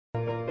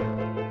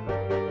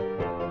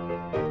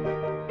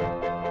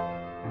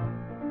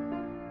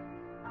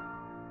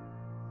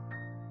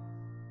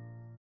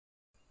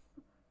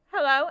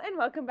Hello and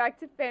welcome back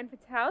to Fan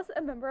Fatales, a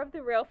member of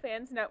the Real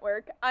Fans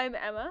Network. I'm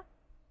Emma.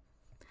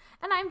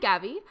 And I'm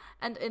Gabby,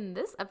 and in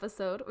this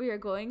episode, we are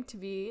going to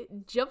be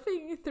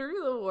jumping through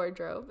the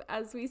wardrobe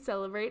as we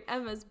celebrate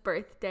Emma's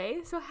birthday.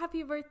 So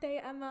happy birthday,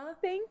 Emma.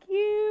 Thank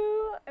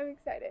you. I'm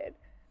excited.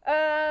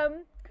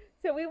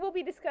 So we will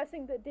be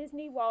discussing the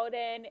Disney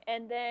Walden,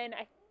 and then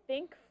I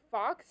think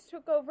Fox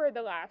took over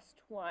the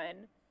last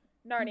one,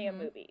 Narnia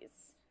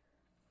movies.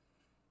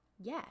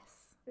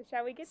 Yes. So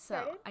shall we get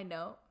started? So, I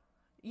know.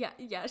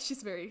 Yeah,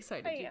 she's very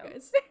excited, you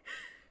guys.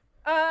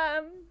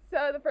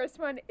 So the first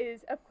one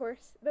is, of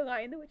course, The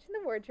Lion, the Witch, and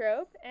the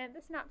Wardrobe, and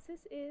the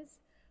synopsis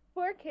is,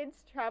 4 kids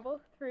travel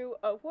through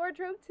a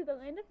wardrobe to the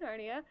land of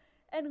Narnia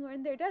and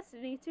learn their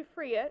destiny to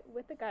free it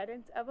with the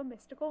guidance of a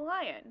mystical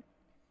lion.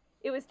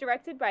 It was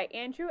directed by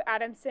Andrew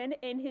Adamson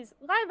in his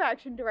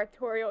live-action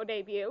directorial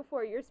debut.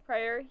 4 years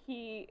prior,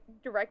 he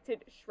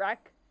directed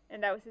Shrek,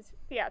 and that was his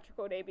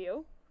theatrical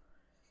debut.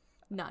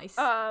 Nice.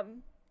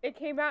 It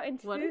came out in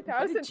 2000.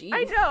 What a G.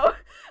 I know.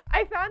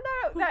 I found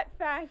that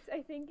fact,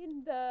 I think,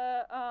 in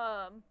the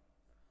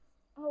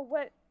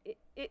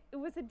it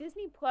was a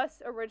Disney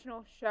Plus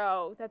original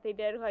show that they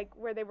did, like,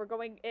 where they were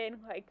going in,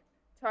 like,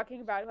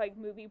 talking about, like,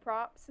 movie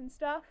props and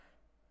stuff.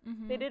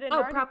 Mm-hmm. They did it.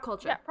 Prop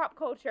culture. Yeah, prop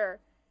culture.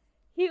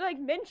 He,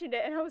 like, mentioned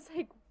it, and I was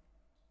like,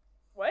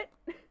 what?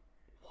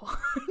 What?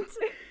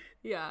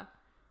 Yeah.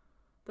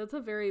 That's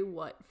a very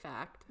what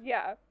fact.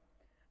 Yeah.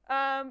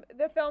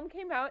 The film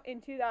came out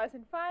in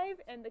 2005,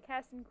 and the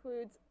cast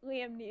includes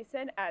Liam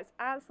Neeson as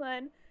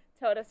Aslan,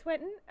 Tilda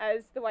Swinton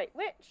as the White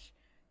Witch,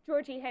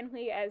 Georgie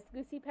Henley as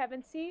Lucy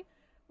Pevensey,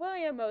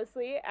 William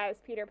Moseley as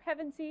Peter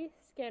Pevensey,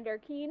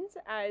 Skander Keynes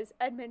as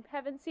Edmund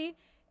Pevensey,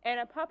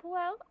 Anna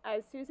Popplewell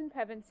as Susan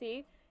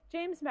Pevensey,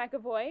 James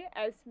McAvoy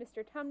as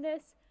Mr.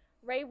 Tumnus,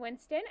 Ray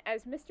Winston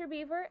as Mr.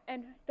 Beaver,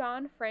 and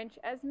Dawn French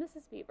as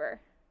Mrs.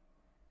 Beaver.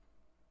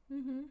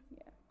 Mm-hmm.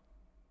 Yeah.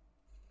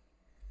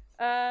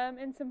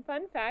 And some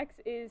fun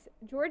facts is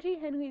Georgie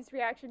Henley's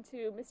reaction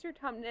to Mr.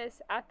 Tumnus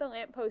at the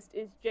lamppost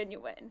is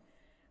genuine.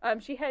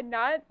 She had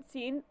not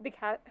seen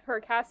her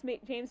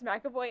castmate James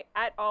McAvoy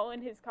at all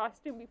in his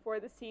costume before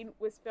the scene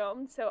was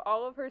filmed, so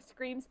all of her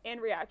screams and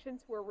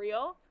reactions were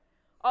real.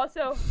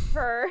 Also,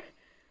 her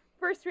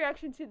first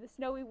reaction to the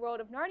snowy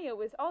world of Narnia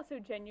was also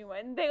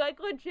genuine. They,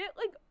 like, legit,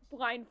 like,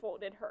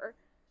 blindfolded her.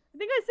 I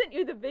think I sent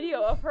you the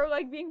video of her,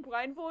 like, being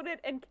blindfolded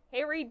and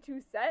carried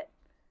to set.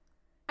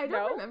 I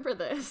don't remember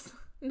this.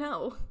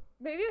 No.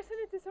 Maybe I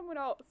sent it to someone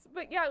else.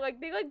 But yeah, like,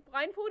 they, like,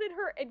 blindfolded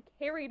her and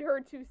carried her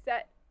to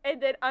set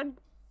and then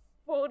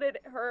unfolded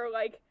her,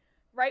 like,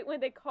 right when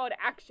they called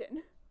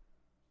action.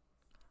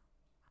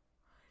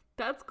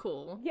 That's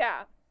cool.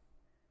 Yeah.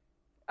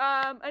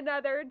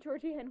 Another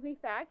Georgie Henley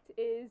fact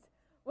is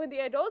when the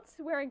adult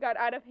swearing got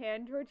out of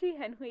hand, Georgie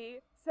Henley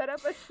set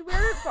up a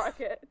swear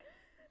pocket.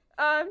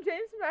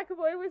 James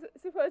McAvoy was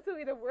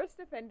supposedly the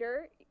worst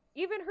offender.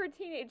 Even her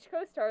teenage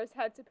co-stars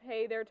had to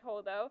pay their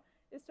toll, though,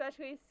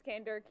 especially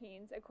Skander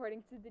Keynes,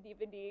 according to the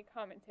DVD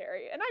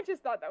commentary. And I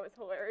just thought that was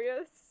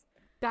hilarious.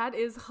 That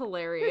is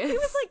hilarious. She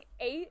was, like,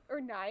 8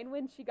 or 9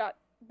 when she got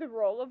the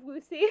role of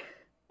Lucy.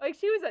 Like,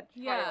 she was a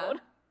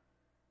child.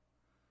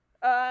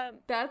 Yeah.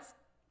 That's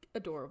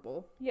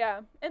adorable.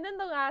 Yeah. And then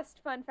the last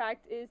fun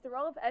fact is the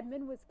role of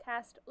Edmund was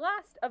cast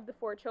last of the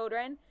 4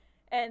 children,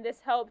 and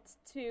this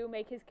helped to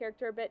make his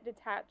character a bit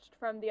detached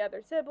from the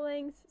other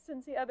siblings,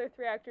 since the other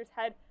 3 actors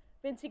had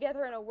been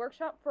together in a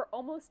workshop for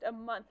almost a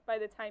month by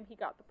the time he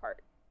got the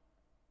part.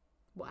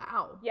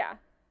 Wow. Yeah.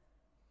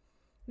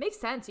 Makes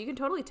sense. You can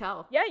totally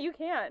tell. Yeah, you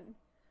can.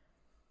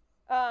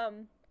 I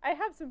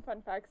have some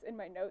fun facts in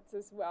my notes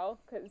as well,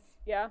 because,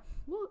 yeah,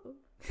 we'll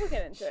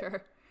get into it.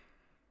 Sure.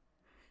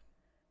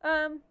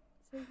 So,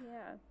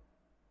 yeah.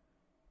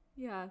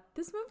 Yeah,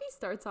 this movie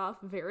starts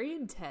off very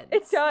intense.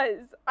 It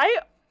does.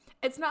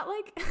 It's not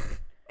like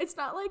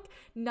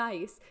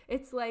nice.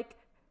 It's like,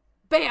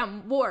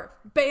 bam, war.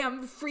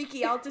 Bam,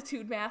 freaky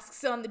altitude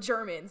masks on the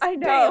Germans. I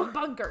know. Bam,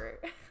 bunker.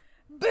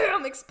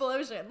 Bam,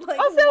 explosion. Like,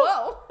 also,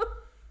 whoa.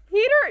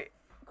 Peter,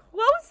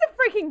 close the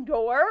freaking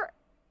door.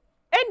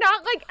 And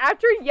not, like,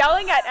 after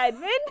yelling at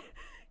Edmund.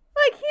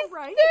 Like, he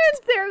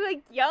stands there,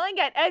 like, yelling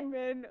at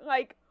Edmund.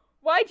 Like,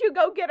 why'd you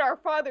go get our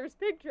father's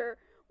picture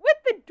with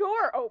the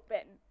door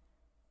open?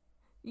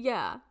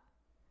 Yeah.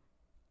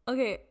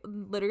 Okay,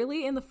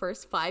 literally in the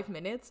first 5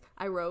 minutes,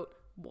 I wrote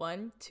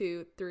 1,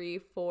 2, 3,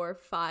 4,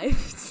 5,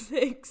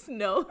 6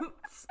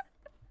 notes.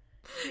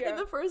 Yeah. In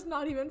the first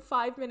not even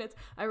 5 minutes,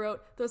 I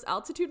wrote, those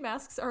altitude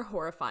masks are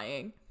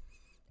horrifying.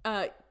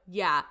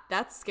 Yeah,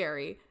 that's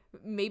scary.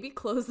 Maybe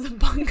close the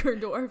bunker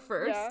door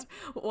first.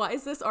 Yeah. Why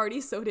is this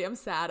already so damn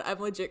sad? I'm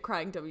legit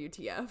crying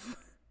WTF.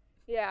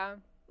 Yeah.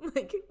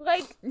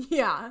 Like,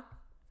 yeah.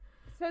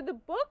 So the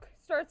book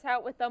starts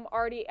out with them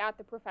already at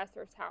the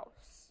professor's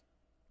house.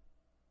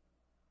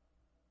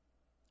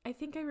 I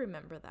think I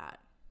remember that.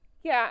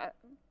 Yeah.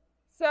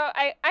 So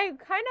I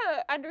kind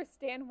of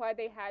understand why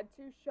they had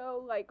to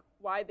show, like,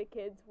 why the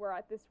kids were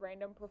at this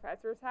random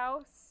professor's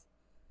house.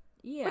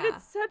 Yeah. But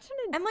it's such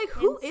an and like,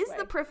 who intense is way.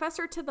 the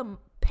professor to the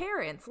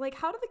parents? Like,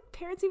 how do the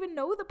parents even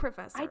know the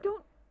professor? I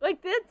don't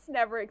like that's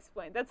never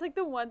explained. That's like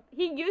the one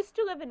he used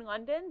to live in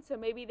London, so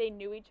maybe they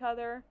knew each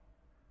other.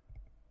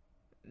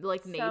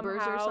 Like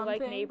neighbors somehow, or something.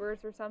 like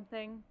neighbors or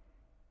something.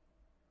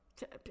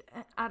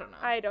 I don't know.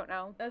 I don't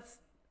know. It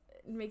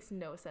makes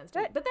no sense to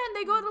me. But then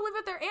they go to live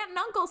with their aunt and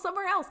uncle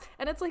somewhere else,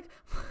 and it's like,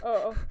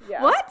 oh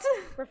yeah. What?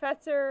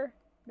 Professor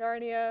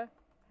Narnia,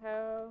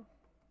 how?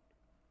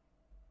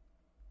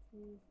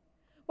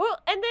 Well,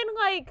 and then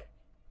like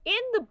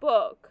in the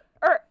book,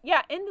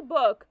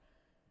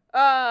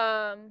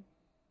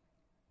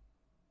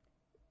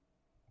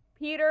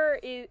 Peter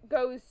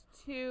goes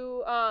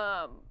to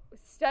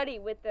study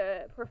with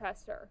the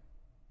professor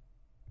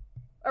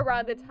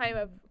around the time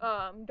of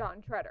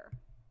Dawn Treader.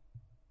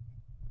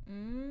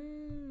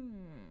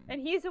 And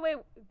he's away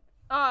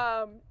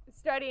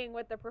studying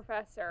with the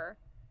professor,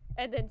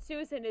 and then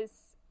Susan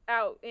is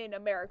out in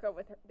America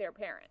with their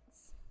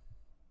parents.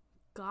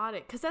 Got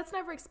it. Because that's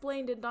never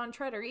explained in Dawn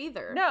Treader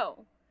either.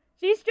 No.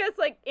 She's just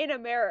like in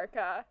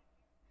America.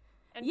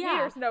 And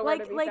Peter's nowhere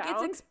to be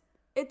found.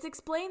 It's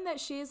explained that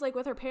she's like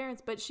with her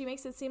parents, but she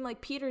makes it seem like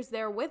Peter's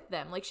there with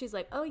them. Like she's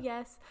like, oh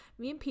yes,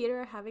 me and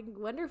Peter are having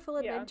wonderful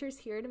adventures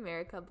here in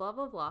America, blah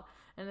blah blah.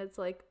 And it's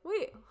like,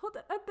 wait, hold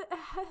on,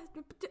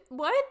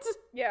 what?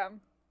 Yeah.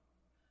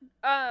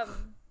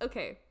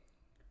 Okay.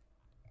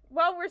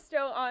 While we're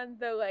still on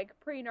the like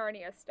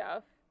pre-Narnia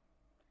stuff,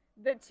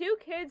 the two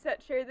kids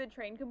that share the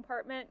train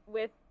compartment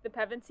with the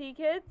Pevensey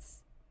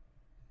kids,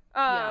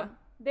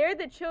 they're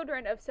the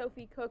children of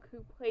Sophie Cook, who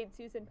played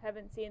Susan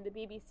Pevensey in the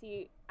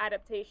BBC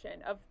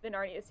adaptation of the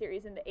Narnia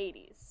series in the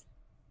 80s.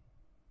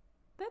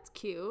 That's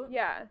cute.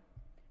 Yeah.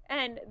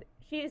 And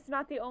she's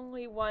not the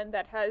only one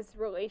that has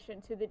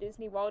relation to the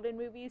Disney Walden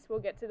movies. We'll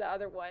get to the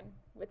other one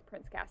with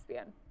Prince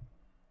Caspian.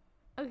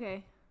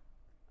 Okay.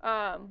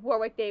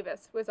 Warwick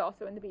Davis was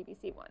also in the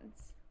BBC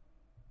ones.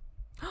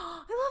 I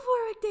love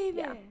Warwick Davis.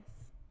 Yeah.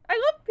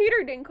 I love Peter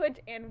Dinklage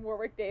and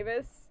Warwick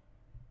Davis.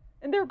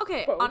 And they're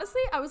okay, both.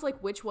 Honestly, I was like,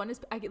 which one is...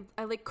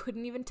 I like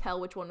couldn't even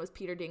tell which one was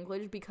Peter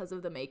Dinklage because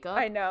of the makeup.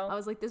 I know. I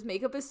was like, this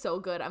makeup is so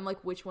good. I'm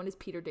like, which one is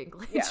Peter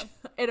Dinklage? Yeah.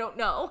 I don't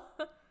know.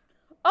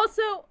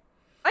 Also,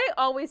 I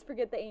always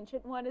forget the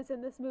Ancient One is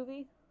in this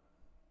movie.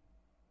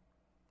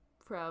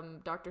 From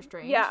Doctor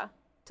Strange? Yeah.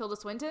 Tilda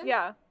Swinton?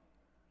 Yeah.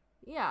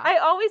 Yeah. I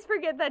always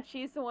forget that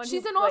she's the one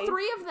She's who in plays... all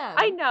three of them.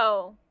 I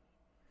know.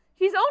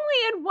 She's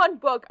only in one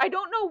book. I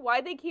don't know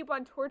why they keep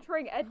on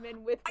torturing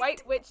Edmund with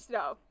White Witch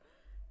stuff.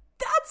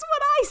 That's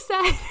what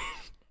I said.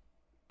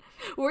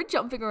 We're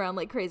jumping around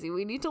like crazy.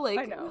 We need to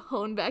like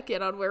hone back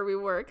in on where we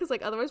were, because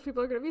like otherwise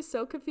people are gonna be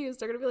so confused.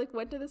 They're gonna be like,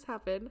 when did this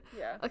happen?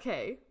 Yeah.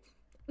 Okay.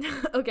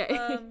 Okay.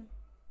 I don't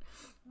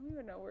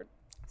even know where.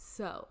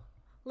 So,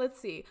 let's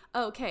see.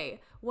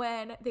 Okay,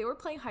 when they were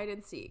playing hide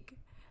and seek,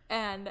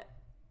 and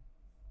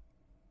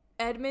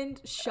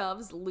Edmund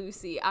shoves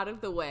Lucy out of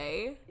the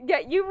way. Yeah,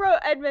 you wrote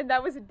Edmund,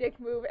 that was a dick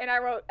move, and I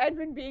wrote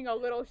Edmund being a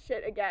little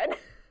shit again.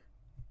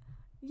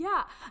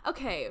 Yeah.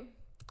 Okay.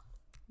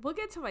 We'll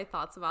get to my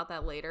thoughts about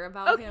that later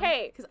about him.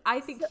 Because I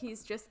think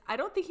I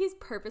don't think he's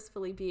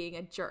purposefully being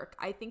a jerk.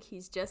 I think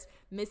he's just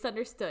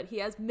misunderstood. He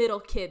has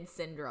middle kid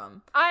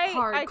syndrome.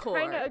 I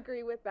kind of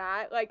agree with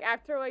that. Like,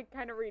 after, like,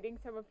 kind of reading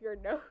some of your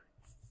notes,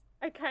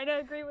 I kind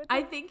of agree with that.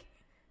 I think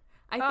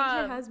he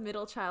has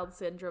middle child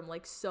syndrome,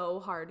 like,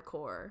 so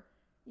hardcore.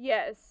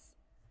 Yes.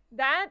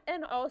 That,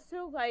 and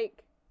also,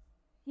 like,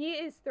 he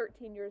is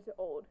 13 years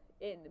old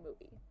in the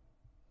movie.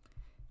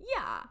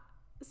 Yeah.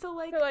 So,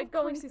 like of going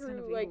course he's through,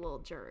 gonna be like, a little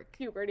jerk.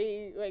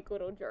 Puberty, like,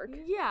 little jerk.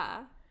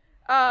 Yeah.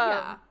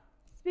 Yeah.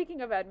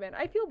 Speaking of Edmund,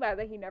 I feel bad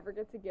that he never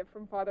gets a gift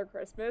from Father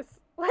Christmas.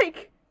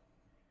 Like,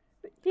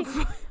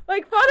 Father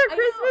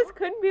Christmas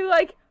couldn't be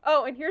like,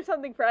 oh, and here's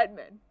something for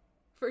Edmund.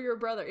 For your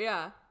brother,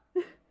 yeah.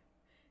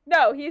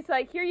 No, he's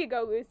like, here you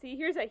go, Lucy.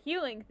 Here's a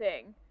healing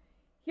thing.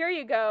 Here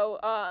you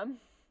go,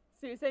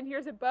 Susan.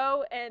 Here's a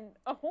bow and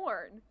a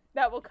horn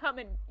that will come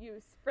in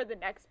use for the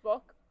next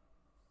book.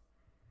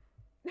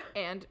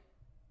 And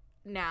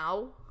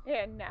now.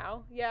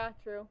 Yeah,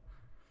 true.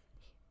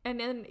 And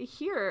then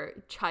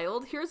here,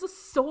 child, here's a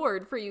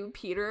sword for you,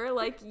 Peter.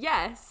 Like,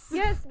 yes.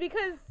 Yes,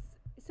 because,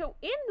 so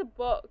in the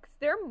books,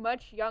 they're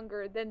much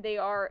younger than they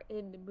are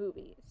in the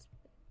movies.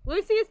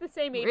 Lucy is the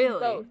same age in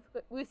both.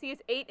 Lucy is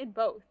 8 in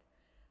both.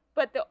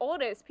 But the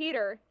oldest,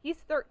 Peter, he's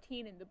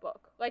 13 in the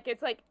book. Like,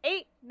 it's like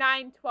 8,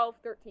 9, 12,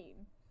 13.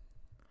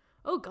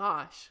 Oh,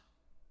 gosh.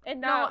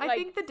 And not, no, I like,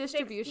 think the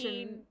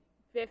distribution...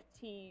 16,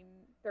 15,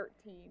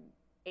 13,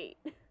 8.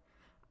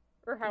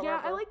 Or however.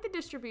 Yeah, I like the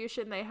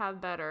distribution they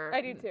have better.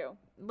 I do too.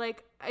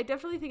 Like, I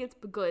definitely think it's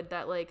good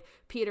that, like,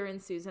 Peter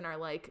and Susan are,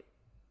 like,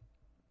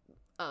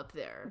 up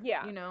there.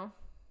 Yeah. You know?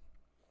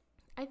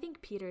 I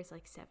think Peter's,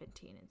 like,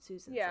 17 and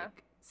Susan's,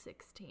 like,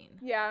 16.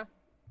 Yeah.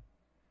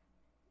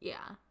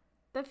 Yeah.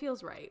 That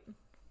feels right.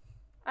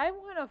 I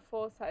want a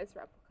full-size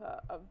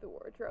replica of the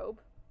wardrobe.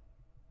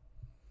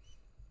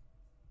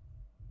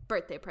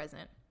 Birthday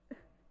present.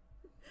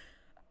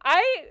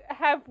 I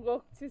have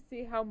looked to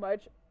see how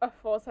much a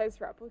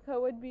full-size replica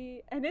would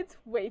be, and it's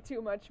way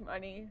too much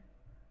money.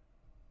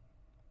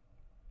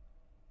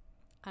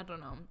 I don't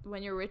know.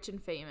 When you're rich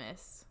and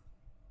famous,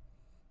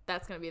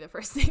 that's going to be the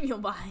first thing you'll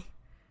buy.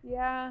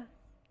 Yeah.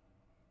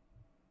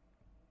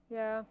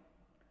 Yeah.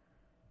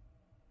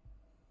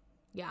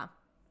 Yeah.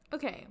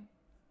 Okay.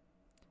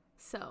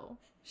 So,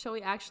 shall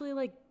we actually,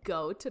 like,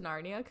 go to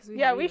Narnia? Cause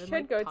we even, should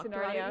like, go to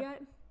Narnia.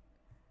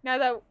 Now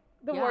that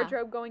the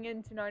wardrobe going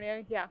into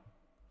Narnia, yeah.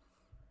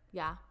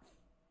 Yeah.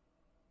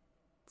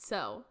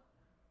 So,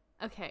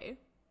 okay.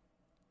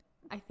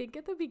 I think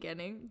at the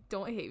beginning,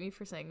 don't hate me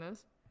for saying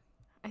this,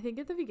 I think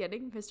at the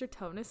beginning, Mr.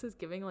 Tumnus is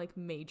giving, like,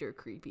 major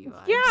creepy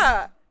vibes.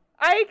 Yeah!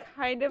 I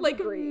kind of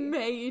agree.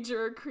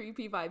 Major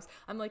creepy vibes.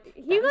 I'm like,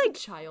 he like a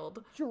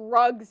child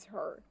drugs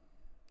her.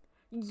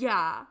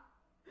 Yeah.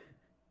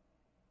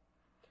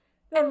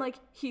 And like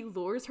he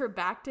lures her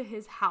back to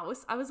his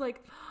house. I was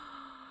like,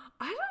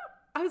 I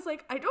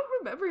don't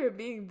remember him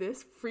being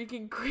this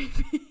freaking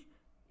creepy.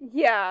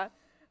 Yeah.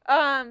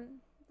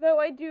 Though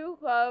I do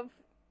love,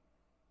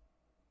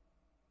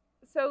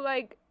 so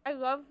like I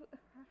love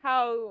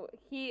how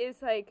he is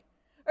like,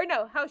 or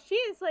no, how she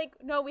is like,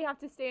 no, we have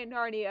to stay in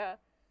Narnia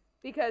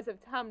because of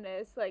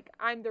Tumnus, like,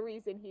 I'm the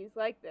reason he's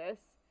like this.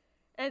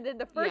 And then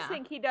the first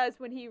thing he does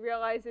when he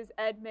realizes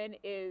Edmund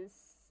is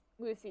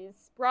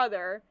Lucy's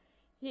brother,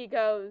 he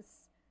goes,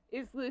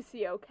 is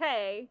Lucy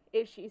okay?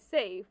 Is she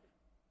safe?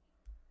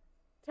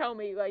 Tell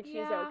me, like,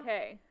 she's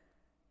okay.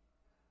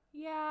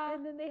 Yeah.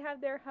 And then they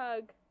have their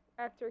hug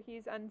after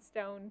he's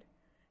unstoned.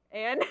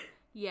 And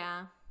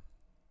yeah.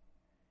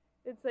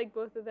 It's like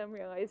both of them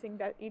realizing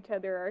that each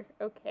other are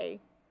okay.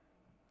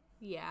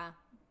 Yeah.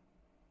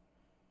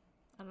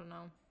 I don't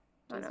know.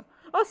 I don't know.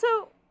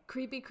 Also,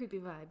 creepy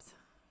vibes.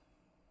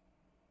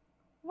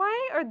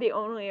 Why are the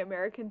only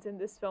Americans in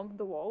this film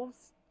the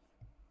wolves?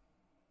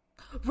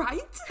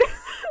 Right?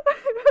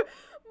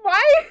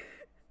 Why?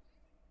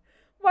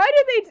 Why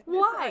did they?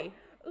 Why?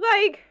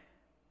 Like,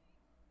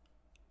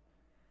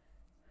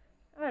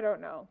 I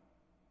don't know.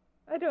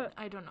 I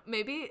don't know.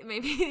 Maybe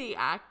the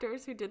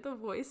actors who did the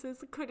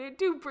voices couldn't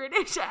do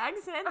British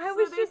accents. I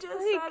was so just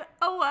they like, said,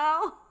 "Oh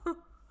well."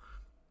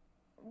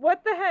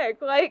 What the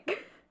heck?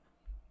 Like,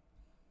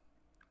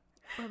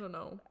 I don't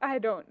know. I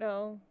don't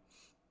know.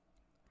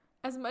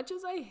 As much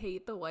as I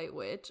hate the White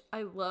Witch,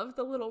 I love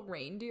the little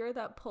reindeer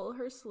that pull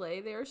her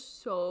sleigh. They're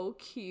so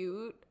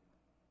cute.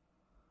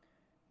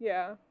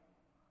 Yeah.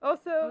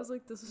 Also, I was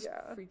like, this is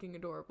freaking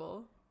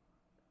adorable.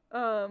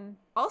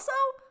 Also,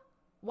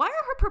 why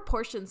are her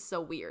proportions so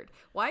weird?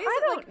 Why is I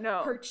it don't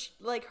know.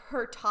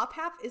 her top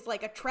half is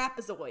like a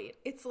trapezoid?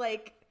 It's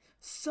like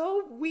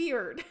so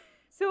weird.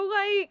 So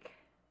like,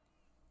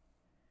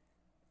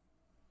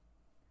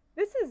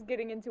 this is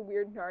getting into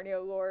weird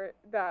Narnia lore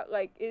that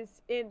like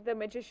is in The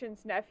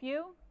Magician's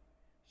Nephew.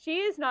 She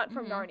is not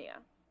from Narnia.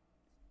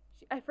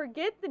 I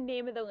forget the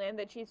name of the land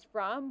that she's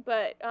from,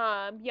 but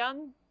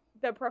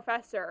the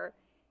professor,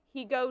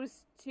 he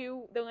goes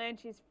to the land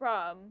she's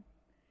from,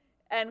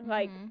 and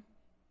like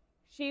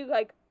she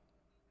like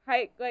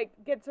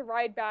gets a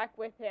ride back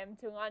with him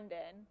to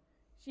London.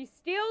 She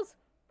steals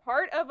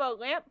part of a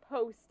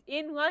lamppost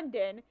in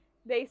London.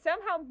 They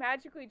somehow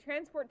magically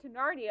transport to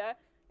Narnia,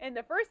 and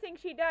the first thing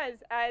she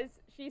does as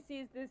she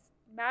sees this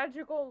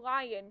magical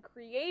lion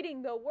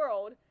creating the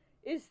world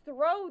is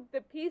throw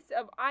the piece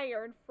of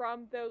iron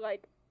from the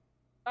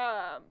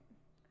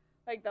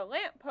the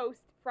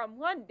lamppost from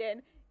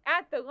London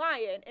at the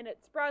lion, and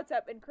it sprouts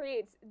up and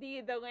creates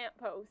the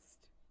lamppost.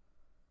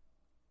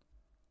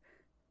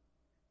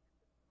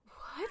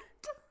 What?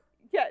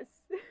 Yes.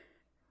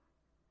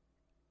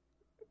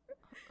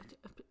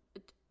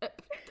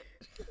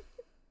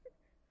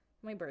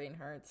 My brain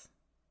hurts.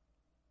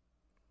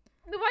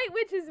 The White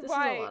Witch is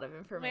why a lot of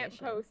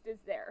information. lamppost is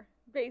there,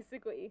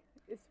 basically,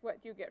 is what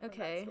you get from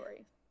that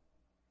story.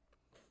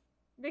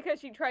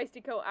 Because she tries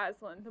to kill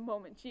Aslan the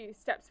moment she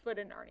steps foot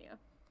in Narnia.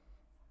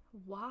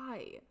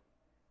 Why?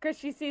 Because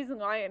she sees a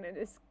lion and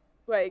is,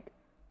 like,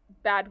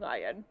 bad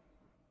lion.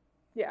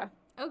 Yeah.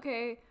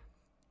 Okay.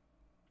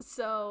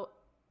 So,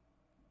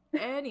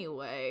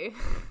 anyway,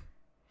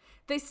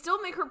 they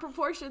still make her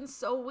proportions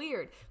so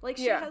weird. Like,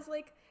 she has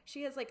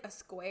a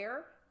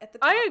square at the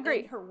top. I agree.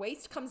 And her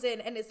waist comes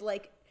in and is,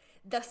 like,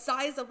 the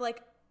size of,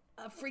 like,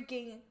 a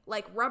freaking,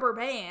 like, rubber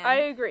band. I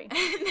agree.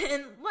 And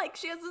then, like,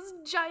 she has this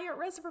giant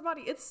rest of her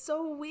body. It's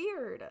so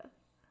weird.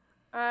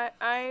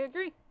 I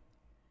agree.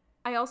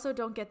 I also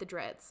don't get the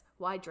dreads.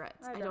 Why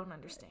dreads? I don't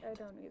understand. I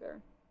don't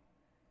either.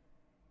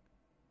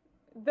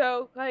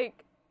 Though,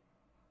 like,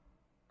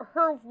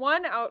 her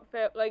one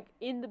outfit, like,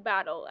 in the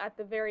battle at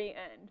the very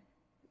end,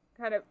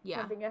 kind of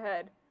jumping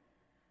ahead,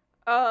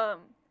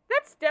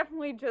 that's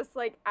definitely just,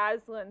 like,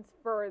 Aslan's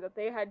fur that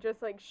they had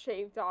just, like,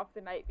 shaved off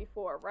the night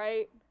before,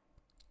 right?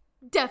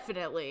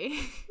 Definitely.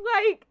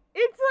 Like,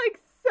 it's,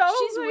 like, so,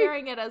 she's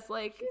wearing it as,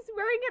 like... She's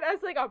wearing it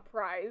as, like, a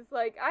prize.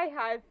 Like, I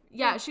have...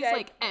 Yeah, she's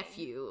like, F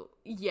you.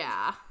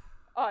 Yeah.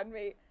 On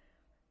me.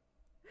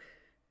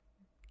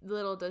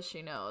 Little does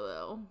she know,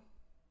 though.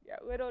 Yeah,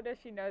 little does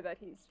she know that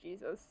he's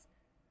Jesus.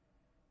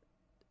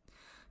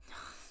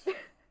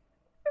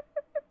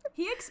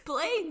 He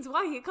explains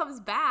why he comes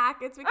back.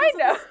 It's because of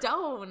the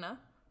stone.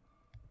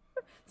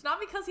 It's not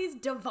because he's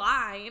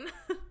divine.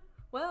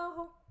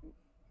 Well,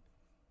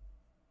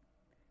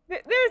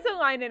 there's a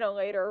line in a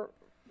later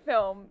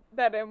film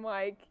that I'm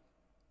like,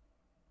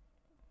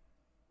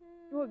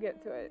 we'll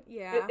get to it.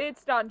 Yeah.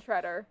 It's Don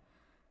Shredder.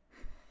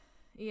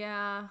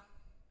 Yeah.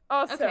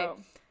 Also, okay.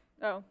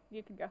 Oh,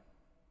 you can go.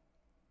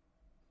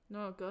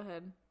 No, go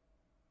ahead.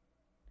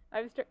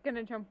 I was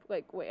gonna jump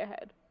like way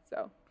ahead,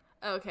 so.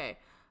 Okay.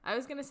 I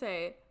was gonna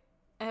say,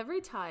 every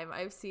time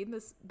I've seen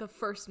the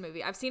first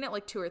movie, I've seen it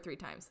like 2 or 3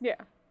 times. Yeah.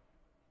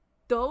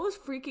 Those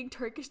freaking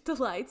Turkish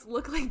delights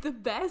look like the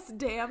best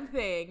damn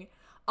thing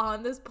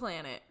on this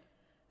planet.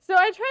 So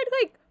I tried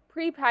like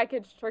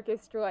pre-packaged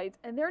Turkish delights,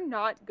 and they're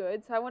not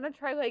good. So I want to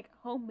try like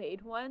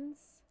homemade ones.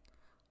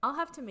 I'll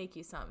have to make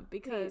you some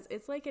because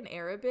it's like an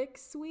Arabic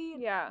sweet.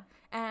 Yeah.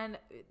 And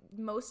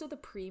most of the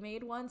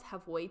pre-made ones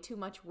have way too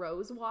much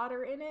rose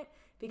water in it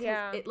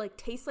because it like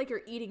tastes like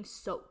you're eating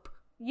soap.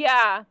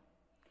 Yeah.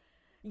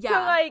 Yeah. So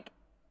like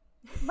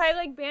my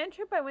like band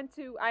trip I went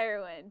to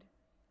Ireland,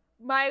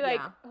 my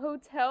like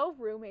hotel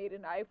roommate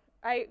and I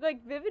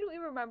like vividly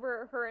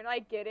remember her and I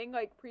getting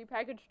like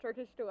prepackaged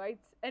Turkish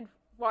delights and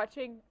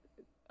watching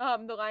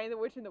The Lion, the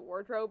Witch, and the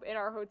Wardrobe in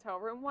our hotel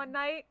room one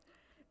night.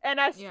 And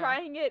us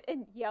trying it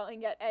and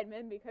yelling at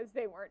Edmund because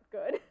they weren't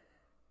good.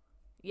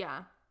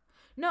 Yeah.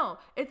 No,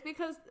 it's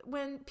because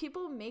when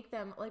people make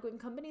them, like when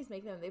companies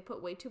make them, they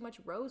put way too much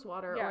rose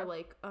water or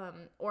like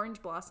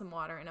orange blossom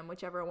water in them,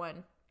 whichever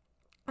one.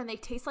 And they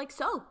taste like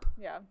soap.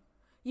 Yeah.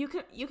 You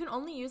can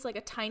only use like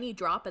a tiny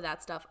drop of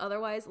that stuff.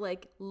 Otherwise,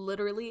 like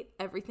literally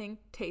everything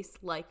tastes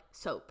like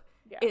soap.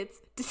 Yeah.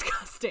 It's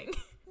disgusting.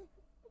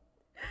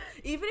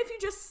 Even if you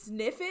just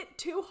sniff it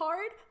too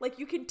hard, like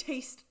you can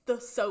taste the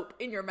soap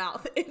in your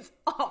mouth. It's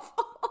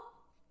awful.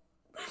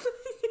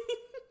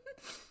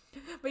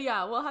 But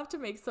yeah, we'll have to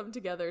make some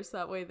together so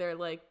that way they're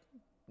like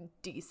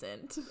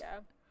decent. Yeah.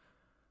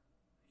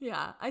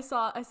 Yeah, I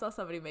saw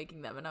somebody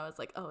making them and I was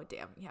like, "Oh,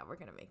 damn. Yeah, we're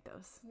going to make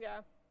those."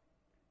 Yeah.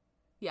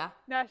 Yeah.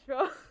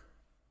 Nashville.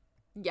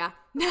 Yeah.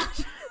 We're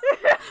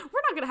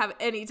not going to have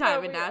any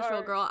time in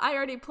Nashville, girl. I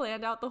already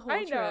planned out the whole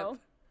trip. Know.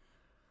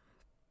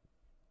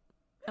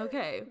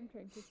 Okay.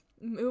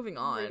 Moving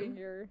on. Reading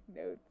your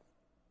notes.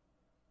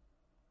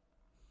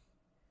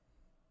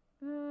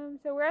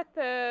 So we're at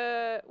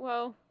the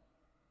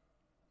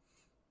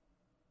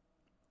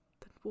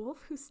wolf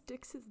who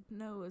sticks his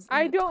nose.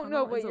 I don't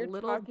know what you're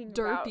talking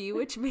about. A little derpy,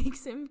 which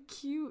makes him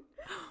cute.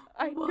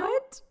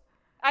 What?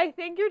 I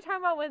think you're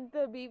talking about when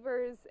the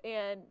beavers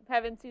and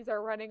Pevensies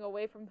are running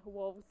away from the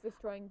wolves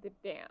destroying the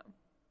dam.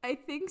 I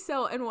think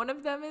so, and one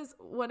of them is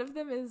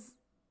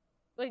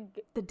like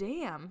the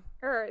dam.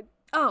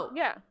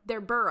 Yeah, their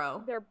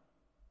burrow. They're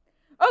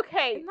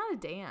okay. It's not a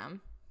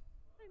dam.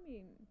 I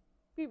mean,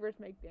 beavers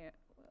make dam,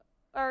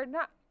 or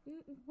not.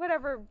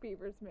 Whatever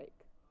beavers make.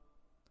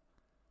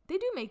 They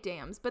do make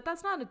dams, but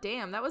that's not a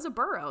dam. That was a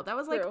burrow. That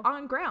was like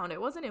on ground.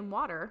 It wasn't in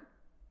water.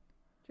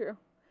 True.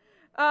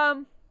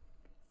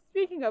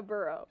 Speaking of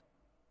burrow,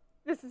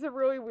 this is a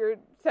really weird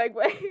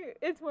segue.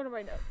 It's one of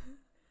my notes.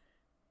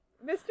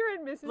 Mr.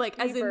 and Mrs. Like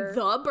Beaver, as in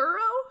the burrow?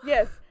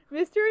 Yes.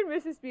 Mr. and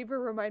Mrs. Beaver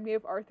remind me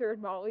of Arthur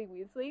and Molly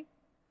Weasley.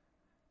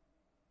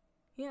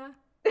 Yeah.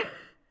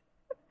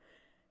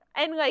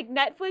 And like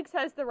Netflix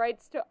has the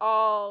rights to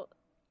all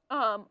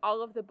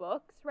of the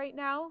books right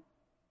now.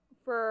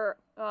 For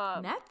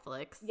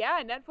Netflix?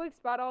 Yeah,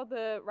 Netflix bought all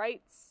the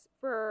rights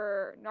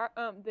for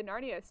the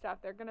Narnia stuff.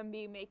 They're going to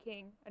be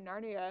making a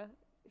Narnia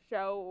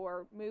show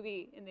or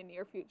movie in the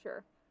near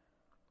future.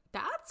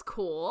 That's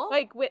cool.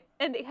 Like,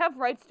 and they have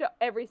rights to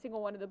every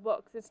single one of the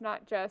books. It's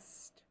not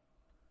just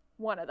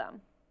one of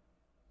them.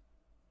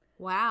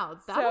 Wow,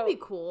 that'll be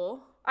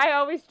cool. I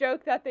always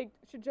joke that they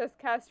should just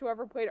cast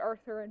whoever played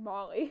Arthur and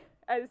Molly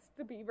as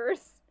the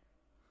beavers.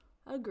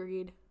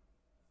 Agreed.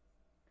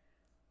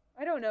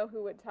 I don't know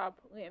who would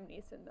top Liam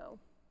Neeson, though,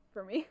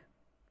 for me.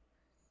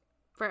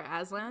 For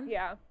Aslan?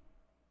 Yeah.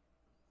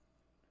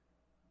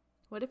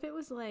 What if it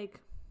was, like,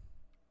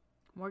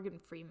 Morgan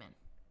Freeman?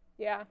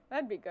 Yeah,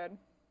 that'd be good.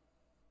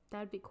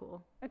 That'd be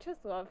cool. I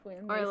just love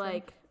Liam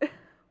Neeson.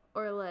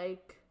 Or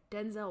like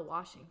Denzel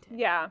Washington.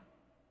 Yeah.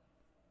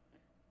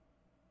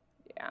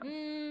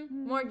 Yeah.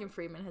 Morgan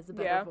Freeman has a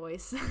better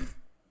voice.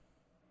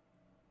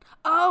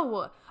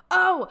 Oh,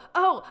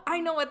 I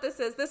know what this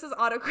is. This is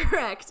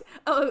autocorrect.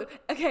 Oh,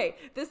 okay.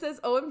 This says,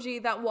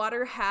 OMG, that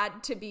water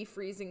had to be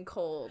freezing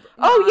cold.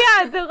 Oh,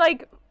 yeah, the,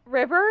 like,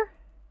 river?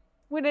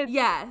 When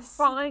it's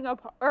falling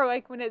apart, or,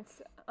 like, when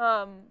it's,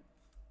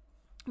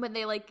 when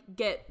they, like,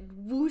 get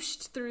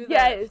whooshed through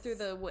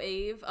the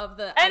wave of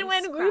the and ice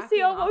when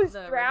Lucy almost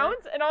drowns,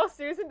 river. And all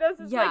Susan does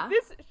is, like,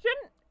 this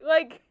shouldn't,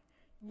 like,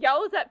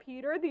 yells at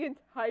Peter the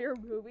entire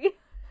movie.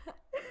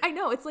 I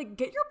know, it's like,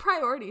 get your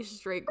priorities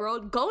straight, girl.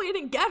 Go in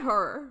and get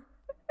her.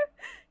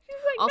 She's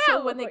like, also,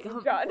 now when look they what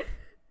you've done.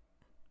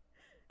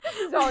 This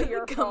is all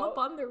your Come fault. up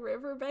on the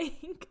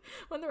riverbank.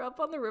 When they're up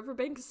on the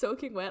riverbank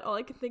soaking wet, all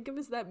I can think of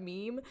is that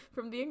meme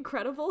from The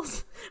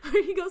Incredibles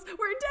where he goes,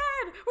 "We're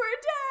dead! We're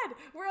dead!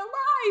 We're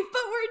alive,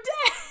 but we're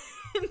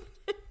dead!"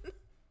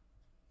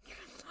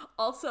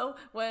 Also,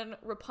 when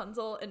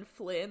Rapunzel and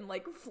Flynn,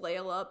 like,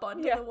 flail up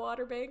onto the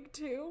waterbank,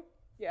 too.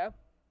 Yeah.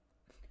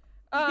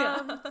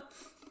 Yeah.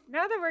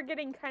 Now that we're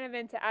getting kind of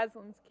into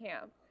Aslan's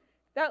camp,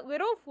 that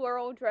little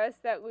floral dress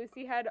that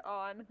Lucy had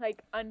on,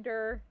 like,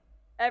 under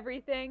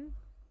everything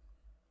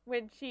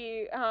when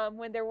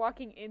they're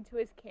walking into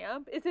his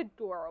camp is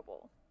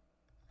adorable.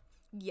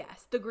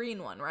 Yes, the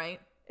green one, right?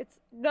 It's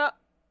not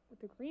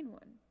the green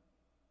one.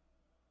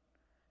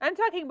 I'm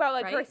talking about,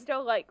 like, her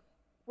still, like,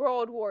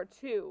 World War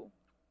II.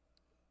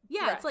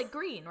 Yeah, dress. It's, like,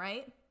 green,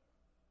 right?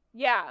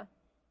 Yeah.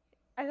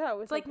 I thought it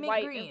was, like,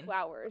 white green. and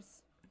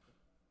flowers.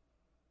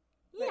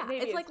 Yeah,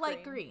 it's like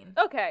light green.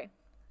 Okay.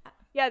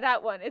 Yeah,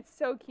 that one. It's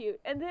so cute.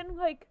 And then,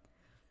 like,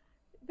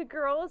 the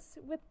girls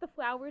with the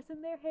flowers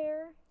in their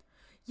hair.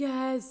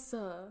 Yes.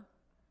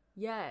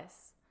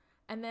 Yes.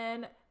 And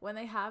then when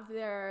they have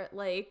their,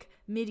 like,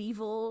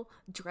 medieval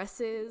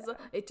dresses,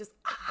 it just,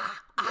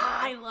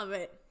 I love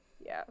it.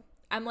 Yeah.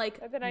 I'm like,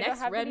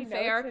 next Ren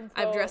Fair,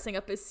 I'm dressing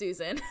up as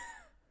Susan.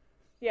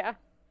 Yeah.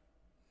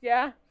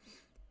 Yeah.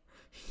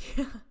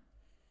 Yeah.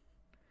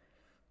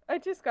 I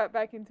just got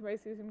back into my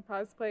Susan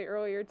cosplay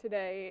earlier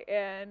today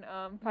and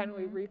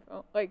finally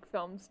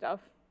filmed stuff.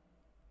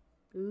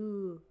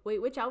 Ooh.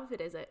 Wait, which outfit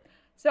is it?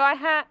 So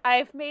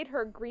I've made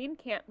her green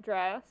camp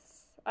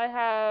dress. I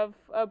have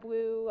a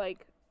blue,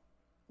 like,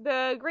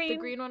 the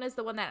green one is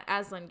the one that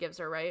Aslan gives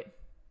her, right?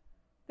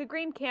 The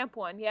green camp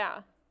one,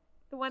 yeah.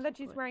 The one that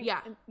she's wearing.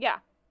 Yeah. Yeah,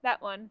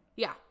 that one.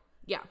 Yeah.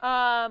 Yeah.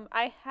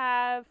 I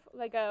have,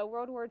 like, a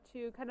World War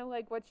II, kind of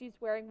like what she's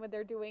wearing when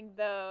they're doing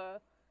the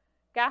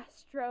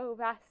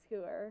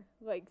gastrovascular,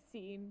 like,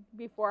 scene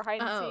before hide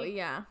and seek. Oh,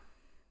 yeah.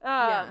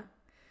 Yeah.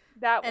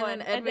 That and one.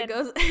 Then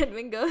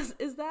Edmund goes,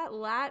 is that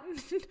Latin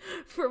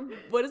for,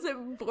 what is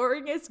it,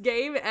 boringest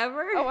game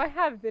ever? Oh, I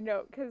have the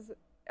note, because,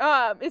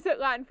 is it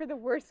Latin for the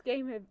worst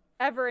game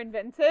ever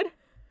invented?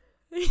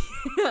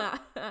 Yeah.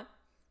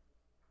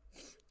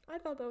 I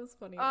thought that was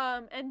funny.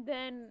 And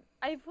then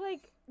I've,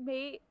 like,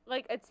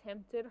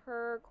 attempted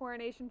her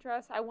coronation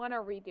dress. I want to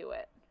redo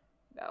it,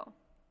 though.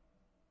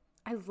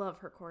 I love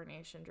her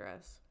coronation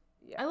dress.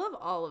 Yeah. I love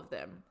all of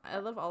them. I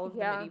love all of the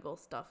medieval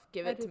stuff.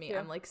 Give it to me. Too.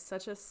 I'm, like,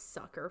 such a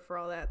sucker for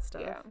all that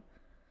stuff. Yeah.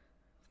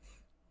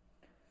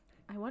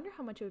 I wonder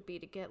how much it would be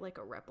to get, like,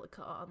 a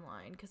replica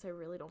online, because I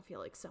really don't feel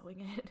like sewing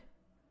it.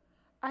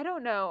 I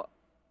don't know.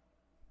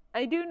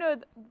 I do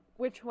know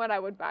which one I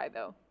would buy,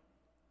 though.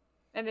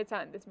 And it's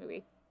not in this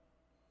movie.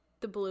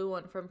 The blue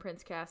one from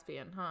Prince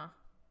Caspian, huh?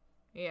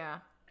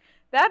 Yeah.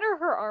 That or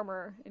her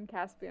armor in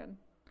Caspian.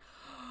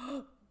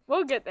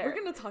 We'll get there. We're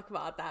going to talk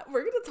about that.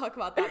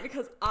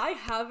 Because I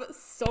have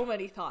so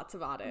many thoughts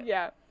about it.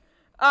 Yeah.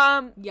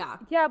 Yeah.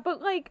 Yeah,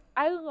 but, like,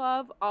 I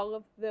love all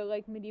of the,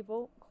 like,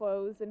 medieval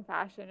clothes and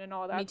fashion and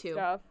all that me too.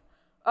 stuff.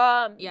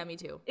 Yeah, me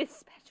too.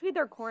 Especially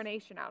their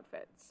coronation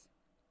outfits.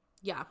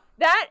 Yeah.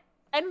 That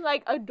and,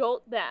 like,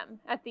 adult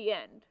them at the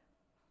end.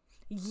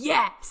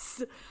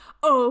 Yes!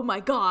 Oh my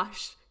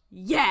gosh.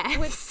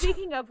 Yes!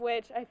 Speaking of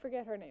which, I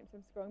forget her name, so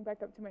I'm scrolling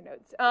back up to my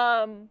notes.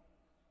 Oh,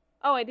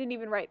 I didn't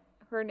even write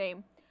her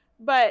name.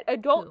 But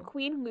adult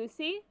Queen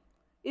Lucy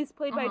is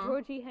played by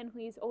Georgie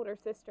Henley's older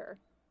sister.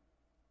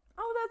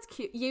 Oh, that's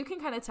cute. You can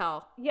kind of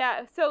tell.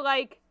 Yeah, so,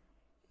 like,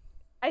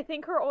 I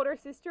think her older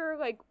sister,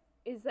 like,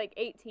 is, like,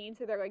 18,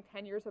 so they're, like,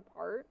 10 years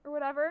apart or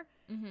whatever.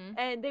 Mm-hmm.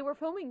 And they were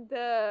filming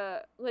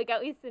the, like,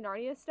 at least the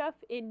Narnia stuff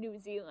in New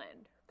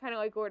Zealand. Kind of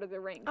like Lord of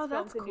the Rings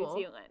films in New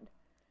Zealand.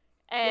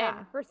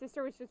 And her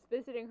sister was just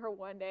visiting her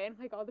one day, and,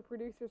 like, all the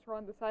producers were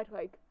on the side,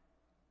 like,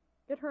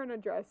 get her in a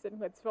dress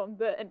and let's film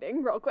the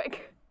ending real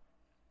quick.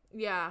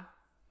 Yeah.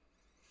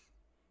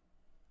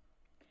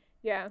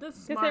 Yeah.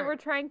 Because they were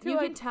trying to, you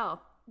can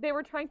tell. They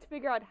were trying to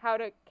figure out how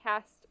to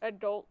cast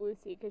adult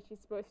Lucy, because she's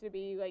supposed to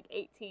be, like,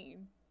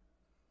 18.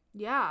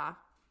 Yeah.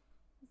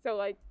 So,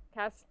 like,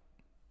 cast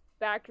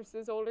the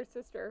actress's older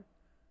sister.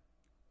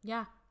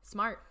 Yeah.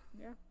 Smart.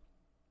 Yeah.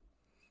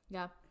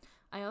 Yeah.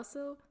 I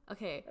also,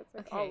 That's,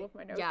 like, all of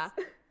my notes. Yeah.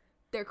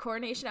 Their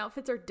coronation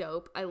outfits are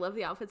dope. I love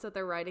the outfits that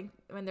they're riding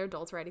when they're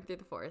adults riding through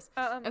the forest.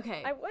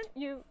 Okay. I want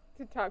you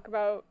to talk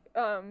about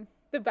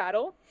the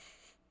battle.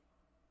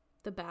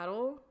 The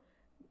battle?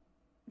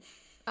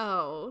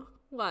 Oh,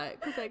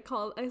 what? Because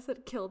I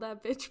said kill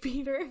that bitch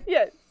Peter.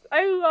 Yes.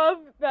 I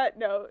love that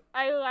note.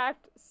 I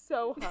laughed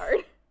so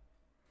hard.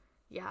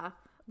 Yeah.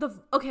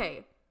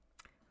 Okay.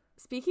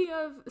 Speaking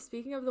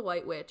of the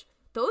White Witch,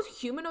 those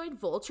humanoid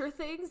vulture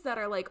things that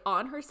are, like,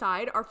 on her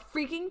side are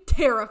freaking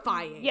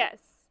terrifying. Yes.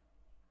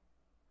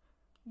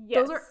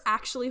 Those are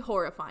actually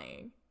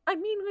horrifying. I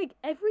mean, like,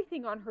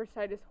 everything on her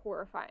side is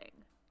horrifying.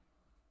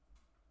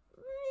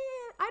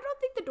 I don't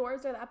think the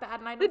dwarves are that bad,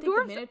 and I don't think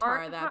the Minotaur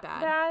are that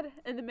bad.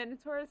 And the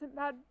Minotaur isn't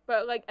bad,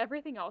 but, like,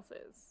 everything else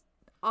is.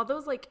 All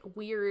those, like,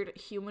 weird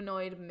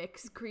humanoid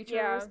mixed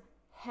creatures,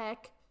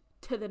 heck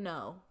to the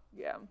no.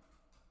 Yeah.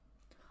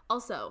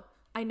 Also,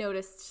 I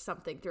noticed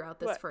something throughout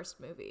this What? first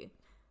movie.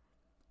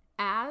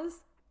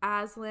 As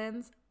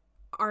Aslan's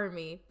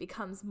army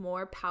becomes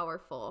more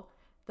powerful,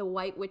 the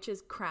White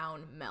Witch's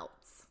crown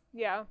melts.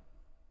 Yeah.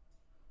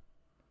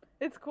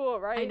 It's cool,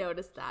 right? I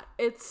noticed that.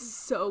 It's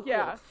so cool.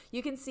 Yeah.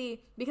 You can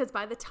see, because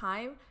by the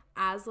time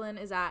Aslan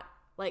is at,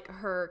 like,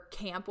 her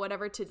camp,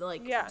 whatever, to,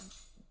 like, Yeah.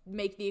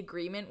 make the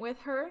agreement with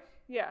her,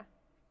 Yeah.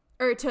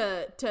 or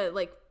to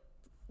like,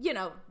 you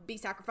know, be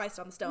sacrificed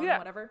on the stone, Yeah.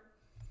 whatever.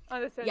 On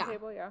the stone Yeah.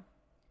 table, yeah.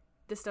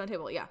 The stone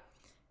table, yeah.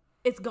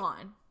 It's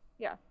gone.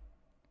 Yeah.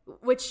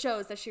 Which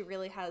shows that she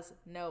really has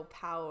no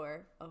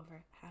power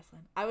over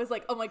Aslan. I was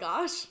like, oh my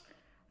gosh,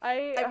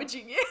 I'm a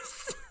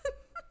genius.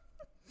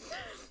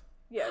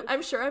 Yes.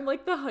 I'm sure I'm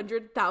like the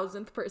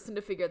 100,000th person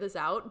to figure this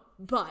out,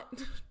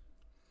 but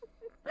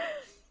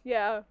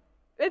Yeah.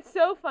 It's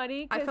so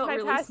funny I because felt my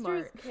really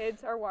pastor's smart.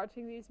 kids are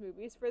watching these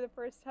movies for the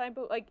first time,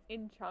 but like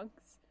in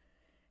chunks.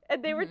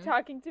 And they were Mm-hmm.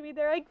 talking to me.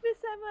 They're like, Miss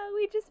Emma,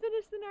 we just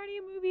finished the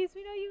Narnia movies.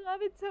 We know you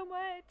love it so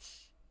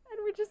much. And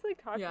we're just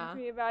like talking Yeah. to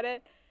me about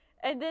it.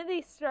 And then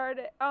they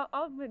started,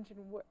 I'll mention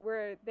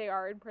where they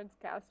are in Prince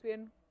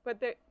Caspian. But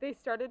they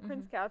started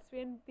Prince Mm-hmm.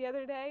 Caspian the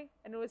other day.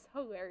 And it was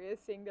hilarious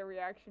seeing their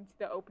reaction to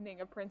the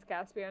opening of Prince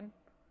Caspian.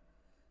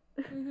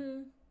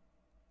 Mm-hmm.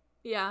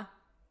 Yeah.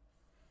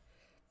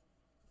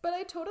 But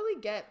I totally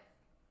get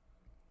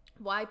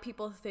why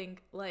people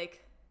think,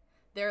 like,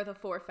 they're the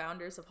 4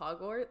 founders of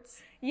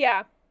Hogwarts.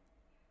 Yeah.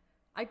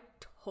 I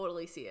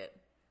totally see it.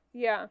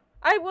 Yeah.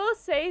 I will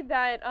say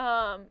that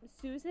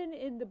Susan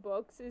in the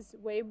books is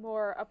way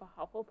more of a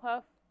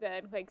Hufflepuff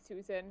than like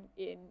Susan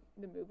in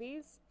the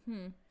movies.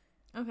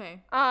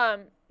 Okay.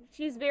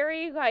 She's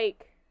very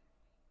like,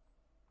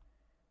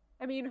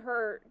 I mean,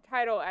 her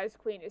title as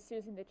queen is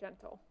Susan the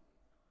Gentle.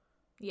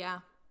 Yeah.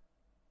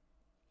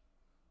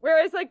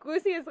 Whereas like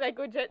Lucy is like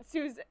legit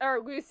Susan or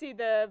Lucy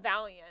the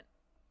Valiant.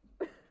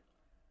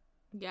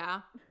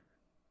 Yeah.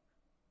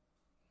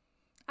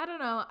 I don't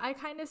know. I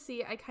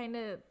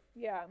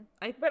Yeah.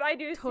 But I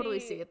do totally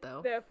see it,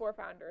 though. The 4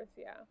 founders,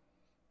 yeah.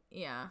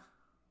 Yeah.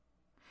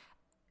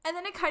 And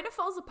then it kind of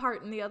falls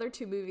apart in the other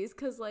 2 movies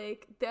because,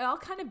 like, they all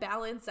kind of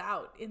balance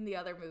out in the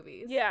other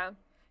movies. Yeah.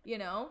 You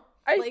know?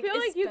 I feel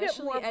like you get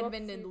especially more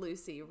Edmund books and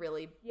Lucy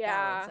really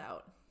Yeah. balance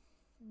out.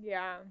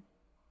 Yeah.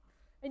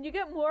 And you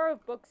get more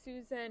of Book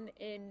Susan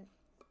in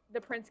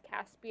the Prince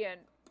Caspian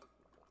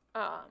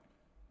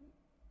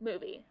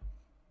movie.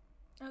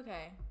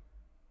 Okay.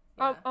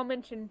 Yeah. I'll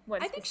mention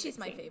one. I think she's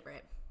my scene.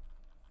 favorite.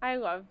 I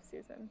love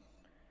Susan.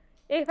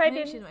 I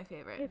think she's my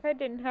favorite. If I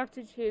didn't have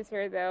to choose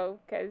her though,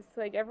 because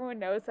like everyone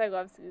knows I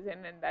love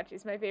Susan and that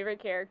she's my favorite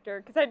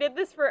character. Because I did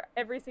this for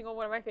every single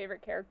one of my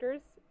favorite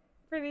characters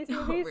for these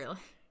movies. Oh, really?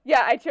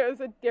 Yeah, I chose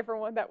a different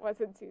one that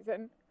wasn't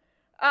Susan.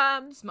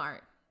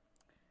 Smart.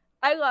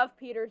 I love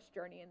Peter's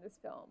journey in this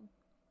film.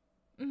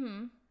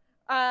 Mm-hmm.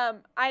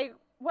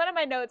 One of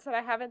my notes that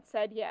I haven't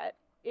said yet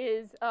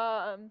is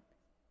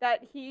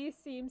that he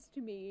seems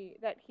to me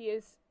that he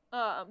is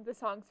the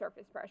song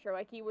Surface Pressure.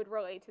 Like he would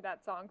relate to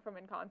that song from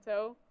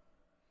Encanto.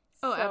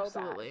 Oh, so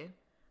absolutely.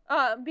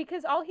 bad.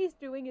 Because all he's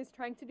doing is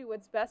trying to do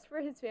what's best for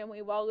his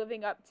family while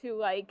living up to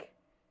like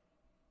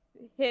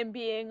him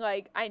being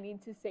like, I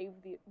need to save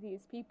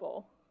these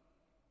people.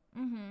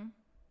 Mm-hmm.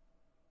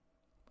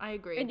 I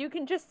agree. And you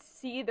can just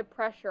see the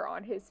pressure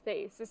on his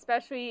face,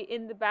 especially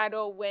in the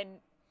battle when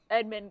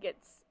Edmund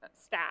gets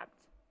stabbed.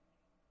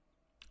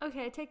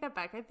 Okay, I take that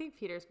back. I think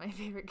Peter's my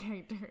favorite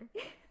character.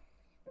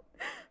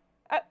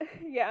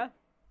 Yeah.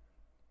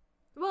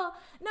 Well,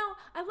 no,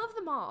 I love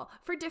them all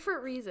for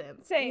different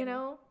reasons. Same. You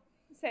know?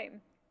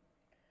 Same.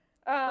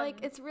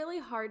 Like, it's really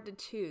hard to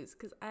choose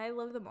because I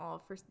love them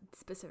all for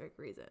specific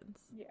reasons.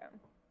 Yeah.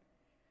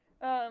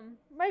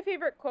 My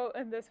favorite quote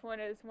in this one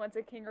is, once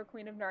a king or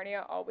queen of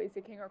Narnia, always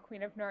a king or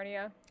queen of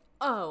Narnia.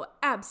 Oh,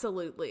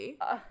 absolutely.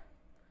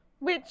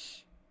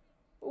 Which,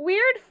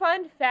 weird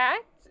fun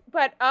fact,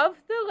 but of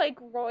the, like,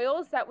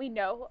 royals that we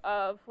know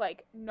of,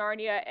 like,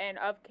 Narnia and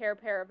of Cair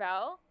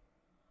Paravel,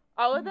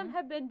 all of them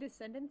have been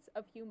descendants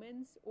of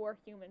humans or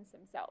humans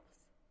themselves.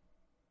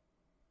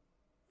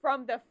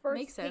 From the first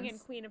Makes king and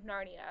sense. queen of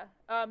Narnia.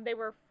 They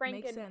were Frank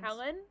Makes and sense.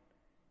 Helen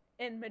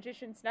and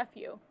Magician's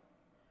Nephew.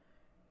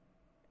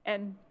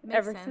 And Makes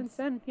ever sense. since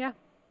then, yeah.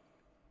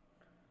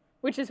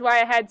 Which is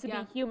why I had to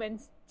Yeah. be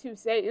humans to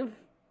save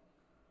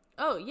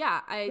Oh,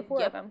 yeah. the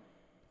 4 of them.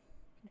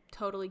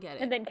 Totally get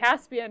it. And then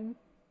Caspian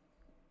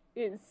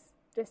is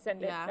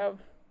descendant Yeah. of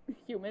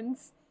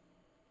humans.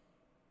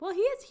 Well, he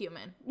is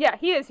human. Yeah,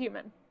 he is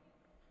human.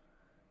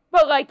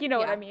 But, like, you know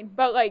what Yeah. I mean.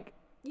 But, like,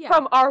 Yeah.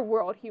 from our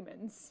world,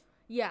 humans.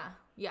 Yeah.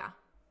 Yeah.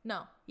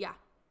 No. Yeah.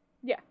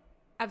 Yeah.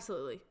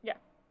 Absolutely. Yeah.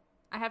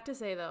 I have to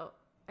say, though,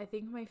 I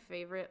think my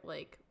favorite,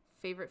 like,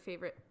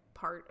 favorite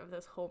part of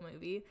this whole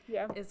movie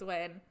Yeah. is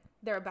when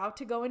they're about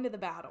to go into the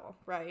battle,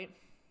 right?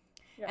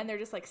 Yeah. And they're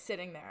just, like,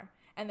 sitting there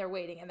and they're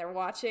waiting and they're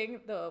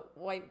watching the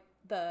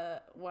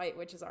White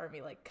Witch's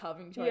army, like,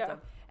 coming towards Yeah.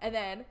 them. And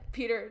then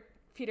Peter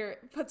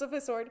puts up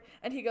his sword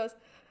and he goes,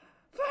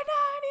 "For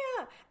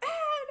Narnia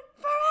and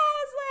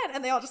for Aslan,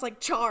 and they all just like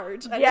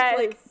charge, and Yes.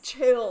 it's like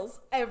chills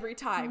every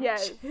time.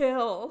 Yes.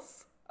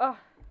 Chills. Oh.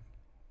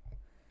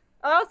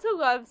 I also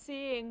love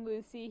seeing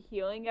Lucy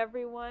healing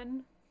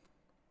everyone.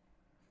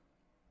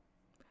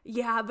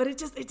 Yeah, but it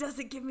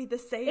doesn't give me the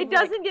same. It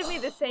doesn't give me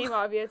the same,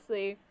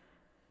 obviously.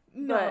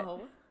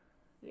 No.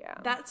 Yeah.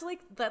 That's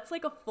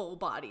like a full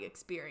body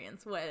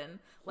experience when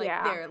like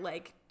they're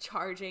like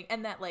charging,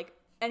 and that like,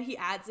 and he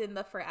adds in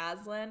the for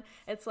Aslan.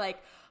 It's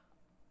like,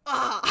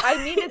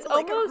 I mean, it's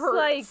like, almost it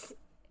like, hurts.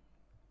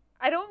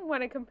 I don't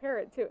want to compare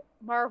it to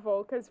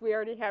Marvel because we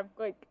already have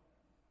like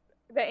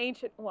the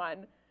ancient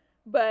one,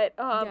 but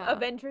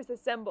Avengers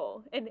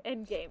Assemble in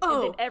Endgame,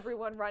 and then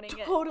everyone running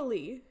it.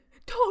 Totally.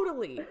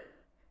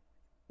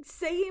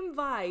 Same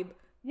vibe,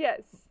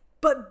 Yes.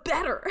 but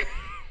better.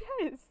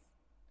 Yes.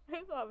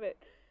 I love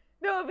it.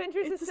 No,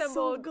 Avengers It's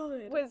Assemble so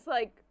good. was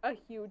like a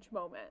huge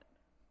moment.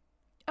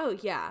 Oh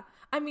yeah,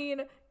 I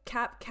mean,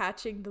 Cap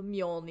catching the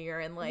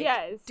Mjolnir and like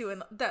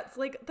doing that's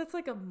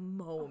like a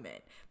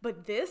moment,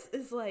 but this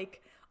is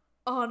like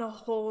on a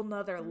whole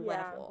nother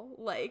level.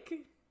 Like,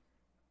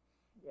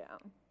 yeah,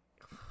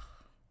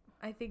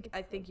 I think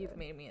you've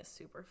made me a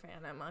super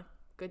fan, Emma.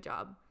 Good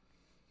job.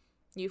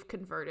 You've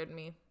converted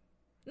me.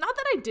 Not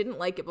that I didn't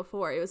like it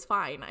before. It was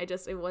fine.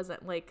 It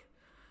wasn't like.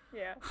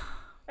 Yeah,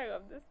 I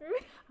love this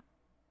movie.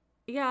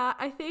 Yeah,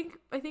 I think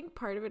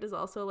part of it is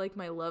also like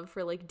my love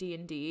for like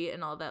D&D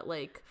and all that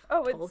like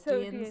it's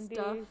so Tolkien D&D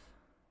stuff.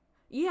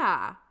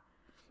 Yeah.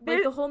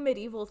 Like the whole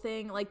medieval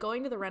thing, like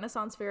going to the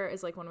Renaissance Fair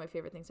is like one of my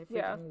favorite things. I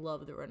freaking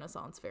love the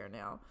Renaissance Fair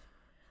now.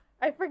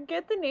 I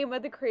forget the name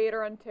of the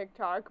creator on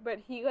TikTok, but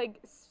he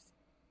like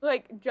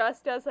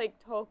just does like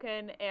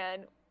Tolkien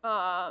and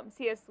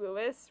C.S.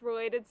 Lewis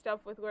related stuff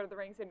with Lord of the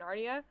Rings and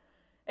Narnia,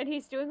 and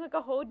he's doing like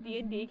a whole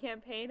D&D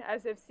campaign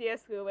as if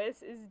C.S.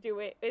 Lewis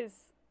is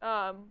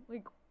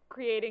like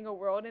creating a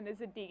world and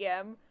is a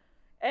DM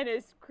and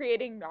is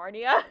creating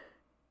Narnia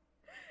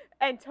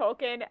and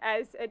Tolkien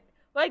as a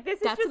like this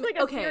is That's just like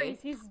a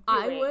series he's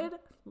doing.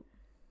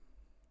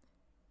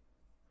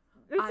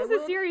 This is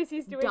a series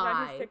he's doing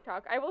on his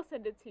TikTok. I will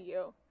send it to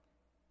you.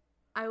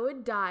 I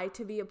would die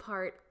to be a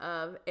part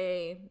of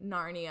a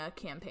Narnia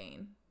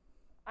campaign.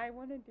 I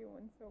want to do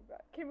one so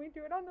bad. Can we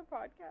do it on the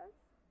podcast?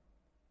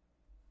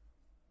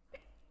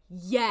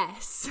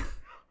 Yes.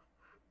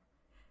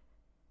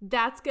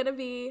 That's gonna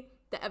be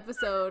the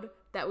episode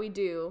that we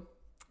do.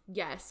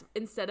 Yes,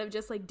 instead of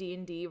just like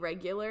D&D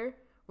regular,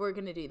 we're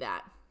gonna do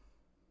that.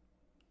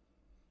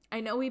 I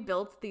know we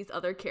built these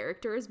other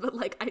characters, but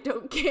like I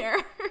don't care.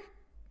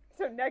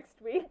 So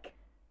next week.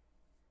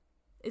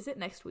 Is it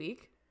next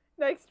week?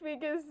 Next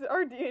week is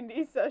our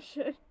D&D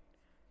session.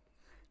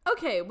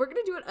 Okay, we're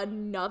gonna do it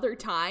another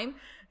time,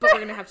 but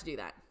we're gonna have to do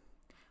that.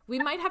 We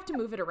might have to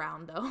move it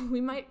around though. We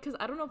might, because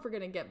I don't know if we're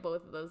gonna get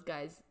both of those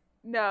guys.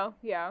 No,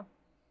 yeah.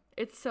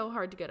 It's so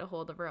hard to get a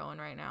hold of Rowan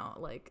right now.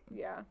 Like,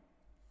 yeah.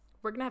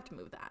 We're gonna have to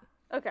move that.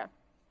 Okay.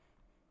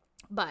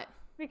 But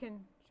we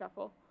can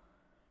shuffle.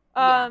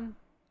 Yeah.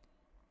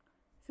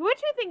 So what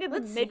do you think of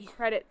the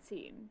mid-credit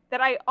scene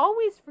that I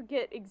always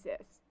forget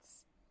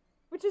exists?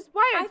 Which is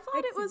why I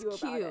thought it was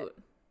cute.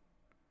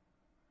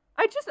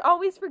 I just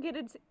always forget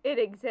it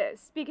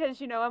exists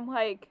because, you know, I'm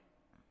like,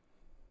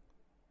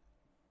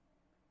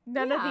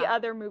 none of the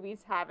other movies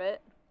have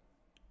it.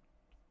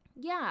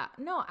 Yeah.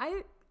 No,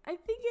 I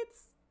think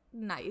it's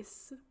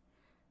nice.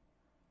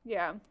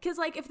 Yeah. Because,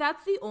 like, if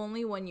that's the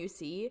only one you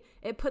see,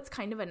 it puts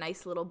kind of a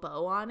nice little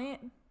bow on it.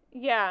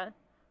 Yeah.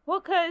 Well,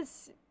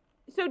 because,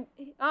 so,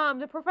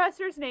 the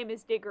professor's name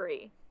is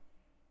Diggory.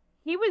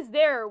 He was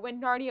there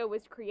when Narnia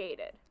was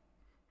created.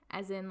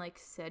 As in, like,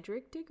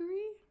 Cedric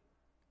Diggory?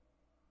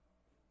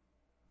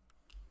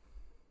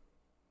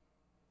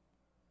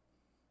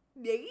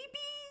 Maybe?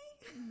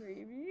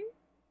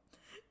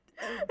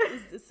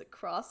 Is this a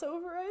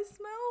crossover I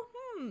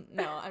smell?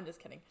 No, I'm just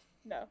kidding.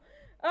 No.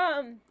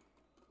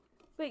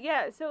 But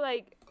yeah, so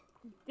like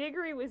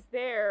Diggory was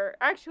there.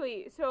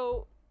 Actually,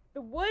 so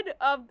the wood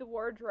of the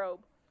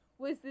wardrobe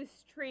was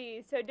this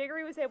tree. So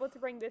Diggory was able to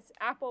bring this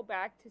apple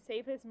back to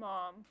save his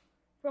mom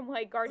from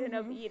like Garden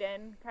of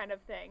Eden kind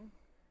of thing.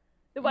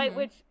 The White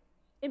Witch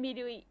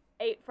immediately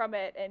ate from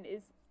it and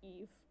is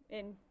Eve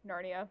in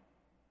Narnia.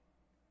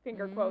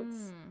 Finger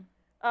quotes.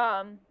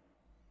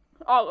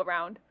 All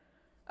around.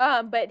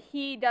 But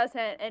he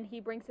doesn't, and he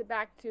brings it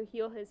back to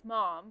heal his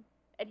mom.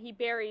 And he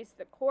buries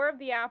the core of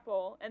the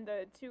apple and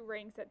the 2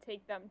 rings that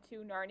take them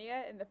to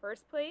Narnia in the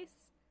first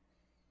place.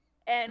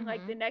 And,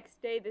 like, the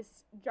next day,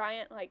 this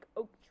giant, like,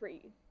 oak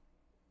tree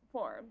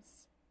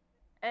forms.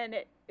 And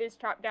it is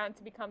chopped down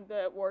to become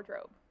the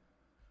wardrobe.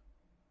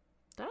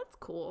 That's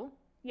cool.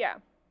 Yeah.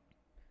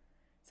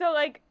 So,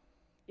 like,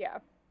 yeah.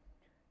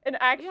 And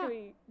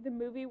actually, the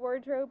movie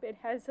wardrobe, it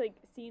has, like,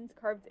 scenes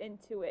carved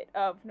into it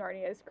of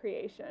Narnia's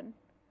creation.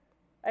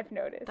 I've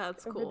noticed.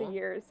 That's over cool. the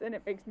years, and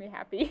it makes me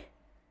happy.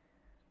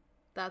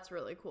 That's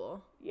really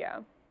cool.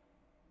 Yeah.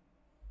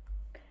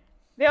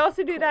 They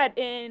also do that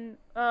in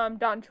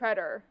Dawn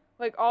Treader.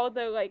 Like, all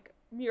the, like,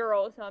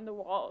 murals on the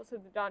walls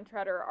of the Dawn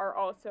Treader are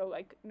also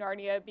like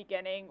Narnia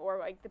beginning or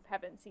like the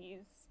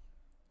Pevensies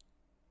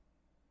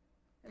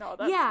and all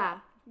that Yeah.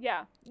 stuff.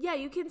 Yeah. Yeah,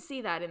 you can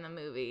see that in the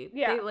movie.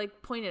 Yeah. They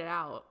like point it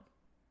out.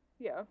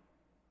 Yeah.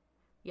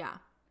 Yeah.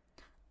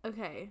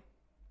 Okay.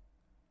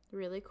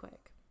 Really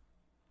quick.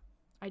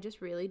 I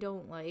just really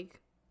don't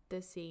like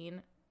the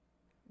scene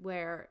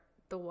where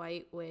the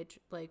White Witch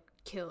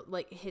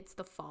hits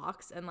the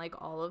fox and like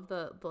all of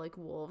the like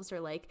wolves are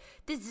like,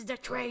 this is a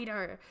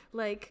traitor.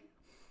 Like,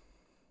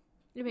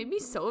 it made me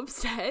so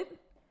upset.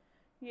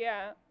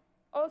 Yeah.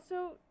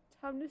 Also,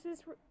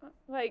 Tumnus's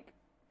like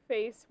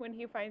face when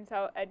he finds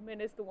out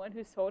Edmund is the one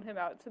who sold him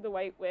out to the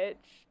White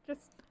Witch,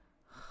 just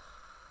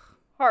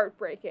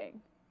heartbreaking.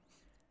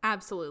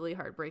 Absolutely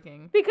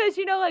heartbreaking. Because,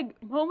 you know, like,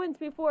 moments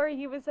before,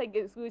 he was like,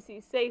 is Lucy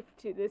safe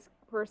to this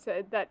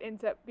person that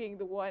ends up being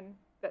the one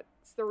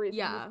that's the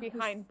reason he's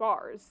behind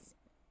bars.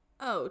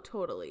 Oh,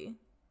 totally.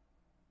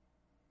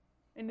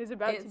 And is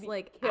about to be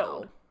like,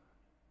 killed. Ow.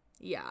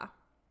 Yeah.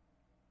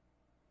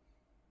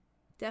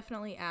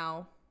 Definitely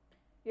ow.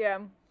 Yeah.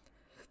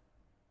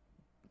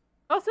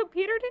 Also,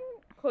 Peter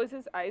didn't close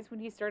his eyes when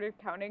he started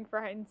counting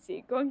for hide and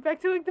seek, going back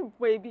to, like, the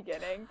way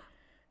beginning.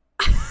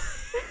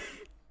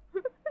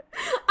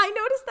 I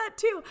noticed that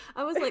too.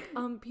 I was like,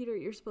 Peter,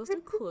 you're supposed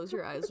to close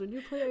your eyes when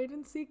you play hide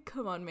and seek.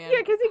 Come on, man. Yeah,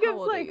 because he How goes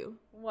old like, are you?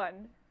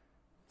 1,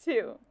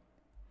 2,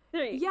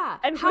 3. Yeah.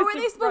 And how are Pussy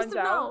they supposed runs to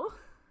out. know?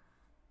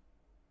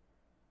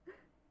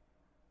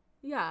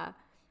 Yeah.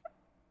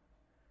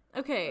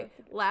 Okay,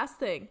 last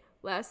thing.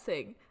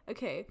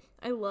 Okay,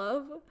 I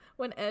love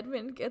when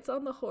Edmund gets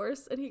on the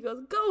horse and he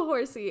goes, go,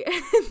 horsey.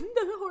 And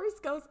the horse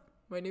goes,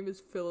 my name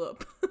is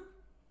Philip.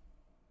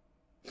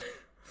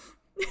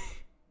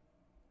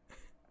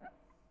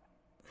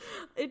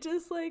 It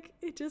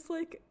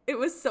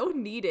was so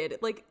needed.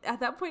 Like, at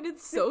that point,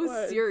 it's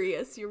so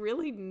serious. You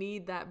really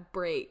need that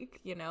break,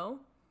 you know?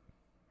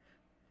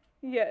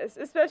 Yes,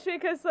 especially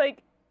because,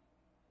 like,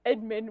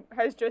 Edmund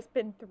has just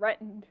been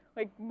threatened,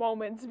 like,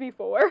 moments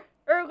before.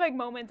 Or, like,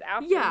 moments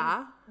after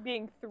he's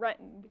being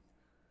threatened.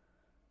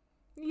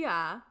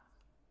 Yeah.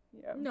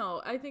 Yeah.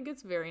 No, I think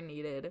it's very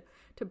needed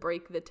to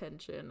break the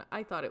tension.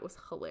 I thought it was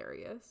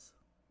hilarious.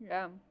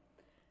 Yeah.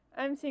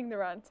 I'm seeing the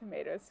Rotten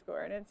Tomatoes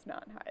score, and it's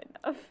not high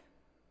enough.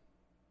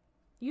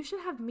 You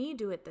should have me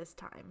do it this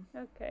time.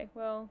 Okay,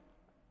 well,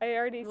 I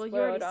already spoiled you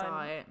already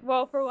saw it.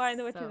 Well, for Lion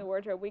the Witch in the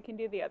Wardrobe, we can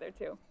do the other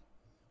two.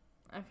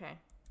 Okay.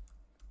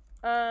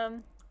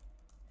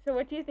 So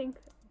what do you think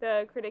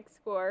the critic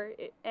score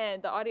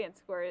and the audience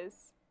score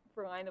is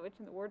for Lion the Witch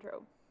in the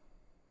Wardrobe?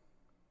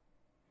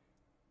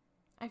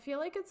 I feel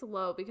like it's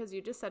low because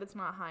you just said it's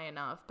not high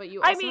enough, but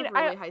you also have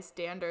really high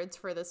standards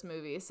for this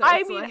movie. So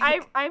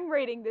I'm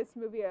rating this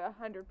movie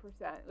 100%,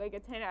 like a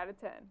 10 out of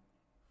 10.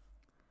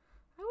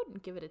 I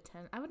wouldn't give it a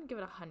 10. I wouldn't give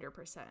it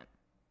 100%.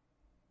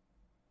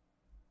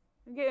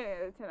 I'm giving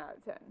it a 10 out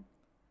of 10.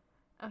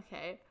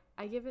 Okay.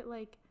 I give it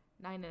like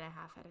 9.5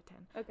 out of 10.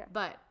 Okay.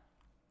 But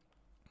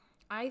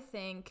I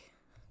think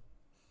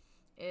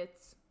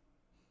it's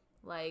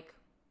like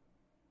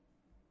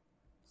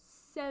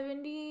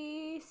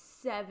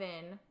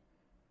 77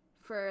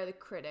 for the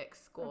critic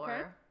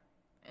score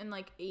and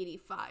like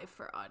 85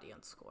 for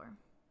audience score.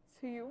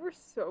 So you were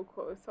so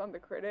close on the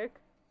critic.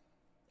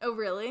 Oh,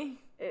 really?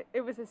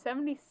 It was a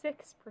 76%.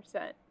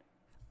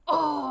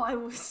 Oh, I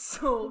was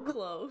so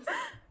close.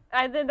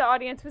 And then the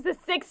audience was a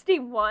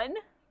 61.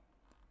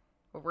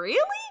 Really?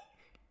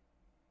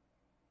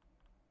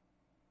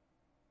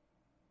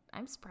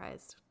 I'm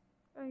surprised.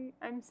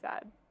 I'm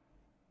sad.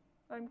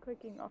 I'm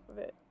clicking off of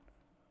it.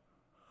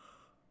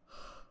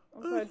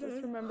 Also, I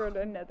just remembered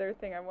another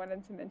thing I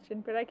wanted to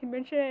mention, but I can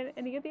mention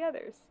any of the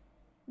others.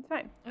 It's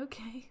fine.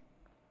 Okay.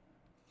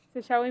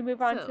 So shall we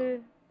move on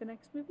to the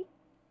next movie?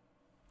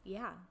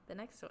 Yeah, the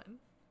next one.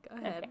 Go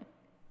ahead. Okay.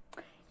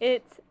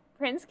 It's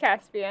Prince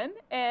Caspian,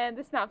 and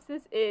the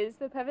synopsis is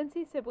the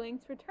Pevensey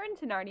siblings return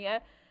to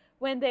Narnia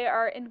when they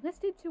are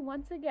enlisted to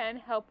once again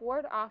help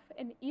ward off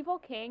an evil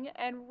king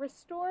and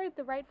restore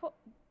the rightful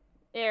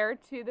heir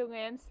to the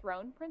land's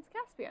throne, Prince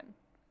Caspian.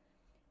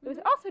 It was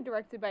also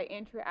directed by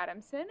Andrew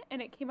Adamson,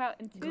 and it came out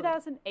in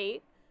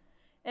 2008.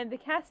 And the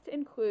cast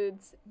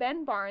includes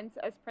Ben Barnes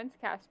as Prince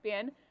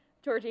Caspian,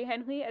 Georgie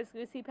Henley as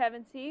Lucy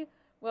Pevensey,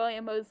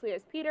 William Moseley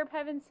as Peter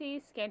Pevensey,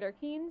 Skander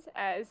Keynes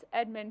as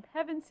Edmund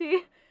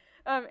Pevensey,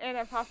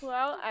 Anna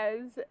Popplewell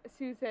as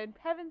Susan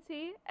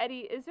Pevensey,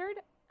 Eddie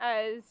Izzard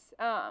as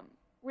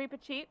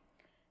Reepicheep,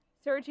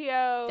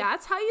 Sergio...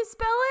 That's how you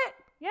spell it?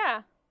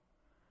 Yeah.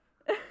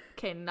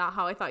 Okay, not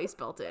how I thought you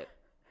spelled it.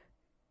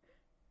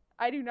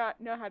 I do not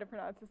know how to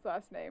pronounce his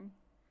last name.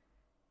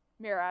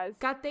 Miraz.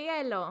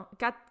 Catayello.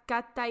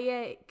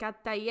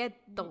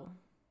 Catayeto.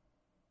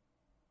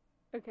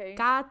 Okay.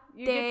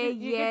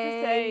 Catayeto.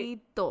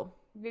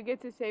 You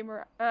get to say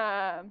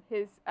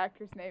his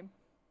actor's name.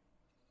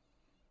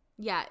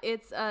 Yeah,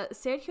 it's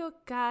Sergio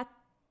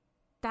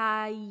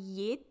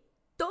Catayeto,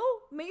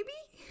 maybe?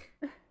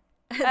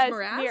 As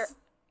Miraz?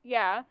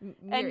 Yeah.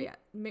 Miraz?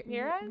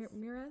 Miraz?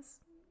 Miraz?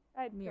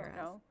 I don't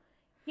know.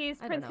 He's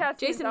Prince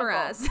Caspian's Jason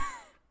Mraz.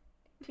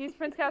 He's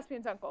Prince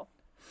Caspian's uncle.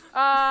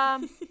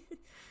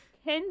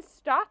 Ken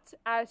Stott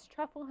as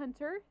Truffle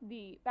Hunter,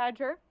 the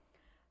Badger.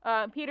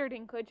 Peter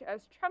Dinklage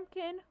as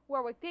Trumpkin.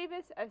 Warwick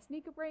Davis as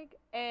Sneaker Break.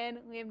 And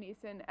Liam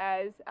Neeson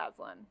as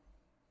Aslan.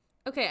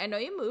 Okay, I know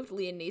you moved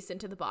Liam Neeson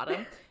to the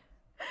bottom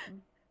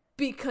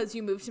because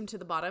you moved him to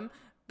the bottom.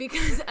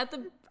 Because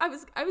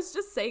I was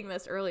just saying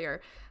this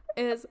earlier,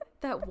 is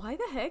that why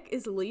the heck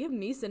is Liam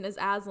Neeson as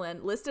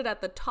Aslan listed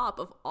at the top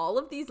of all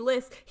of these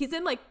lists? He's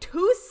in like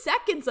 2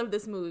 seconds of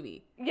this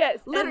movie. Yes,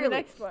 literally. And the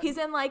next one. He's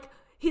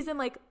in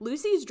like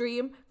Lucy's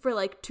Dream for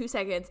like 2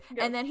 seconds,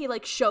 and then he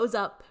like shows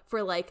up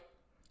for like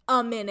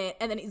a minute,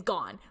 and then he's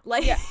gone.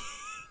 Like,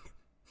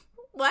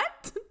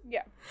 what?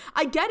 Yeah.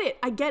 I get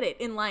it.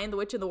 In Lion, the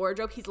Witch, and the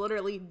Wardrobe, he's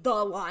literally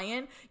the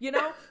lion, you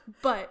know?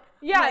 But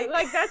yeah,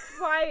 like that's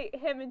why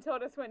him and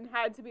Tilda Swinton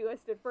had to be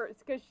listed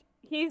first, because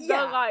he's the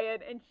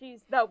lion and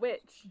she's the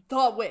witch.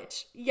 The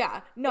witch.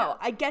 Yeah. No, Yeah.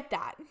 I get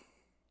that.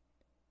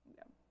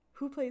 Yeah.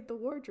 Who played the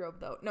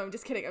wardrobe, though? No, I'm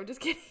just kidding.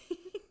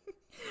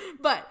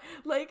 But,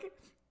 like,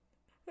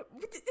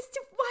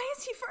 why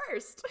is he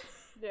first?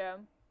 Yeah.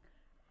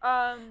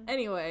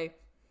 Anyway.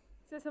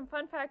 So some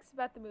fun facts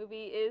about the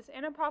movie is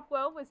Anna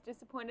Popwell was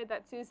disappointed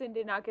that Susan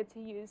did not get to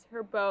use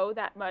her bow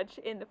that much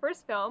in the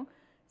first film.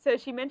 So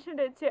she mentioned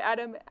it to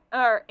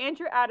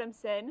Andrew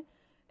Adamson,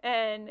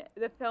 and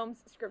the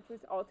film's script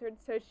was altered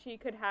so she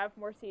could have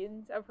more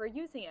scenes of her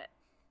using it.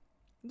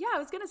 Yeah, I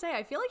was going to say,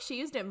 I feel like she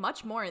used it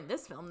much more in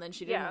this film than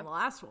she did in the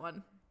last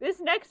one. This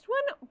next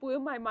one blew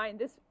my mind.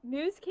 This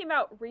news came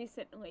out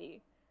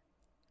recently.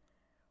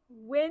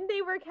 When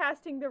they were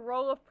casting the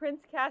role of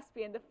Prince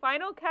Caspian, the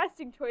final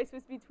casting choice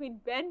was between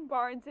Ben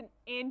Barnes and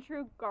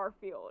Andrew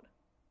Garfield.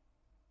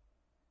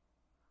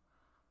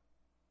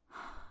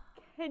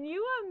 Can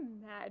you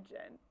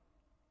imagine?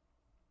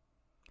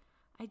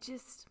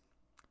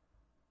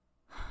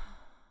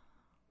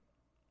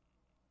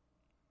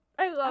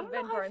 I love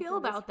Ben Barnes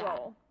in this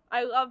role.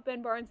 I love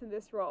Ben Barnes in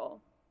this role,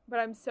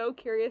 but I'm so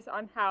curious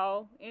on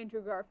how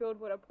Andrew Garfield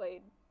would have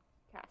played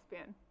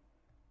Caspian.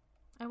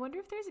 I wonder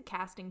if there's a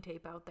casting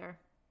tape out there.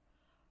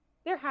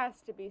 There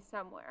has to be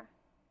somewhere.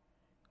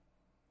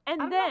 And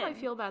I don't know how I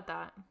feel about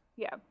that.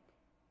 Yeah.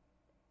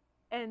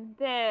 And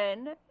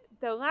then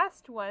the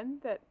last one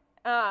that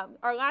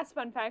our last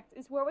fun fact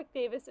is Warwick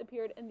Davis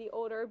appeared in the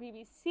older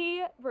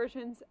BBC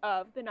versions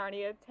of the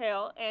Narnia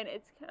tale and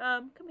its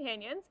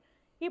companions.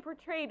 He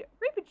portrayed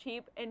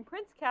Reepicheep in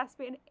Prince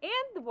Caspian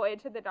and The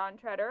Voyage of the Dawn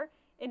Treader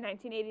in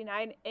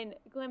 1989 and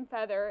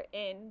Glimfeather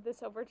in The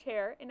Silver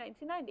Chair in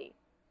 1990.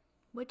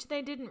 Which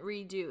they didn't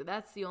redo.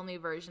 That's the only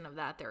version of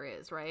that there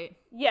is, right?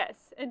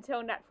 Yes,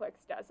 until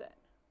Netflix does it.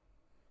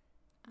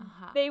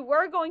 Uh-huh. They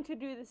were going to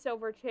do The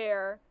Silver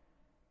Chair,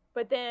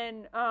 but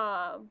then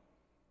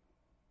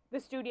the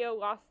studio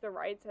lost the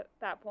rights at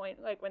that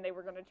point, like when they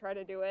were going to try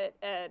to do it,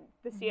 and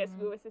the C.S.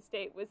 Lewis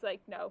estate was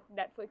like, no,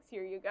 Netflix,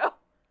 here you go.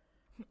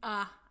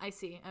 I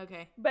see.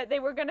 Okay. But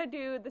they were going to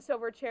do The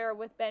Silver Chair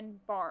with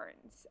Ben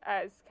Barnes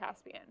as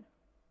Caspian.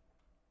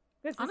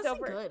 Honestly,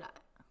 good.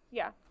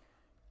 Yeah.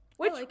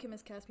 I like him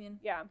as Caspian.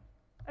 Yeah,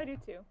 I do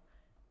too.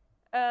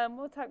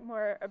 We'll talk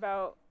more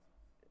about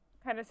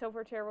kind of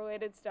Silver Chair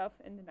related stuff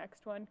in the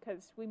next one,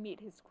 because we meet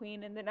his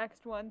queen in the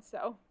next one,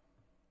 so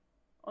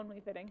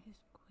only fitting. His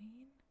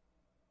queen?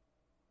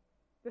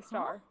 The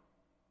Star. Huh?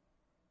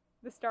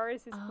 The Star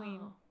is his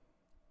queen.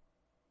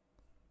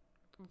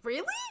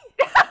 Really?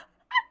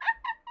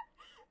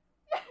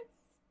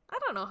 I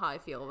don't know how I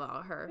feel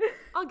about her.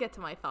 I'll get to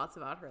my thoughts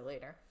about her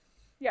later.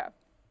 Yeah.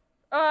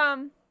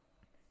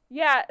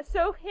 Yeah,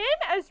 so him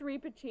as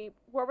Reepicheep,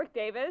 Warwick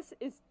Davis,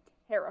 is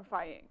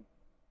terrifying.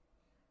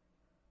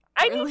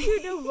 I need you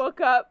to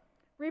look up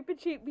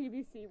Reepicheep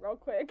BBC real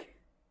quick.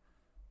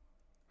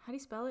 How do you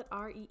spell it?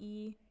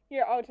 R-E-E?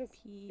 Here, I'll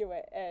just do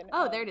it. And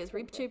there it is.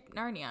 Reepicheep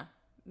Narnia.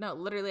 No,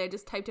 literally, I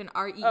just typed in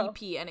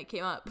R-E-E-P and it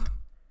came up.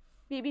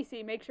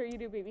 BBC. Make sure you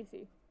do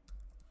BBC.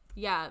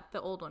 Yeah, the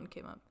old one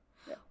came up.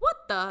 Yeah.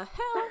 What the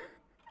hell?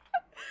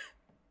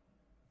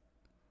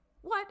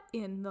 What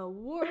in the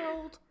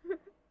world?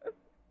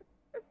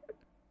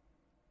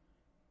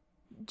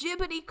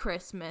 Jibbity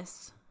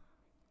Christmas.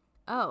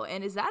 Oh,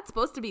 and is that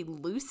supposed to be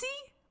Lucy?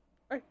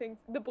 I think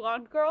the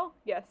blonde girl?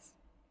 Yes.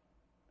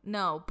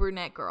 No,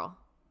 brunette girl.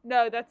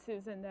 No, that's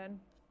Susan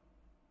then.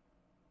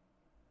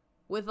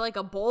 With like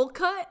a bowl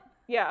cut?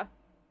 Yeah.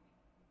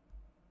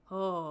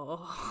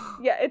 Oh.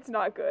 Yeah, it's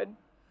not good.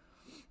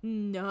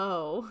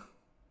 No.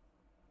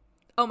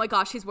 Oh my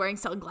gosh, he's wearing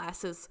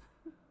sunglasses.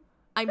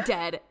 I'm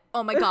dead.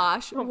 Oh my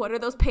gosh. What are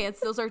those pants?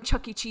 Those are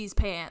Chuck E. Cheese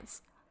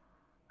pants.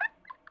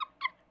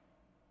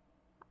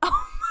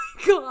 Oh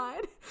my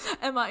god.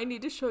 Emma, I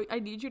need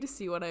you to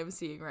see what I'm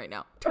seeing right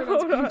now. Turn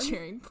on screen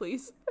sharing,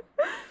 please.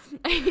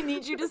 I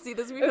need you to see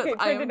this because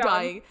I am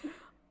dying.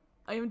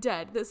 I am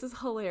dead. This is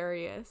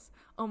hilarious.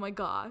 Oh my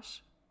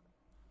gosh.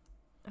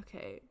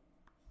 Okay.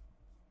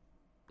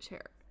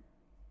 Share.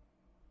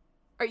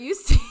 Are you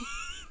seeing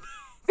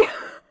this?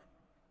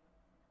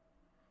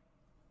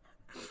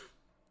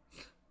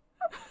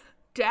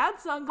 Dad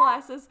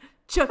sunglasses,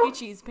 Chuck E.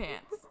 Cheese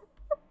pants.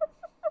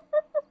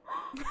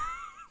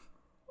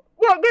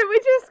 Well, can we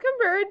just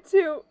compare it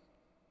to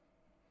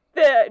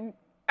the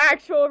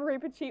actual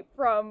Reepicheep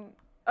from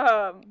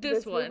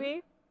this one.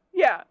 movie?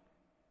 Yeah.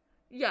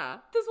 Yeah,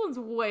 this one's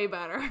way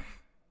better.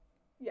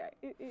 Yeah,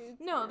 it is.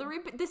 No, the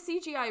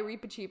CGI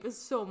Reepicheep is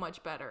so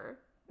much better.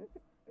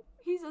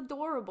 He's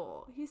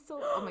adorable. He's so.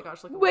 Oh my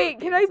gosh! Look. Wait,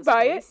 can I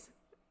buy it?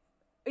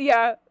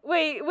 Yeah.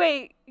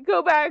 Wait.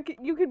 Go back.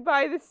 You can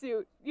buy the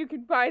suit.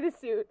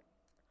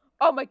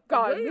 Oh my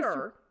god. Where?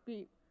 Mr.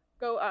 Beep.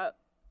 Go up.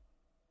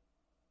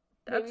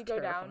 That's Maybe go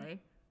terrifying. down.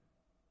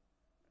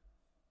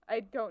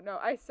 I don't know.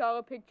 I saw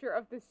a picture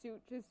of the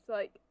suit just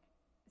like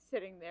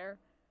sitting there,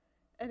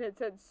 and it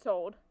said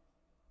sold.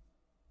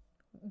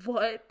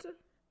 What?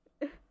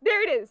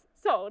 There it is.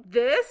 Sold.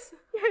 This?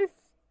 Yes.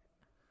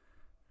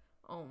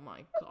 Oh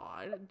my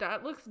god.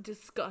 That looks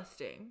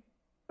disgusting.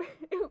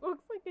 It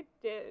looks like it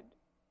did.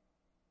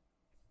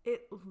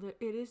 It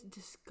is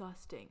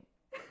disgusting.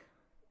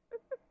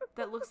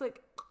 That looks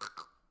like...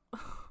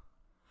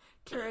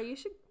 Kara, you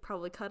should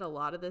probably cut a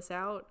lot of this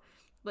out.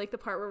 Like the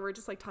part where we're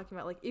just like talking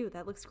about like, ew,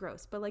 that looks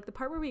gross. But like the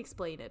part where we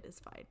explain it is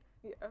fine.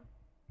 Yeah.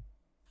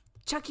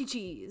 Chuck E.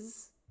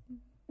 Cheese.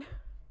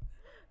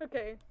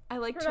 Okay. I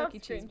like Chuck E.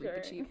 Cheese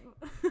Reepicheep.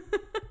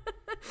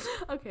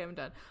 Okay, I'm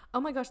done.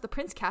 Oh my gosh, the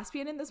Prince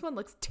Caspian in this one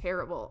looks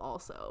terrible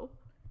also.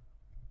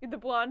 The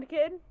blonde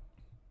kid?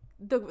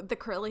 The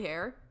curly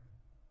hair.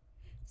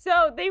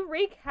 So they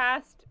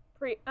recast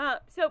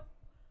so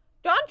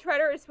Don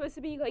Treader is supposed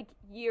to be like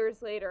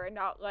years later and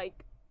not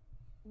like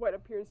what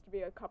appears to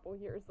be a couple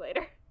years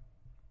later.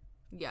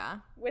 Yeah.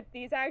 With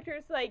these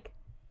actors, like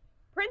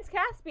Prince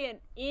Caspian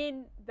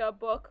in the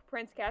book,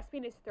 Prince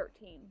Caspian is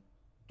 13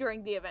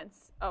 during the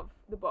events of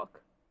the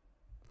book.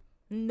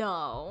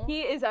 No.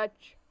 He is a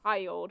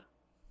child.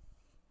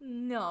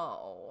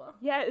 No.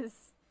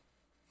 Yes.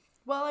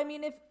 Well, I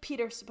mean, if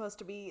Peter's supposed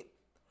to be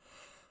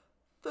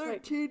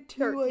 13 like,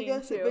 too, I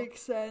guess it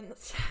makes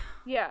sense.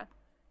 Yeah.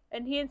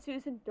 And he and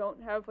Susan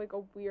don't have like a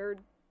weird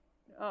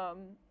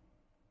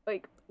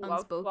like love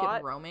unspoken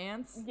plot.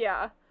 Romance.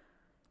 Yeah.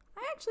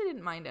 I actually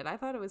didn't mind it. I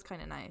thought it was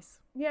kind of nice.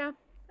 Yeah.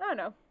 I don't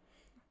know.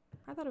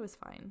 I thought it was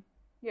fine.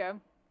 Yeah.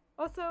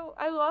 Also,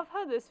 I love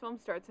how this film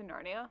starts in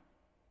Narnia.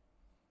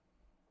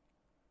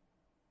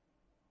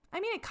 I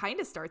mean, it kind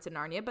of starts in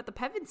Narnia, but the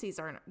Pevensies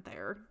aren't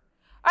there.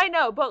 I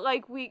know, but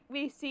like we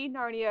see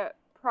Narnia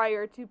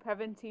prior to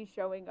Pevensey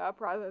showing up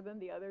rather than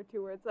the other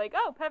two where it's like,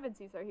 oh,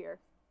 Pevensies are here.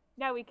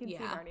 Now we can see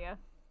Narnia.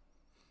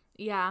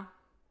 Yeah.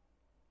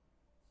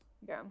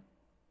 Yeah.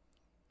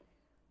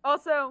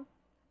 Also,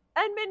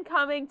 Edmund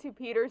coming to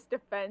Peter's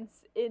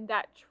defense in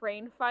that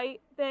train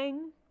fight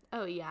thing.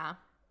 Oh, yeah.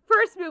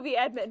 First movie,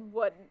 Edmund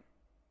wouldn't.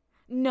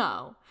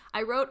 No.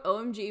 I wrote,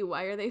 OMG,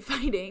 why are they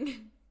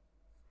fighting?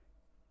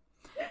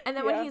 And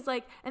then when he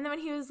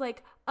was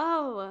like,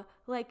 oh,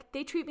 like,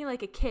 they treat me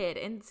like a kid.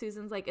 And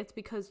Susan's like, it's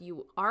because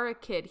you are a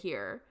kid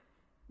here.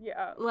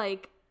 Yeah.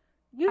 Like,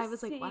 I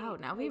was like, wow,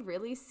 now we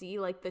really see,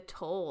 like, the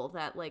toll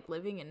that, like,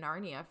 living in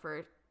Narnia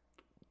for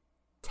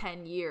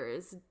 10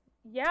 years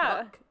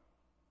took.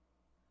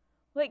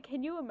 Like,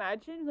 can you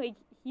imagine? Like,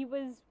 he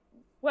was,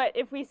 what,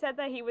 if we said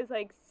that he was,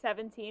 like,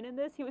 17 in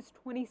this, he was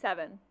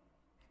 27.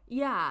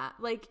 Yeah,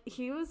 like,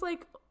 he was,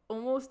 like,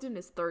 almost in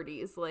his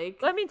 30s, like.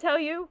 Let me tell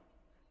you,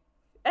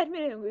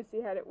 Edmund and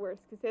Lucy had it worse,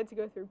 because they had to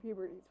go through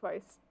puberty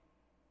twice.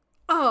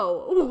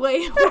 Oh,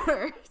 way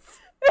worse.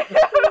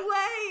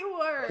 Way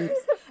worse.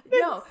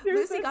 No,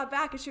 Lucy got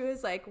back and she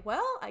was like,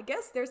 well, I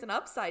guess there's an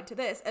upside to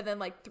this. And then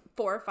like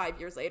 4 or 5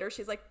 years later,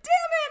 she's like, damn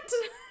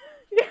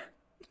it.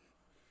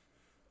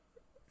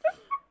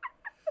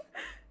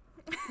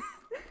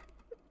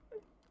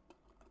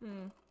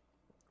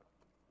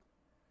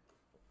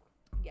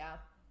 Yeah.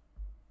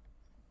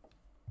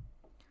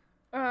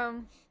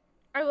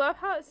 I love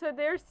how, so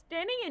they're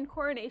standing in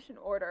coronation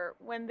order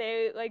when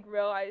they like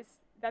realize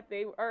that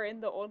they are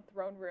in the old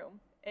throne room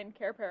in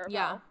Cair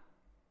Paravel.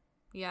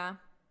 Yeah.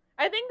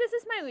 I think this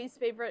is my least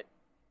favorite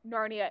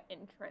Narnia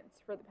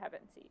entrance for the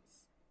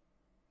Pevensies.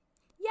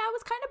 Yeah, it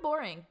was kind of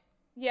boring.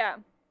 Yeah.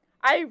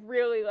 I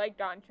really like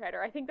Don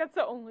Treader. I think that's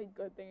the only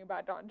good thing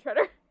about Don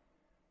Treader.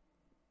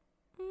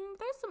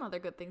 There's some other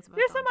good things about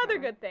There's Don some other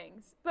Treader. good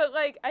things. But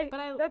like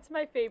that's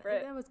my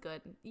favorite. That was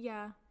good.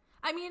 Yeah.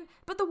 I mean,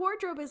 but the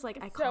wardrobe is like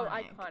iconic. So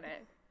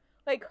iconic.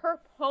 Like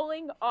her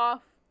pulling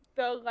off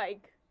the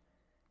like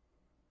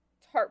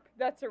tarp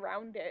that's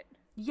around it.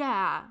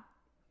 Yeah.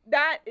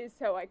 That is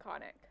so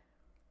iconic.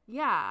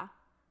 Yeah.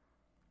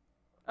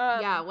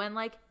 Yeah,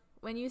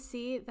 when you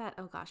see that,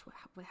 oh gosh,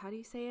 how do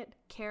you say it?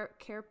 Cair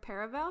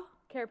Paravel?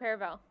 Cair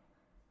Paravel.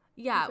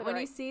 Yeah, when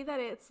you see that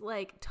it's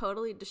like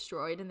totally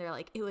destroyed and they're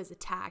like, it was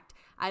attacked.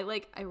 I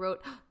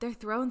wrote, their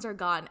thrones are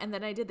gone. And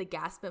then I did the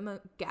gasping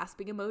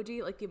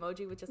emoji, like the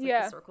emoji with just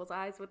like the circle's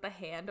eyes with the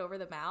hand over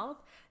the mouth.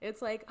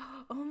 It's like,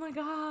 oh my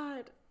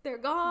God, they're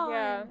gone.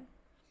 Yeah.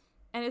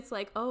 And it's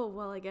like, oh,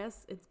 well, I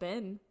guess it's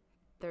been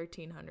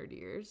 1,300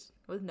 years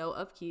with no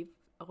upkeep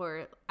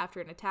or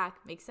after an attack.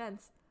 Makes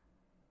sense.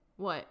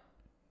 What?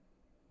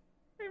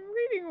 I'm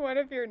reading one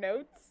of your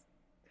notes.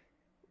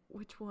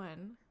 Which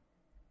one?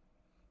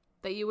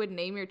 that you would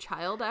name your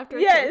child after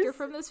a Yes. character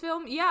from this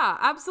film? Yeah,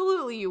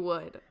 absolutely you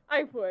would.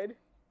 I would.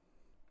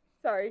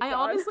 Sorry, I Sean.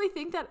 honestly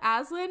think that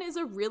Aslan is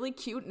a really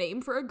cute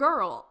name for a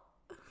girl.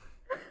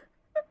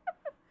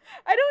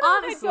 I don't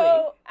know honestly. if I'd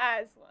go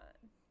Aslan.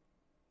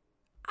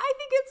 I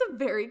think it's a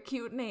very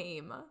cute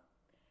name.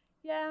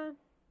 Yeah.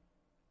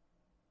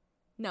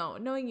 No,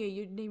 knowing you,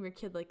 you'd name your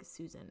kid like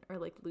Susan or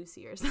like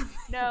Lucy or something.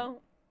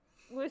 No.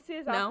 Lucy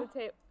is No? off the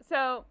table.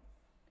 So,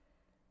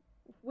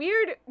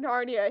 weird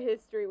Narnia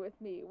history with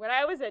me. When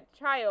I was a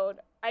child,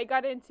 I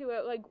got into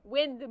it like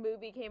when the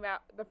movie came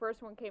out. The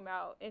first one came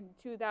out in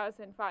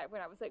 2005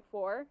 when I was like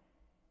 4.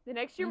 The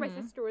next year, my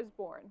sister was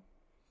born.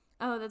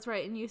 Oh, that's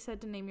right. And you said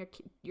to name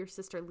your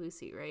sister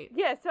Lucy, right?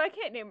 Yeah, so I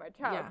can't name my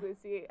child Yeah.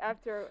 Lucy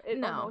after it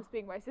No. almost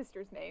being my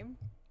sister's name.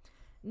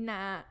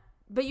 Nah.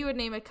 But you would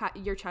name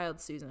your child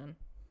Susan.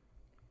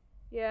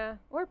 Yeah,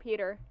 or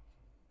Peter.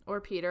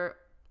 Or Peter.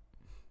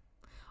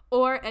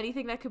 Or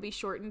anything that could be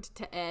shortened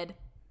to Ed.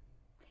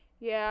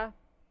 Yeah.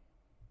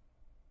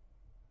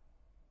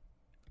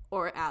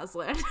 Or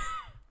Aslan.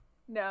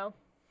 No.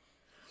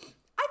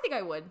 I think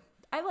I would.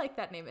 I like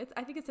that name.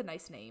 I think it's a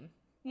nice name.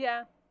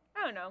 Yeah.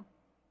 I don't know.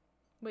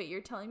 Wait,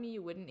 you're telling me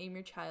you wouldn't name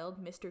your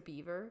child Mr.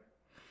 Beaver?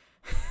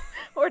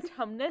 Or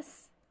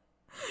Tumnus.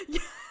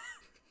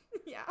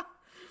 Yeah.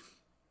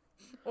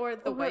 Or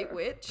the White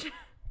Witch.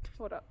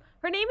 Hold up.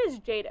 Her name is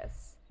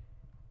Jadis.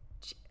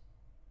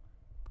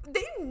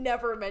 They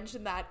never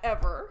mention that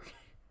ever.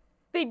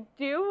 They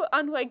do,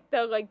 unlike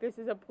the this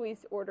is a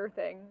police order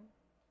thing.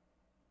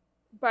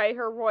 By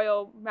Her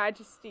Royal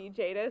Majesty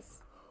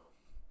Jadis.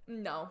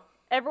 No.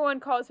 Everyone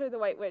calls her the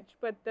White Witch,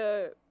 but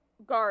the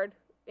guard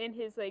in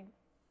his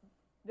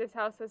this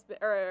house has been,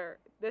 or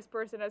this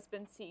person has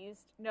been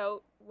seized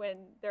note when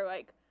they're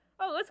like,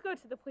 oh, let's go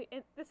to the police.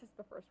 And this is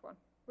the first one.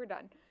 We're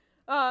done.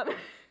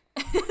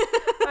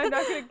 I'm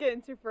not going to get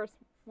into first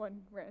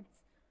one rants.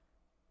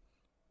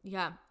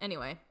 Yeah,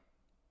 anyway.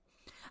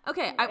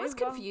 Okay, I was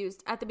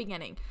confused at the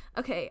beginning.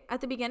 Okay,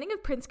 at the beginning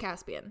of Prince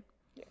Caspian.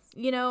 Yes.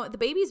 You know, the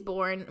baby's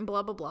born and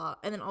blah, blah, blah.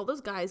 And then all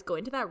those guys go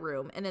into that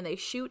room and then they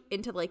shoot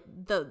into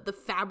the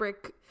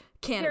fabric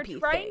canopy They're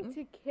trying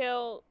thing. to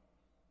kill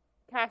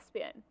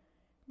Caspian.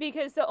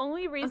 Because the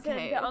only reason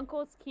Okay. the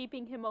uncle's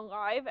keeping him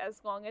alive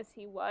as long as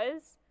he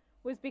was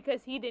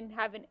because he didn't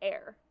have an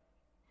heir.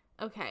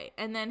 Okay,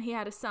 and then he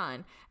had a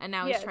son and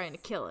now Yes. he's trying to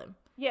kill him.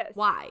 Yes.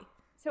 Why?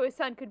 So his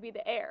son could be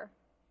the heir.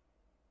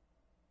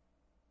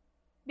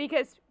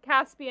 Because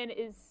Caspian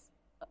is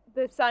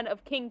the son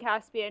of King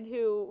Caspian,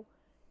 who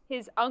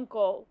his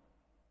uncle,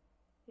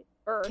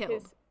 or Killed.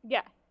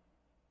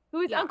 who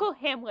his Yeah. uncle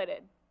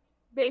Hamleted,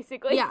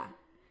 basically. Yeah,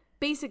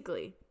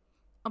 basically.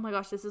 Oh my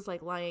gosh, this is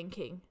like Lion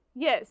King.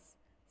 Yes.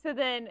 So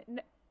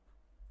then,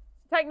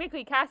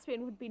 technically,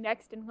 Caspian would be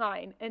next in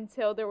line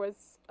until there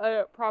was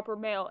a proper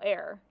male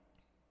heir.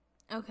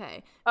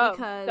 Okay, Of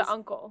because the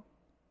uncle.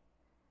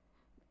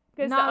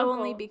 not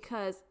only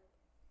because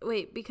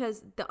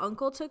the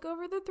uncle took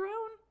over the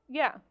throne,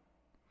 Yeah.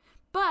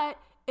 but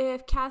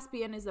if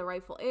Caspian is the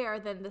rightful heir,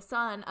 then the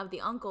son of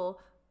the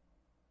uncle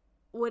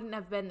wouldn't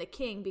have been the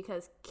king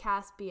because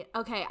Caspian.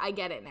 Okay, I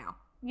get it now.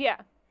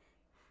 Yeah.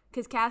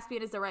 Because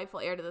Caspian is the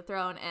rightful heir to the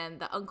throne, and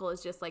the uncle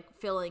is just like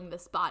filling the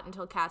spot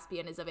until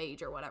Caspian is of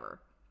age or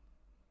whatever.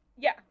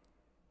 Yeah.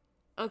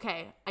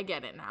 Okay, I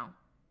get it now.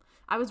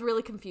 I was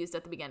really confused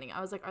at the beginning.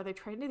 I was like, are they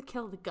trying to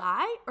kill the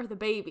guy or the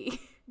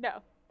baby?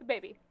 No, the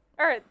baby.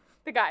 Or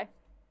the guy.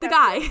 The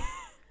guy.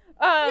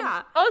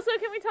 Yeah. Also,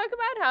 can we talk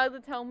about how the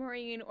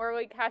Telmarine or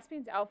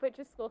Caspian's outfit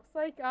just looks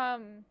like a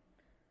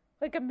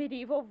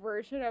medieval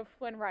version of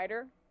Flynn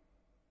Rider?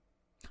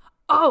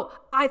 Oh,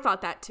 I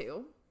thought that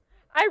too.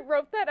 I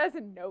wrote that as a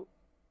note.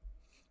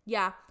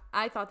 Yeah,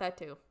 I thought that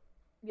too.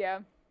 Yeah.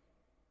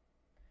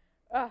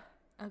 Ugh.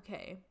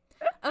 Okay.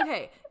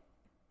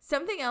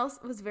 Something else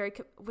was very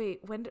wait,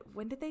 when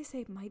did they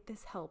say might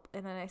this help?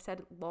 And then I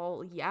said,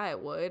 lol, yeah,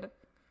 it would.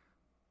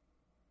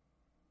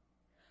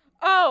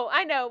 Oh,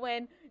 I know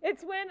when.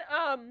 It's when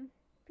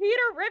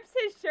Peter rips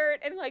his shirt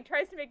and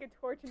tries to make a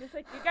torch and it's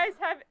like, do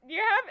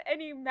you have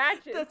any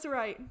matches? That's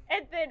right.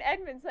 And then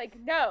Edmund's like,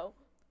 no.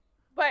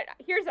 But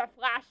here's a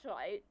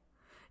flashlight.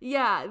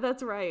 Yeah,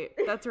 that's right.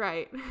 That's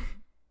right.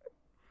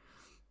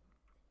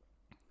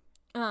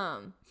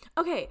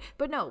 Okay,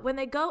 but no, when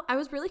they go, I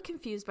was really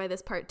confused by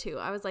this part too.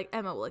 I was like,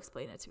 Emma will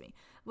explain it to me.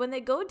 When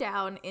they go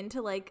down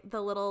into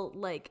the little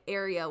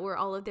area where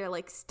all of their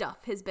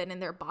stuff has been in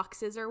their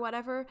boxes or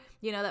whatever,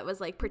 that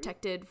was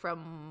protected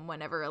from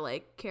whenever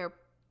Care,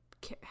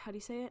 how do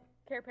you say it?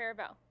 Care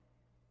Paravel.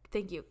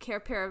 Thank you. Care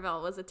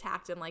Paravel was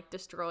attacked and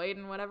destroyed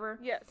and whatever.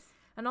 Yes.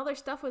 And all their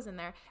stuff was in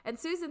there. And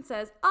Susan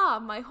says, "Ah,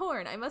 my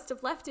horn. I must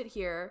have left it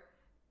here."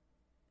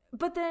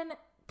 But then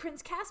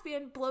Prince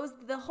Caspian blows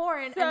the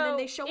horn and then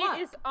they show up.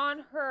 It is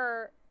on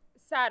her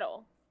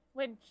saddle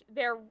when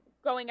they're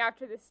going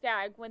after the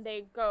stag when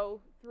they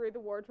go through the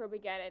wardrobe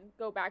again and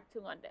go back to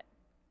London.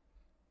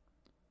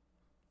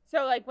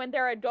 So when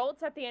they're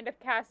adults at the end of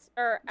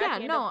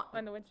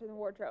on the Winter in the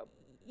Wardrobe.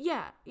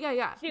 Yeah.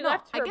 She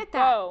left her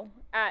bow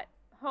at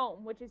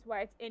home, which is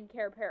why it's in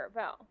Care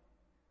Paravel.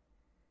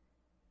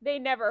 they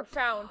never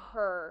found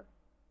her.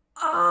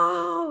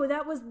 Oh,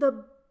 that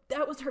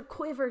was her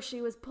quiver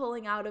she was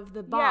pulling out of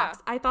the box.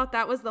 Yeah. I thought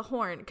that was the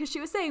horn because she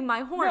was saying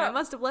my horn. No. I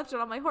must have left it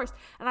on my horse,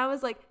 and I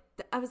was like,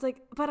 but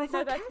I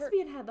thought that's her-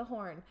 Caspian had the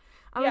horn.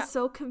 I Yeah. was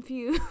so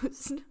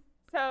confused.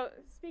 So,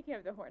 speaking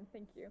of the horn,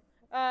 thank you.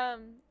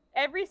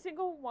 Every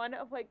single one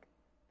of, like,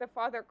 the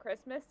Father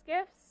Christmas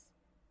gifts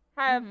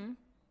have,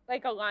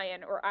 like, a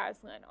lion or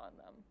Aslan on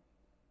them.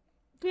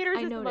 Peter's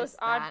I is the most noticed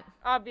that.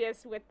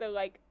 obvious with the,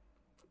 like,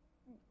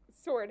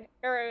 sword,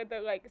 or the,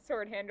 like,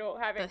 sword handle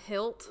having, The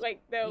hilt.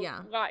 like, the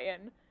Yeah.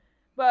 lion.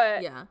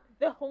 But Yeah.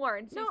 the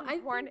horn, No, Susan's I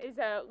horn is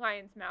a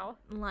lion's mouth.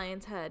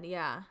 Lion's head.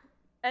 Yeah.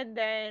 And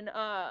then,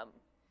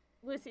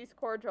 Lucy's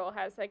cordial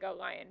has, like, a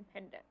lion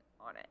pendant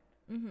on it.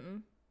 Mm-hmm.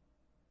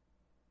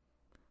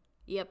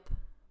 Yep.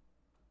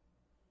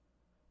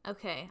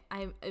 Okay,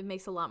 it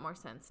makes a lot more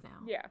sense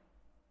now. Yeah.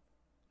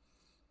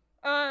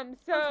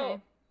 So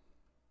Okay.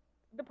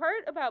 the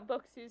part about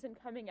Book Susan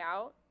coming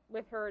out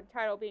with her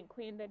title being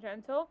Queen the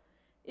Gentle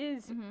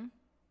is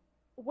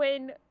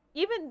when,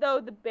 even though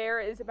the bear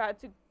is about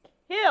to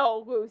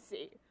kill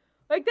Lucy,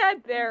 like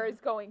that bear is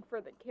going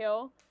for the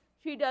kill,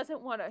 she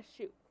doesn't want to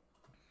shoot.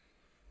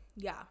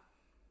 Yeah.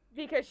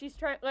 Because she's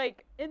trying,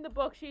 like, in the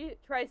book, she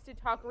tries to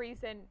talk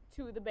reason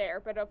to the bear,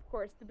 but of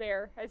course the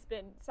bear has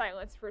been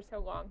silenced for so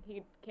long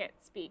he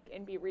can't speak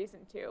and be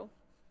reasoned to.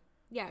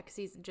 Yeah, because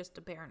he's just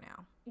a bear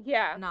now.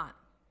 Yeah. Not.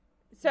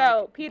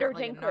 So like- Peter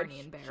not like a Dinklage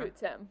Narnian bear.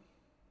 shoots him.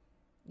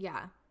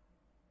 Yeah.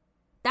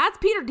 That's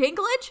Peter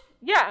Dinklage?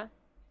 Yeah.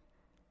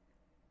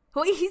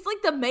 Wait, he's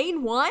like the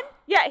main one?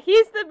 Yeah,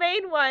 he's the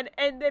main one,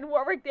 and then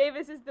Warwick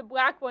Davis is the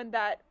black one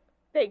that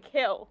they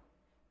kill.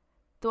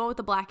 The one with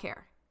the black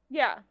hair.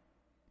 Yeah.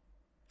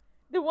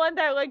 The one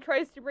that, like,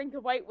 tries to bring the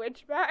White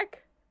Witch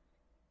back.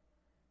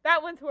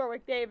 That one's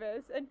Warwick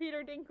Davis, and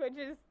Peter Dinklage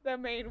is the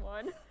main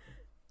one.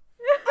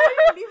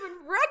 I didn't even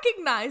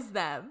recognize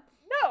them.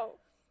 No.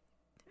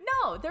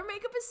 No, their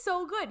makeup is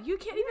so good. You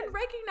can't even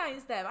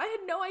recognize them. I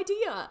had no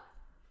idea.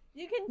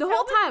 You can The tell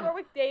whole it's time.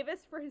 Warwick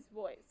Davis for his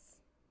voice.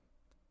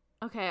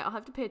 Okay, I'll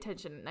have to pay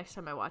attention next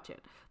time I watch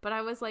it. But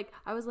I was like,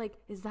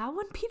 is that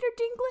one Peter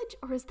Dinklage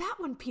or is that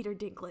one Peter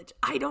Dinklage?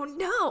 I don't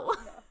know.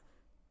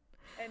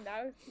 And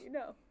now you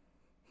know.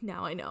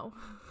 Now I know.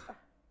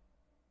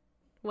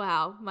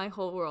 Wow, my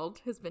whole world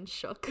has been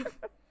shook.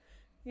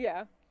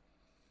 Yeah.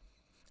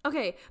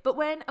 Okay, but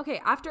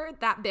after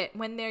that bit,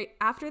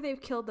 after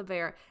they've killed the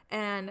bear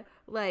and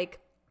like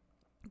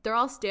they're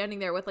all standing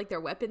there with like their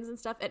weapons and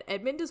stuff, and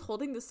Edmund is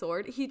holding the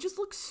sword, he just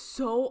looks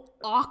so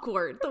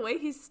awkward the way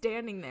he's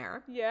standing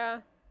there.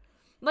 Yeah.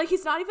 Like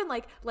he's not even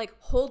like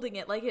holding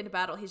it like in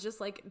battle. He's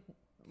just like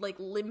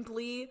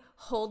limply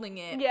holding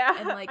it. Yeah,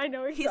 and like I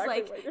know exactly he's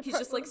like what you're he's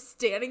just talking like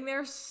standing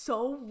there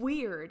so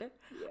weird.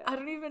 Yeah. I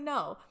don't even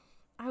know.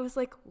 I was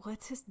like,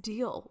 what's his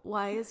deal?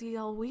 Why is he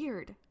all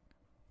weird?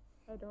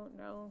 I don't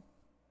know.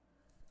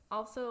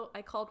 Also,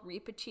 I called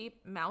Reepicheep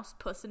Mouse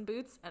Puss in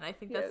Boots, and I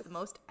think that's Yes. the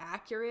most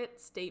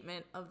accurate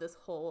statement of this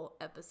whole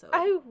episode.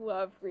 I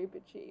love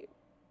Reepicheep.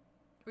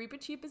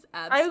 Reepicheep is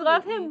I absolutely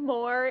love him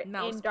more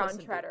Mouse in Puss Dawn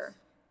in Treader. Boots.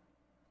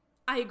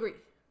 I agree.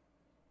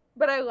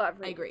 But I love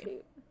Reepicheep. I agree.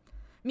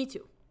 Me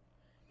too.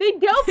 They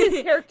dealt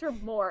his character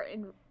more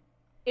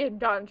in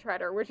Dawn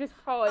Treader, which is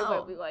probably why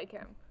Oh. we like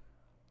him.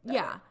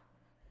 Yeah.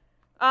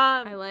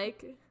 I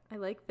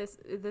like this.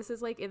 This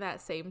is like in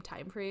that same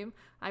time frame.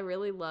 I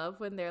really love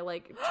when they're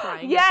like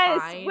trying to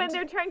find when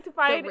they're trying to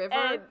find river.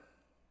 and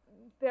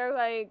they're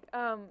like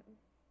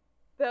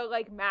the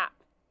like map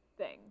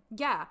thing.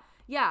 Yeah.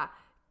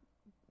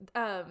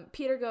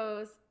 Peter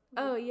goes,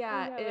 "Oh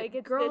yeah, like,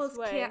 it's girls this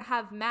way." can't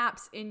have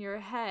maps in your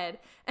head."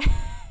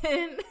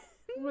 And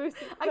Lucy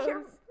I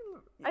can't. goes-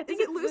 I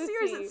think is it it's Lucy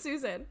or is Lucy. it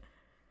Susan?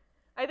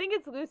 I think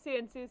it's Lucy,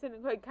 and Susan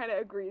like kind of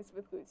agrees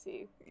with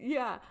Lucy.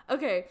 Yeah.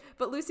 Okay.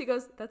 But Lucy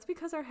goes, "That's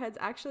because our heads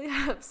actually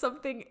have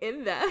something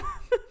in them."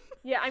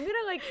 Yeah, I'm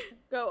gonna like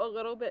go a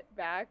little bit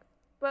back,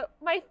 but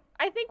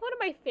I think one of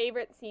my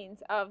favorite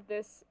scenes of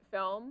this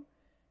film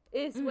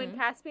is when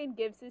Caspian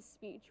gives his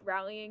speech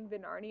rallying the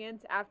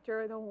Narnians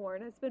after the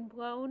horn has been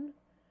blown.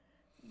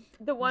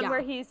 The one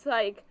where he's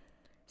like,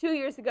 2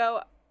 years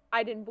ago,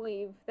 I didn't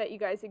believe that you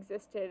guys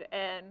existed,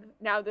 and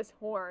now this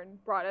horn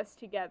brought us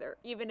together.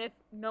 Even if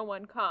no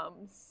one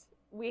comes,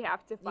 we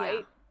have to fight.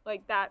 Yeah.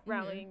 Like that,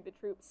 rallying the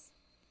troops.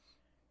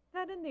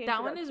 That in the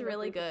That one is introduction of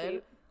really Reepicheep.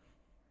 good.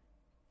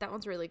 That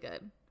one's really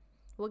good.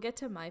 We'll get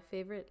to my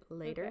favorite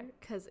later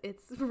because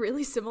it's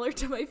really similar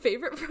to my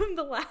favorite from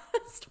the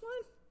last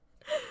one.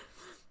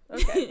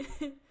 Okay.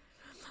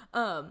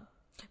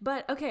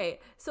 But okay,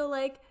 so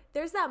like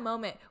there's that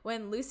moment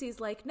when Lucy's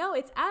like, "No,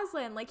 it's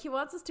Aslan. Like he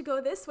wants us to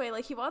go this way.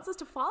 Like he wants us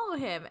to follow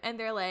him." And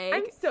they're like,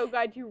 I'm so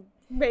glad you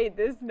made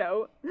this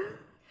note.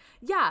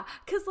 yeah,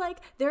 because like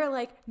they're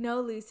like,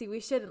 "No, Lucy, we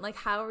shouldn't. Like,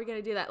 how are we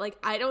gonna do that? Like,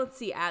 I don't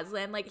see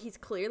Aslan. Like, he's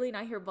clearly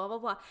not here. Blah blah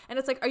blah." And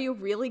it's like, are you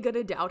really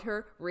gonna doubt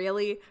her?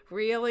 Really?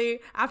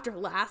 After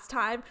last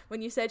time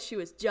when you said she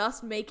was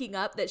just making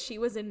up that she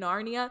was in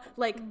Narnia?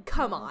 Like,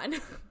 come on,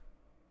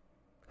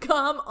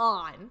 come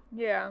on.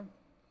 Yeah.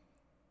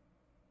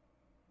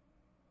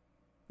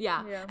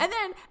 Yeah. Yeah.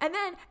 And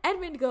then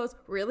Edmund goes,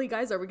 "Really,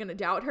 guys, are we gonna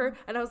doubt her?"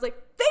 And I was like,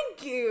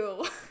 "Thank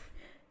you."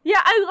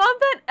 Yeah, I love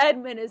that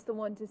Edmund is the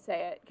one to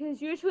say it,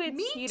 because usually it's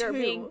Me Peter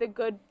too. being the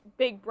good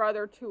big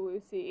brother to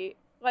Lucy.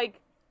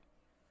 Like,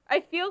 I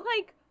feel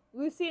like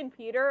Lucy and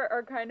Peter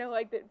are kind of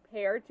like the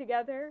pair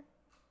together.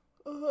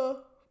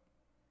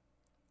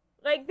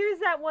 Like, there's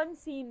that one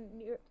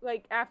scene,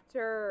 like,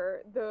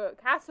 after the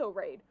castle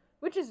raid,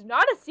 which is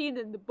not a scene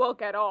in the book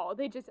at all.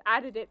 They just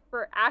added it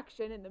for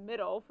action in the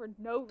middle for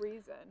no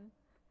reason.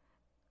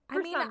 I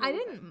mean, I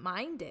didn't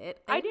mind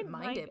it. I didn't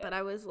mind it, but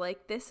I was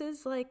like, this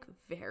is like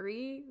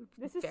very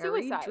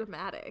suicide.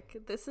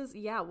 dramatic. This is,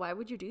 yeah, why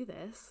would you do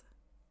this?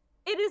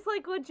 It is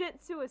like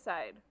legit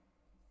suicide.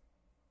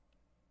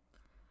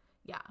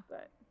 Yeah.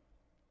 But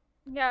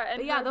yeah, and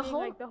but yeah, the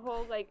being,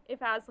 whole like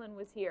if Aslan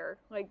was here,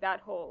 like that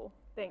whole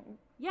thing.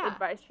 Yeah.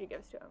 Advice she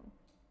gives to him.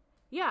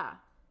 Yeah.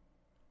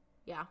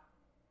 Yeah.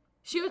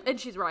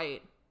 She's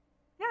right.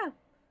 Yeah.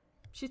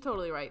 She's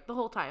totally right the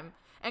whole time.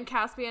 And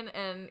Caspian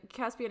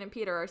and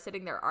Peter are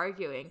sitting there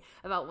arguing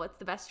about what's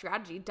the best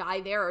strategy,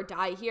 die there or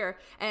die here.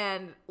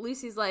 And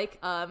Lucy's like,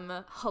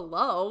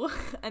 hello?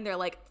 And they're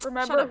like,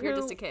 shut up, you're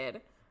just a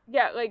kid.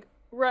 Yeah, like,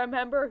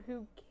 remember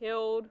who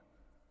killed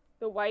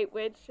the White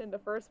Witch in the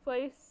first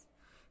place?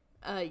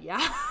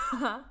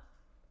 Yeah.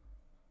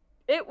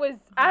 It was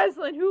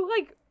Aslan who,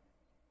 like,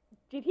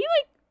 did he,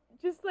 like,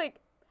 just, like,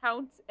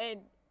 pounce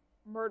and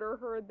murder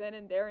her then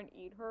and there and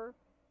eat her?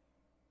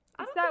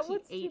 I don't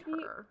think he ate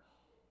her.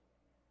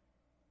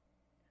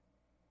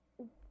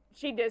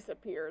 She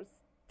disappears.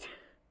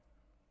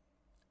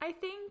 I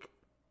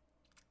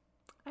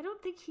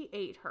don't think he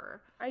ate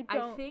her.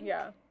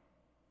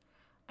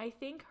 I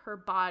think her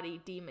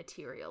body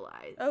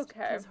dematerialized.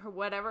 Okay. Because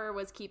whatever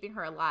was keeping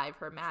her alive,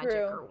 her magic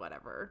or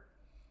whatever,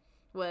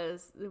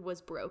 was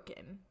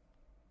broken.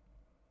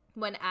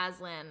 When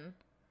Aslan,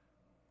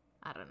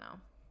 I don't know.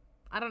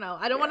 I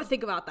don't want to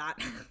think about that.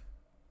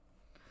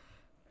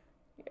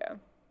 Yeah.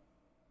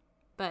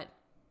 But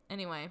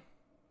anyway.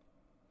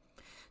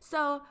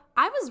 So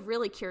I was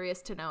really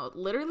curious to know,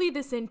 literally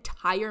this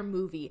entire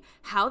movie,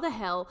 how the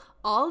hell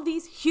all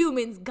these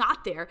humans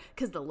got there.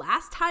 Because the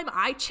last time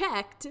I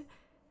checked,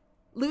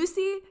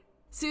 Lucy,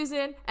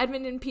 Susan,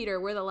 Edmund, and Peter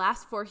were the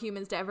last 4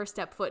 humans to ever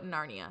step foot in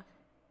Narnia.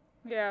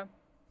 Yeah.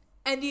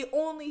 And the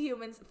only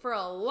humans for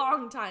a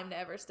long time to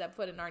ever step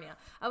foot in Narnia.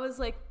 I was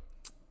like,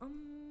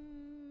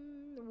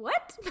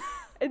 what?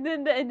 And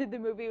then the end of the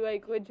movie,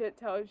 like, legit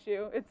tells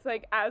you. It's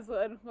like,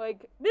 Aslan,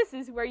 like, this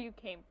is where you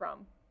came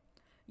from.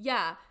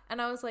 Yeah,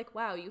 and I was like,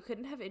 wow, you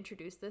couldn't have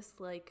introduced this,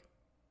 like,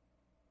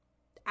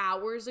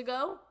 hours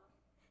ago?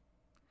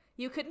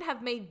 You couldn't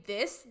have made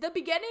this the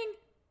beginning?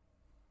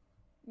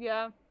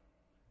 Yeah.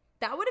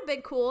 That would have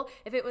been cool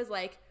if it was,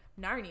 like,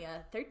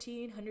 Narnia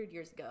 1,300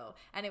 years ago,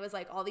 and it was,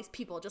 like, all these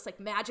people just, like,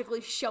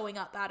 magically showing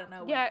up out of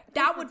nowhere. Yeah,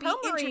 that would be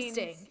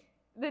interesting.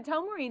 The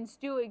Telmarines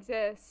do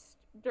exist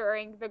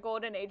during the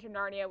Golden Age of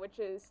Narnia, which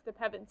is the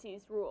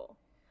Pevensies rule.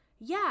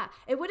 Yeah,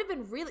 it would have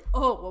been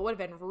what would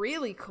have been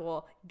really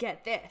cool,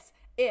 get this,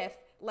 if,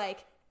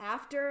 like,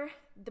 after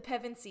the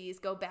Pevensies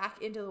go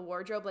back into the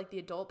wardrobe, like the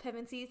adult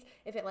Pevensies,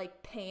 if it,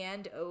 like,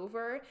 panned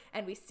over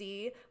and we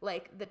see,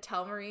 like, the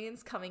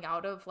Telmarines coming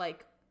out of,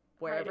 like,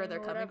 wherever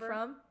they're coming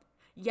from.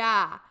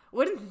 Yeah,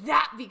 wouldn't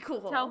that be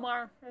cool?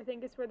 Telmar, I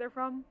think is where they're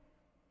from.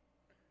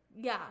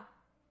 Yeah.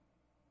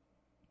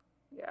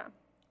 Yeah.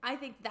 I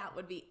think that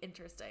would be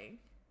interesting.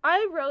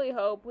 I really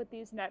hope with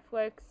these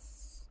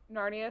Netflix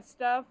Narnia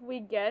stuff,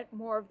 we get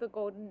more of the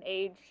golden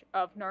age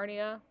of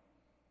Narnia,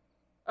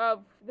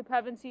 of the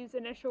Pevensies'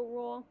 initial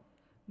rule.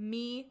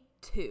 Me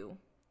too.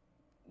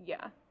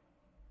 Yeah.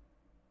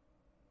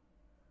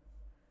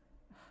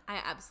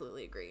 I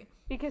absolutely agree.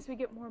 Because we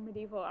get more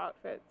medieval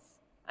outfits.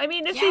 I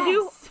mean,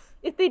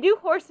 if they do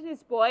Horse and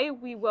His Boy,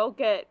 we will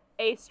get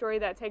a story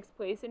that takes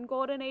place in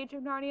Golden Age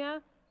of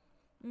Narnia.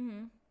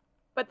 Mm-hmm.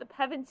 But the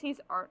Pevensies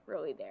aren't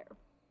really there.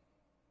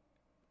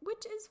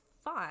 Which is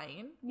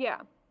fine.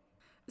 Yeah.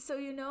 So,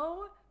 you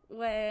know,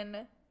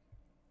 when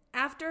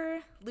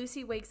after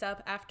Lucy wakes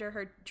up after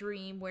her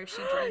dream where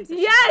she dreams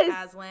that she's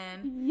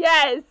Aslan.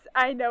 Yes,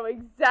 I know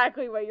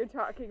exactly what you're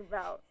talking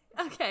about.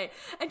 Okay,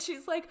 and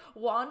she's like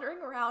wandering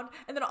around,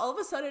 and then all of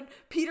a sudden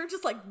Peter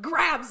just like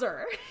grabs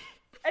her.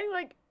 And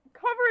like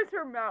covers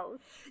her mouth.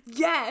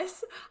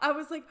 Yes. I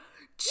was like,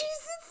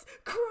 Jesus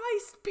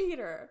Christ,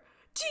 Peter.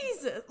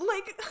 Jesus.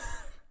 Like,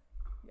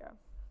 yeah.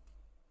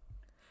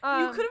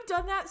 You could have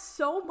done that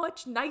so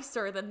much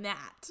nicer than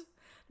that.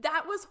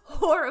 That was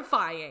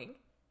horrifying.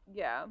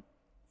 Yeah.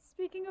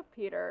 Speaking of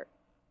Peter,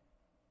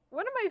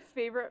 one of my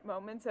favorite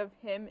moments of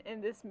him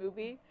in this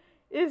movie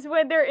is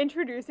when they're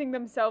introducing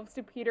themselves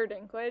to Peter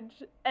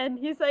Dinklage, and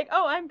he's like,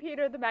 "Oh, I'm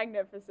Peter the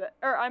Magnificent,"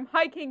 or "I'm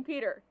High King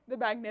Peter the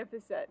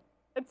Magnificent,"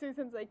 and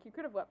Susan's like, "You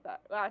could have left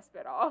that last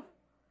bit off,"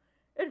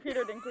 and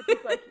Peter Dinklage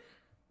is like,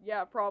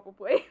 "Yeah,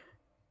 probably."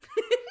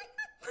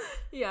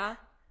 Yeah.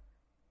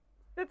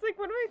 That's like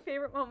one of my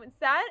favorite moments.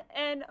 That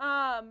and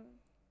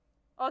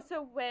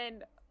also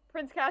when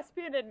Prince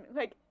Caspian and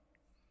like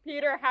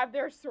Peter have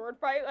their sword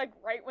fight like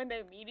right when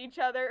they meet each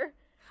other.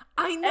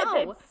 I And then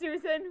know.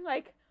 Susan,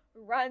 like,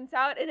 runs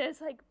out and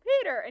is like,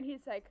 Peter! And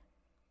he's like,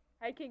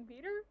 hi, King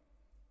Peter?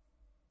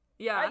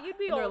 Yeah. You'd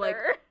be And they're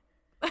older.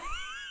 like,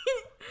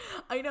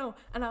 I know.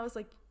 And I was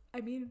like,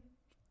 I mean,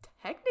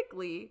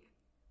 technically,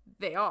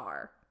 they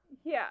are.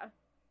 Yeah.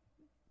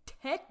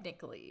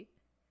 Technically.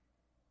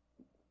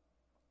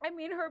 I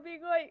mean, her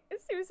being like,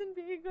 Susan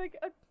being like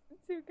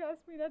to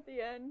Caspian at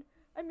the end.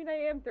 I mean, I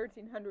am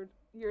 1,300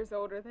 years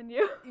older than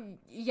you.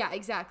 Yeah,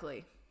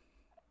 exactly.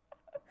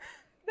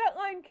 That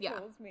line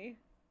kills me.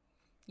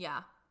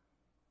 Yeah.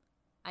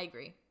 I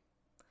agree.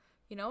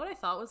 You know what I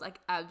thought was like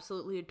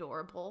absolutely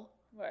adorable?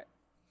 What?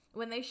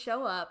 When they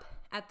show up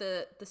at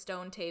the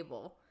stone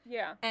table.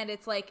 Yeah. And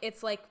it's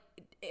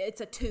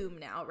a tomb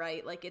now,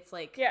 right? Like it's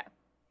like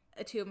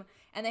a tomb,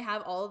 and they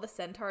have all of the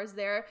centaurs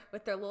there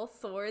with their little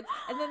swords,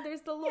 and then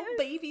there's the little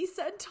baby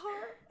centaur,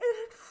 and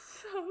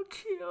it's so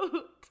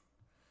cute.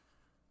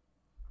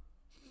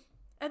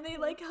 And they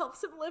like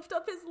helps him lift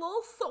up his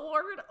little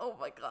sword. Oh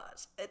my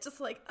gosh, it just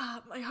like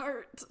my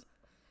heart.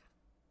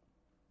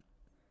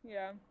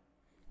 Yeah.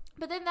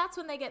 But then that's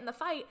when they get in the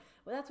fight.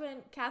 Well, that's when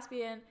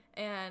Caspian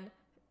and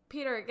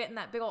Peter get in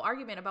that big old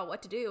argument about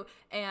what to do,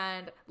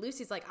 and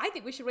Lucy's like, I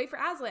think we should wait for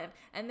Aslan,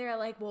 and they're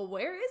like, well,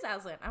 where is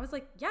Aslan? I was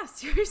like, yeah,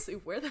 seriously,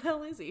 where the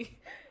hell is he?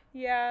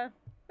 Yeah,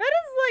 that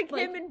is like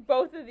him in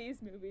both of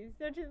these movies.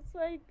 They're just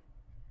like,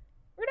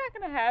 we're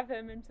not gonna have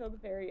him until the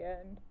very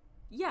end.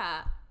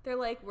 Yeah, they're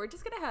like, we're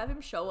just gonna have him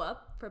show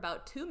up for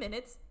about 2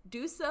 minutes,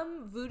 do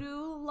some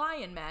voodoo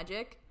lion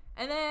magic,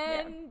 and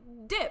then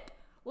dip.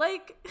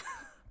 Like,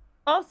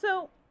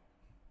 also,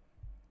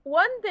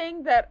 one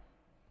thing that,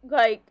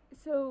 like,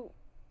 so,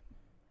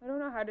 I don't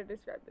know how to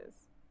describe this,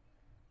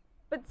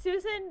 but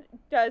Susan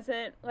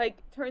doesn't, like,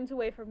 turns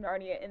away from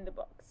Narnia in the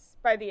books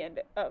by the end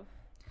of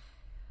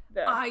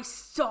the... I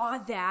saw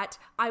that.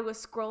 I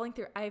was scrolling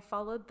through, I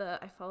followed the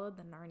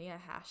Narnia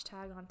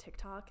hashtag on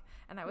TikTok,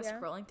 and I was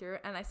scrolling through,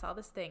 and I saw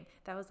this thing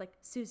that was like,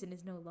 Susan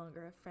is no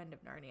longer a friend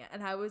of Narnia,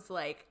 and I was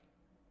like,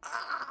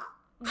 ah.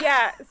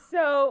 Yeah,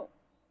 so,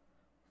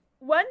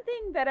 one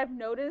thing that I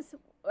noticed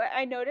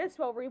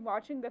while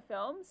rewatching the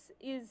films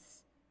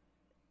is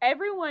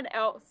everyone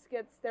else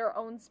gets their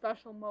own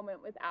special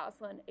moment with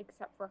Aslan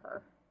except for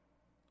her.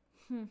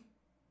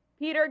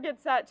 Peter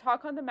gets that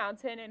talk on the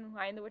mountain in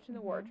Lion, the Witch, and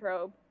the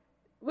Wardrobe.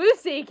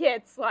 Lucy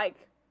gets,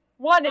 like,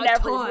 one in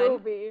every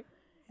movie.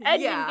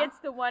 Edmund gets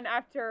the one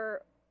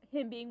after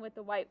him being with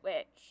the White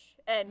Witch.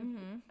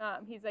 And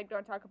he's like,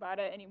 don't talk about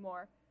it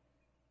anymore.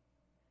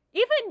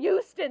 Even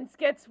Eustace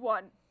gets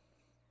one.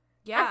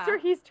 Yeah. After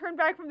he's turned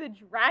back from the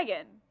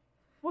dragon.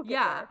 We'll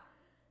get there.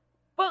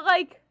 But,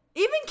 like...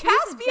 Even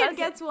Caspian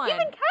gets one.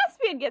 Even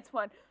Caspian gets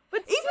one.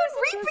 But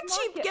even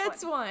Reepicheep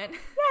gets one.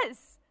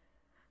 Yes.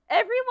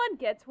 Everyone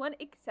gets one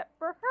except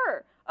for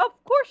her.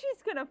 Of course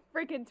she's gonna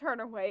freaking turn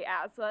away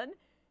Aslan.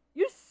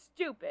 You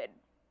stupid.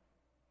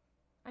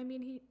 I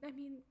mean...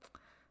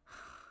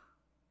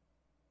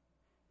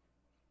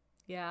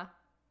 Yeah.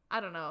 I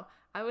don't know.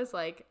 I almost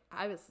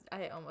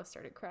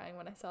started crying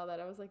when I saw that.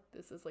 I was like,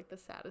 this is like the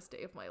saddest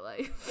day of my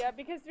life. Yeah,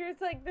 because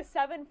there's like the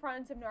 7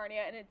 friends of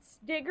Narnia, and it's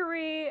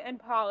Diggory and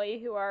Polly,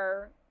 who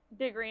are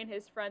Diggory and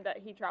his friend that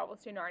he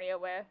travels to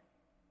Narnia with.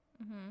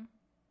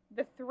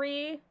 The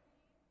 3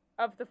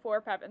 of the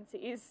 4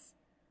 Pevensies.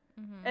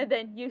 And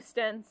then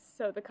Eustace,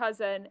 so the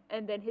cousin,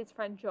 and then his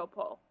friend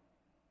Jopol.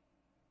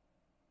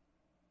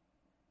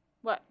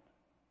 What?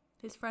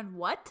 His friend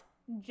what?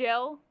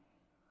 Jill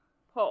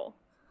Pole.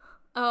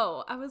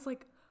 Oh, I was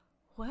like,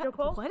 what?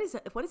 Jopol? What is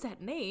that? What is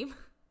that name?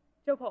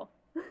 Jopol.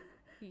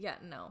 Yeah,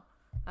 no.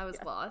 I was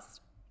lost.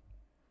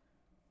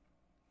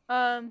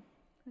 Let's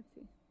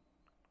see.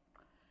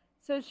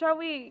 So shall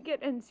we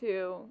get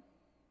into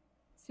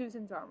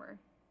Susan's armor?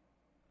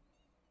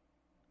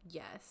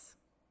 Yes.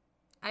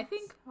 I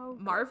think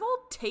Marvel,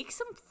 take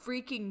some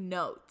freaking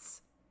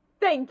notes.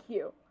 Thank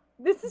you.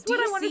 This is what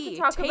I wanted to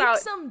talk take about.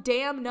 Take some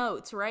damn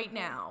notes right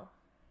now.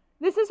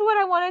 This is what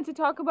I wanted to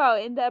talk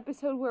about in the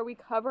episode where we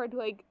covered,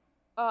 like,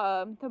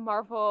 the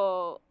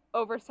Marvel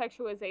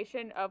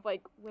over-sexualization of,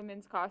 like,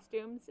 women's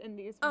costumes in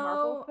these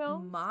Marvel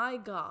films. Oh my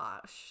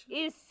gosh.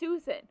 Is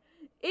Susan.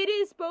 It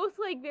is both,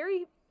 like,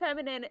 very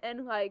feminine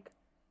and, like,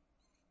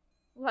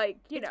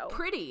 you know.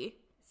 Pretty.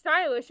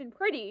 Stylish and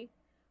pretty.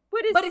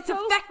 But it's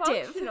so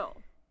effective. Functional.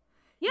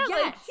 Yeah,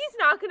 yes. like, she's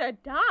not gonna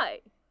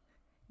die.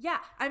 Yeah,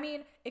 I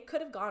mean, it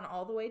could have gone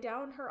all the way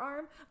down her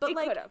arm, but, it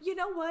like, could've. You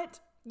know what?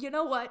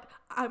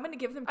 I'm gonna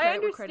give them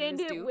credit where credit is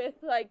due. I understand it with,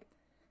 like,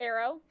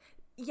 Arrow.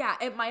 Yeah,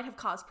 it might have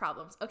caused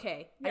problems.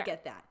 Okay, yeah. I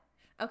get that.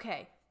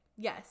 Okay,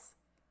 yes.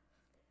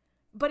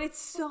 But it's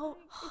so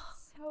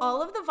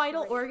all of the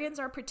vital organs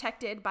are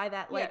protected by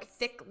that, like,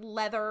 thick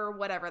leather,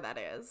 whatever that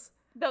is.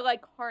 The,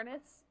 like,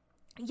 harness.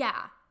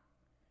 Yeah.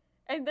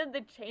 And then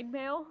the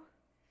chainmail.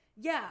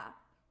 Yeah.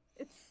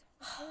 It's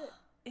good.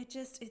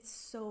 It's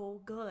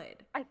so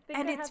good. I think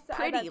and I it's have to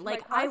pretty. add that to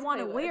like, my I want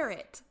to list. wear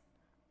it.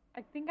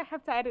 I think I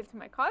have to add it to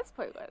my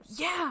cosplay list.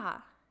 Yeah.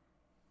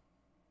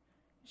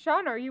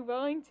 Sean, are you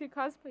willing to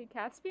cosplay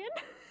Caspian?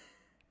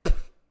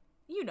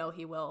 You know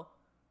he will.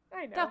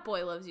 I know. That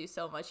boy loves you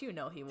so much. You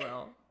know he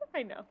will.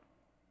 I know.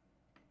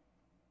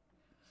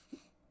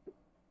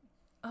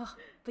 Oh,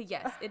 but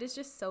yes, it is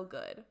just so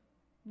good.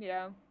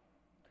 Yeah.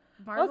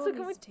 Marvel Also,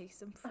 needs to take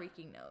some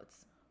freaking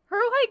notes. Her,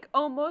 like,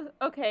 almost...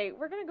 Okay,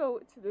 we're gonna go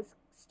to this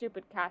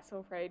stupid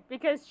castle raid,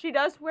 because she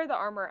does wear the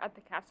armor at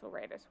the castle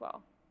raid as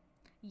well.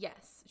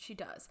 Yes, she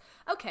does.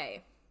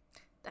 Okay.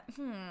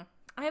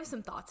 I have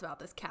some thoughts about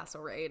this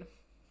castle raid.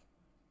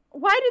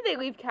 Why did they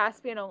leave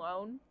Caspian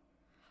alone?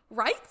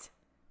 Right?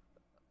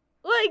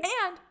 Like,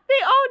 And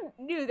they all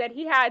knew that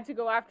he had to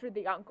go after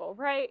the uncle,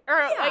 right? Or,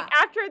 Yeah. like,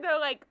 after the,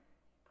 like,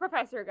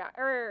 professor guy.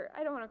 Or,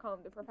 I don't want to call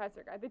him the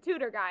professor guy. The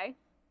tutor guy.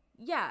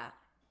 yeah,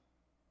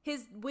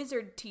 his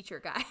wizard teacher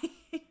guy.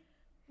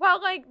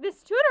 Well, like,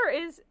 this tutor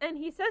is, and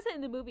he says it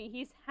in the movie,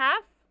 he's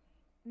half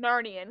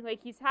Narnian.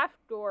 Like, he's half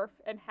dwarf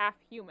and half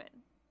human.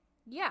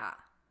 Yeah.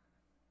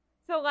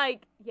 So,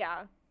 like,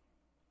 yeah.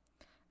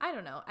 I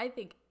don't know. I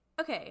think,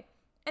 okay.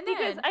 And then,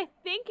 Because I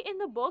think in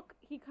the book,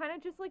 he kind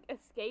of just, like,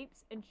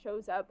 escapes and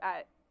shows up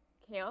at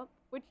camp,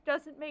 which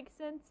doesn't make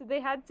sense. So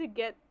they had to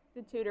get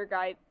the tutor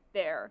guy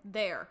there.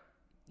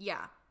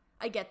 Yeah,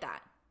 I get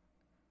that.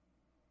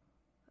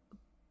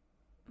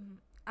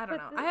 I don't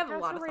know. But I have a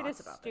Castle lot of Raid thoughts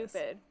is about stupid.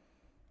 this.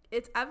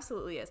 It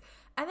absolutely is.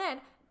 And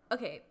then,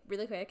 okay,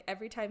 really quick,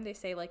 every time they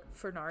say, like,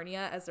 for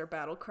Narnia as their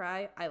battle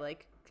cry, I,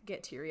 like,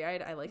 get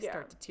teary-eyed. I, like,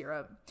 start to tear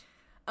up.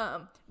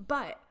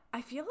 But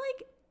I feel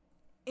like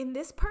in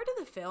this part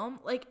of the film,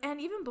 like, and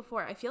even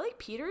before, I feel like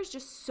Peter is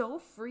just so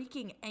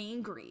freaking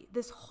angry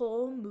this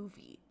whole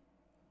movie.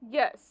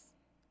 Yes.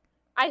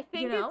 I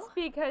think You know? it's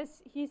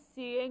because he's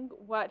seeing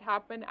what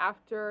happened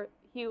after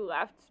he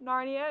left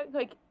Narnia.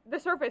 Like, the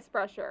surface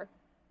pressure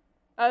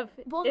of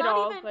Well, it not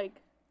all. even-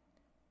 Like,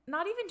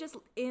 Not even just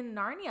in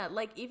Narnia,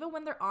 like, even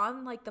when they're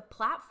on, like, the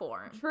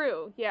platform.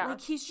 true, yeah.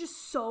 Like, he's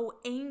just so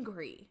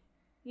angry.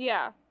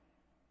 Yeah.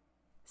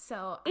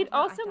 So It I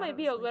also thought might it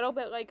be was, a like- little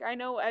bit like, I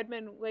know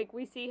Edmund, like,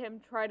 we see him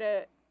try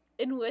to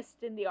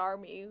enlist in the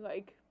army.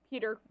 Like,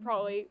 Peter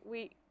probably,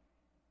 we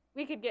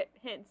could get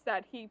hints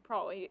that he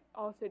probably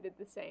also did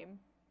the same.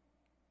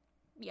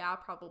 Yeah,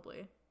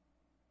 probably.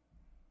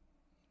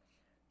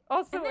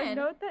 Also, And a then-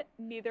 note that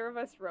neither of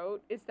us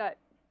wrote is that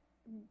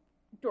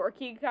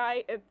dorky guy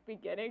at the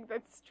beginning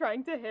that's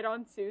trying to hit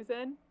on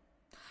Susan.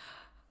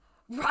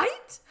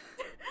 Right?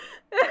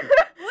 What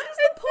is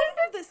the point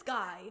of this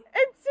guy?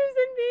 And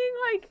Susan being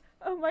like,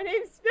 oh, my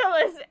name's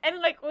Phyllis. And,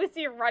 like,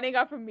 Lucy running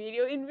up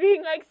immediately and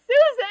being like,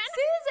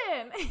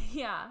 Susan! Susan!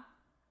 Yeah.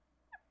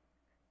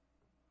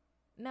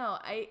 No,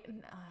 I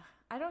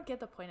don't get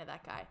the point of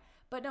that guy.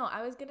 But no,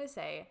 I was going to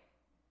say,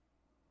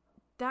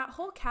 that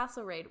whole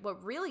castle raid,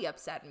 what really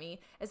upset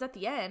me is at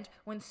the end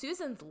when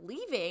Susan's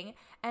leaving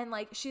and,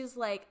 like, she's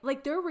like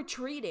they're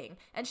retreating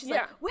and she's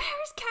Yeah. like,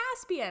 where's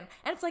Caspian?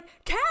 And it's like,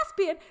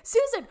 Caspian,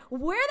 Susan,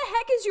 where the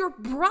heck is your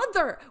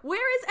brother?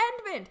 Where is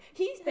Edmund?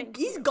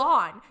 He's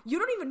gone. You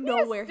don't even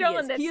know is where he still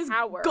is. in the He is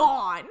tower.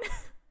 gone.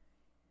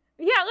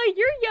 Yeah, like,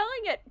 you're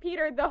yelling at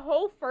Peter the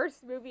whole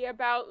first movie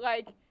about,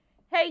 like,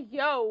 hey,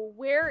 yo,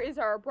 where is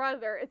our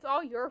brother? It's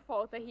all your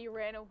fault that he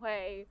ran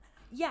away.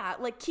 Yeah,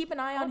 like, keep an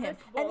eye All on him.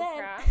 this And bull then,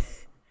 crap.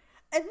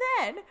 and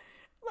then,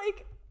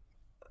 like,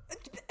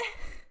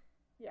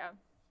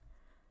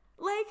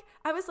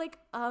 I was like,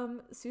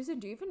 Susan,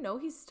 do you even know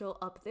he's still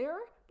up there?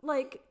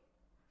 Like,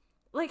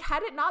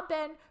 had it not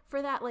been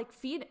for that, like,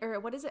 or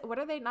what is it? What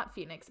are they? Not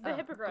Phoenix. The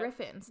hippogriff.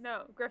 Griffins.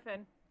 No,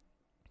 Griffin.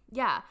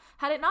 Yeah.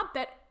 Had it not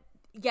been,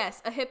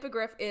 yes, a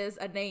hippogriff is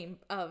a name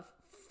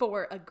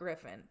for a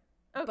griffin.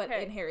 Okay. But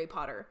in Harry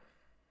Potter.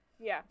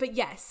 Yeah. But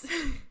yes,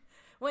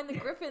 when the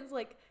Griffins,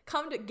 like,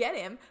 come to get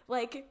him,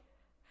 like,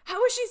 how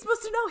was she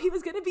supposed to know he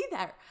was going to be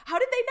there? How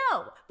did they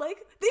know?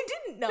 Like, they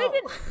didn't know. They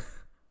didn't.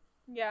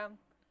 Yeah.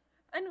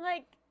 And,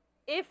 like,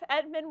 if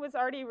Edmund was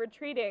already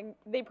retreating,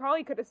 they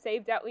probably could have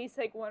saved at least,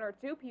 like, 1 or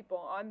 2 people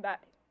on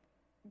that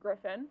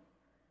Griffin.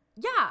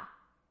 Yeah.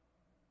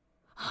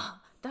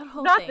 That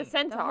whole Not thing. the that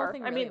whole centaur.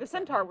 thing I really mean, the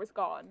upset centaur me. was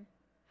gone.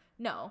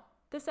 No,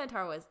 the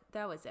centaur was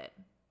it.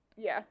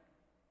 Yeah.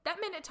 That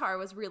Minotaur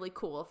was really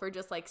cool for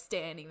just, like,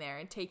 standing there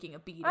and taking a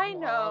beating I while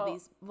know.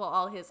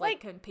 all his, like, Like-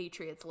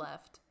 compatriots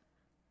left.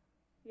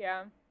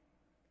 Yeah.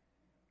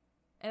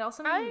 It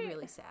also made me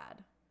really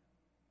sad.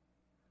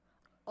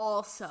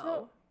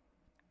 Also,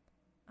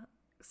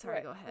 sorry,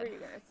 What go were ahead. you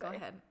gonna Go say?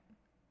 ahead.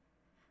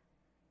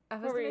 I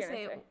was What were you gonna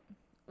gonna say, say?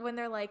 when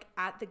they're, like,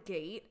 at the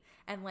gate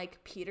and,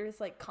 like, Peter's,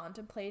 like,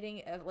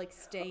 contemplating of, like,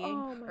 staying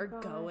Oh my or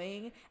gosh.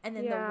 going, and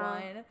then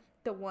Yeah.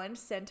 the one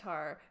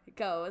centaur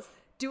goes,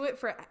 do it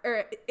for,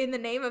 or in the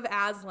name of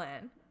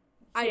Aslan.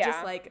 I just,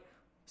 Yeah. like,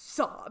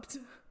 sobbed.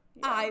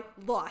 Yeah. I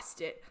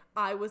lost it.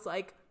 I was,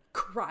 like,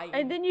 crying.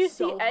 And then you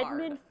so see hard.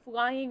 Edmund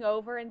flying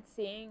over and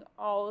seeing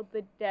all of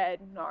the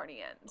dead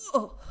Narnians.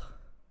 Oh,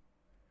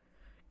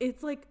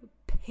 it's, like,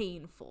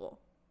 painful.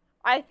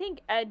 I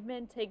think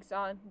Edmund takes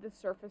on the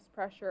surface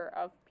pressure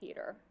of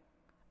Peter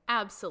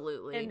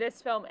Absolutely. in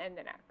this film and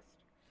the next.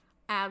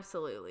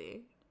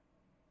 Absolutely.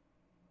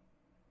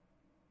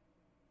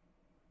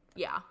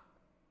 Yeah.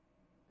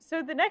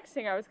 So the next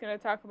thing I was going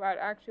to talk about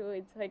actually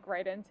leads like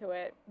right into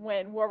it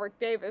when Warwick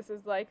Davis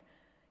is like,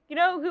 you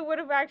know who would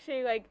have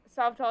actually like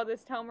solved all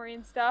this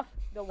Telmarine stuff?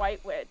 The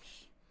White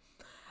Witch.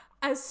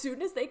 As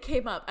soon as they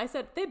came up, I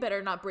said, they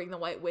better not bring the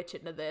White Witch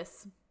into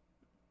this.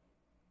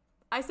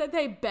 I said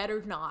they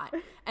better not.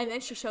 And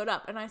then she showed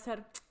up and I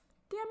said,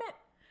 damn it.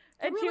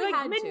 And really she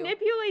like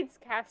manipulates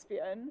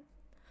Caspian.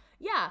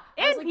 Yeah.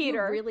 And like,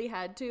 Peter. You really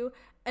had to.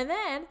 And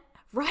then,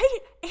 right?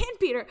 And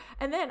Peter.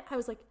 And then I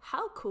was like,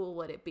 how cool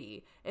would it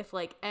be if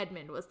like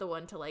Edmund was the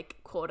one to like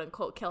quote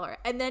unquote kill her?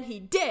 And then he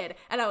did.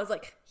 And I was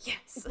like,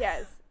 yes.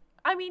 Yes.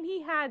 I mean,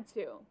 he had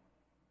to.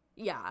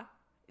 Yeah.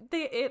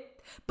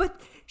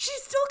 But she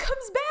still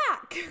comes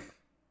back.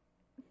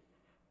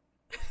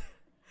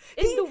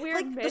 It's the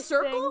weird like the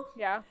circle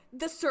thing. Yeah,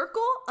 the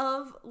circle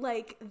of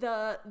like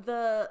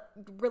the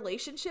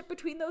relationship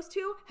between those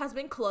two has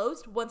been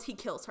closed once he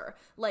kills her.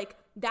 Like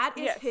that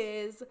is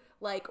his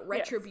like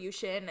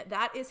retribution.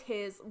 That is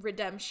his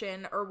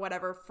redemption or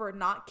whatever for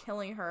not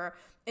killing her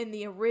in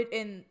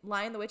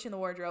Lion the Witch in the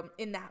Wardrobe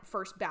in that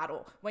first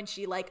battle when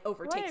she like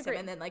overtakes him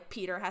and then like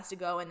Peter has to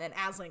go and then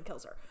Aslan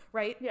kills her,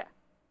 right? Yeah.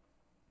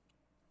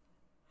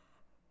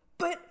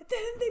 But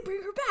then they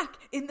bring her back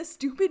in the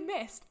stupid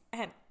mist,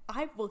 and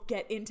I will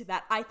get into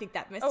that. I think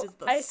that mist is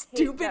the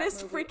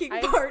stupidest freaking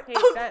part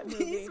of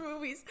these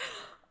movies.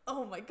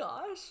 Oh my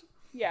gosh.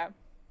 Yeah.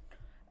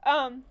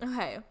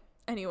 Okay.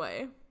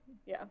 Anyway.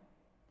 Yeah.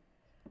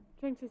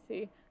 Trying to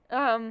see.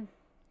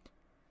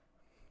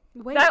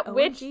 Wait, that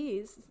witch.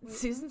 Geez.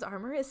 Susan's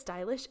armor is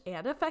stylish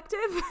and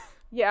effective.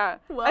 Yeah.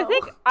 Whoa. I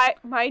think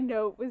my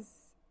note was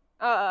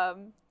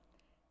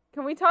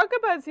can we talk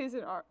about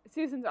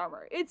Susan's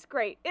armor? It's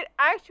great. It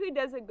actually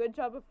does a good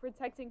job of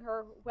protecting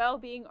her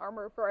well-being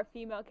armor for a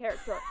female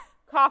character.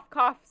 Cough,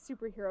 cough,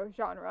 superhero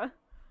genre.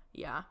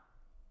 Yeah.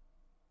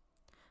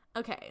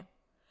 Okay.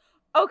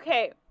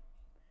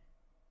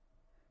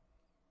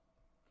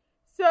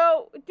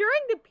 So,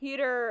 during the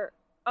Peter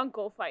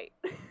uncle fight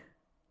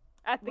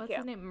at the camp. What's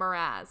his name?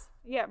 Miraz.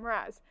 Yeah,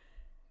 Miraz.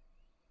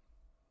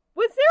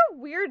 Was there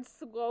weird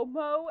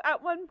slow-mo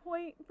at one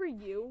point for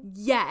you?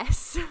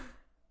 Yes.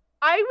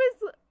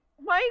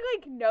 My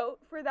like note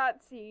for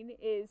that scene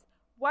is,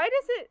 why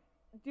does it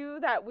do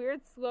that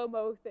weird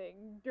slow-mo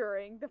thing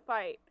during the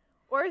fight?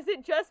 Or is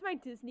it just my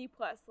Disney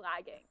Plus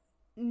lagging?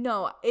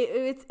 No,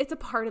 it's a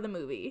part of the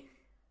movie.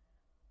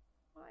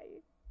 Why?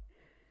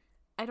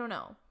 I don't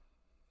know.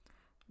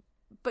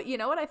 But you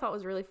know what I thought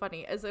was really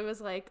funny is it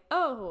was like,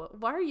 oh,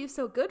 why are you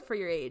so good for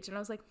your age? And I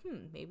was like,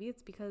 maybe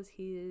it's because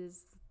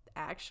he's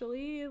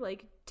actually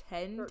like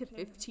 10 13. To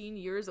 15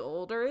 years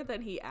older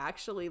than he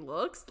actually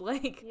looks.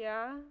 Like,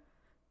 yeah,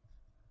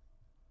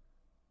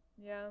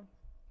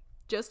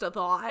 just a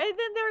thought. And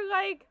then they're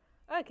like,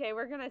 okay,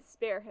 we're gonna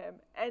spare him,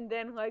 and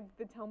then like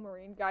the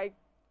Telmarine guy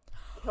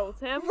kills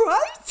him,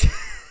 right?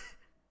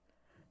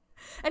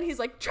 And he's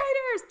like,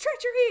 traitors,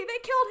 treachery, they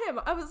killed him.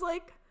 I was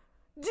like,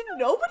 did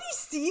nobody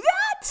see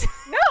that?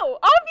 No,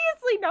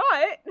 obviously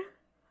not.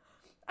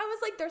 I was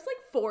like, there's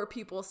like 4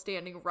 people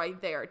standing right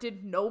there.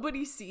 Did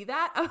nobody see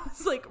that? I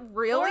was like,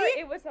 really? Or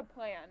it was a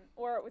plan.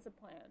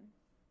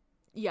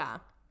 Yeah.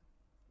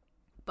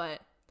 But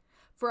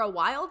for a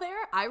while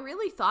there, I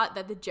really thought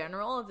that the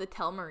general of the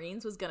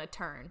Telmarines was going to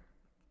turn.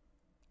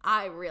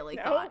 I really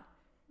thought.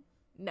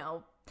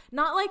 No.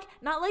 Not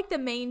like the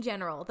main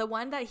general, the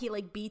one that he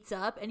like beats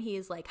up and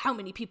he's like, how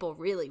many people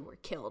really were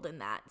killed in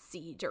that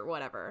siege or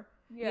whatever.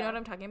 Yeah. You know what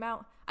I'm talking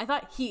about? I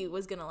thought he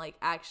was going to like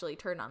actually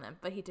turn on them,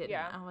 but he didn't.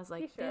 Yeah, I was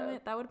like, damn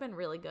it, that would have been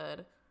really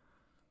good.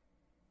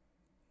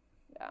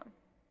 Yeah.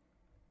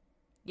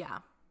 Yeah.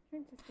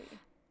 Interesting.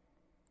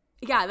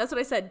 Yeah, that's what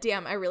I said.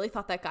 Damn, I really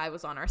thought that guy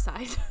was on our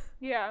side.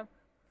 Yeah.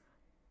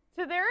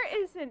 So there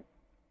is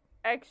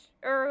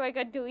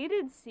a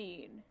deleted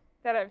scene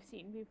that I've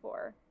seen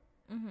before.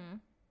 Mm-hmm.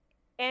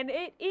 And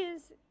it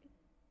is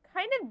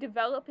kind of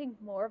developing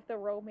more of the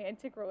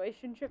romantic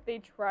relationship they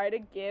try to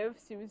give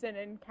Susan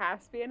and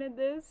Caspian in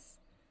this.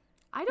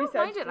 I don't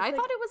mind it. I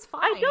thought it was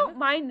fine. I don't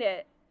mind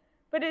it.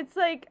 But it's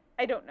like,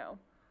 I don't know.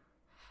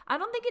 I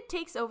don't think it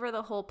takes over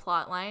the whole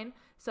plot line,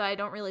 so I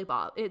don't really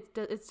bother.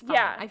 It's fine.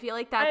 Yeah, I feel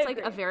like that's like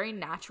a very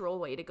natural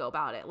way to go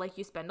about it. Like,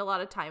 you spend a lot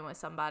of time with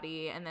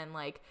somebody, and then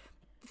like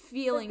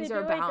feelings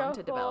are bound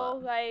to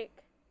develop. Like,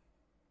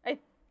 I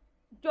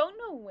don't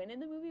know when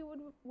in the movie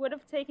would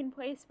have taken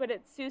place, but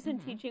it's Susan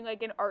teaching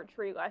like an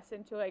archery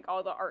lesson to like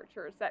all the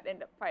archers that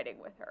end up fighting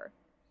with her.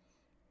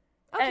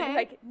 Okay. And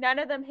like none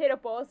of them hit a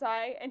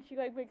bullseye, and she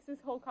like makes this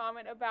whole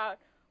comment about,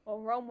 well,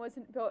 Rome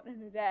wasn't built in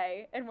a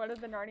day, and one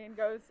of the Narnian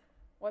goes,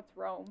 what's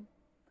Rome?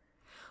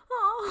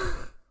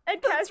 Oh,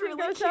 and Caspian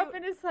really goes cute. Up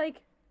and is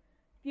like,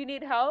 do you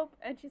need help?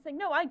 And she's like,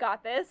 no, I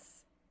got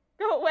this.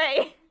 Go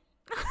away.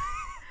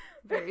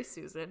 Very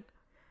Susan.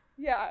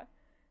 Yeah.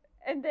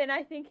 And then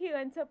I think he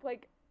ends up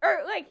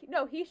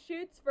no, he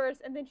shoots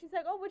first, and then she's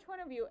like, oh, which one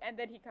of you? And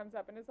then he comes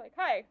up and is like,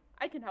 hi,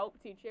 I can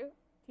help teach you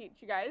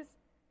guys.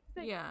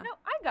 Like, yeah. No,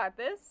 I got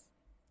this.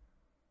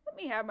 Let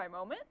me have my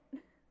moment.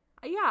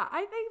 Yeah,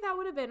 I think that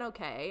would have been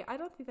okay. I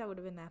don't think that would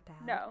have been that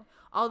bad. No.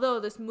 Although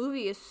this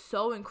movie is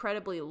so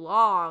incredibly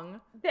long.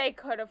 They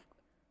could have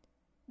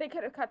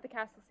cut the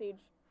castle siege.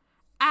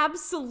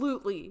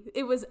 Absolutely.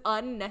 It was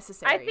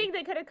unnecessary. I think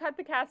they could have cut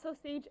the castle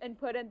siege and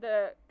put in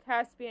the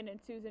Caspian and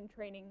Susan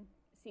training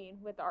scene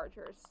with the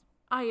archers.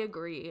 I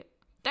agree.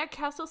 That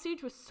castle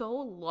siege was so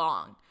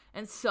long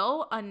and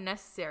so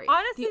unnecessary.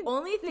 Honestly, the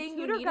only thing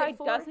the you tutor need guy it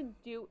for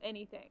doesn't do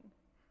anything.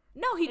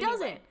 No, he anyway.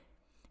 doesn't.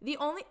 The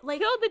only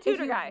Kill the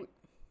tutor guy.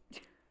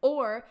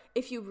 Or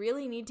if you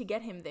really need to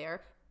get him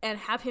there and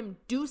have him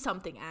do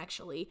something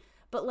actually,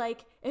 but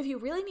if you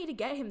really need to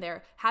get him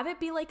there, have it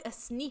be a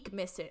sneak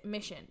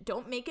mission.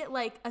 Don't make it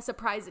a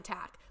surprise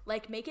attack.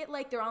 Make it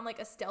they're on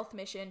a stealth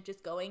mission,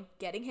 just going,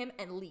 getting him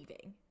and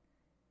leaving.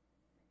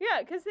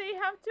 Yeah, because they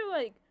have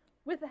to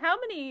with how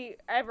many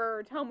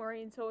ever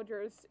Telmarine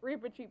soldiers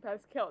Reaper Chief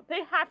has killed,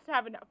 they have to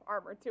have enough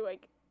armor to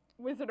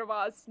Wizard of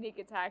Oz sneak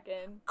attack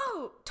in.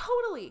 Oh,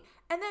 totally.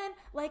 And then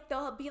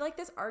there'll be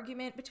this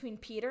argument between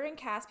Peter and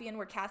Caspian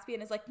where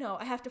Caspian is no,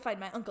 I have to find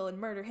my uncle and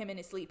murder him in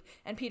his sleep.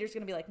 And Peter's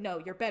gonna be no,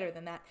 you're better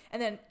than that.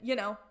 And then,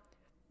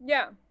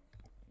 Yeah.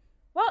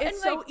 Well, it's and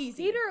so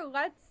easy. Peter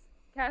lets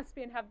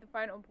Caspian have the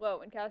final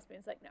blow and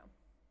Caspian's no.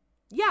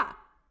 Yeah.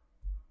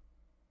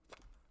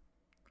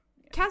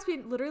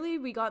 Caspian, literally,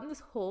 we got in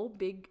this whole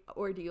big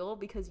ordeal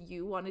because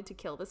you wanted to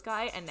kill this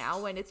guy, and now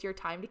when it's your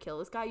time to kill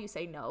this guy, you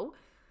say no.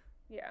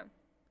 Yeah.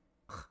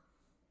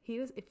 He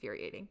was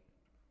infuriating.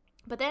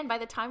 But then by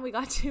the time we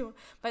got to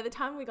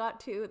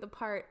the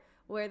part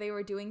where they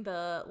were doing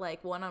the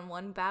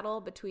one-on-one battle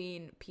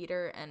between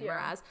Peter and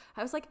Miraz,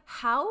 I was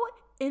how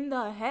in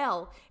the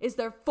hell is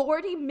there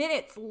 40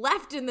 minutes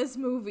left in this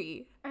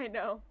movie? I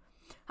know.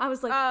 I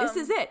was this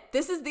is it.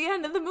 This is the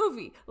end of the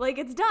movie.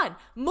 It's done.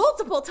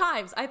 Multiple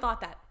times I thought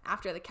that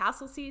after the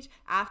castle siege,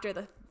 after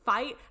the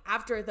fight,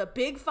 after the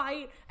big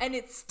fight, and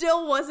it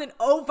still wasn't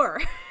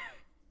over.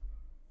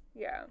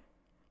 Yeah.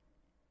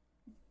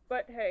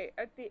 But hey,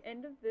 at the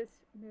end of this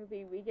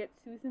movie, we get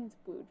Susan's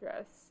blue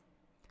dress.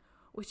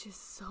 Which is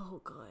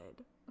so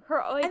good.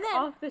 Her,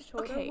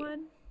 off-the-shoulder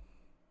one.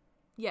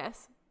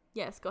 Yes.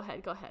 Yes, go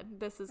ahead.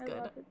 This is good.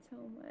 I love it so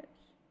much.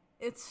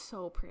 It's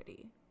so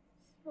pretty.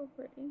 So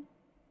pretty.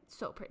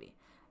 So pretty.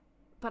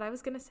 But I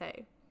was going to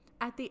say,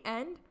 at the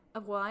end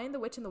of Lion, the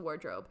Witch, and the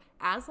Wardrobe,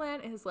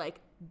 Aslan is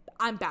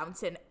I'm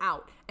bouncing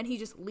out. And he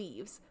just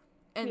leaves.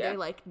 And they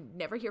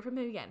never hear from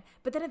him again.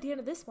 But then at the end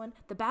of this one,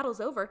 the battle's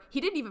over.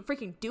 He didn't even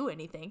freaking do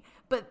anything.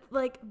 But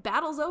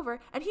battle's over.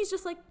 And he's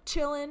just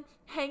chilling,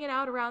 hanging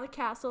out around the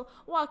castle,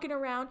 walking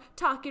around,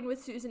 talking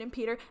with Susan and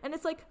Peter. And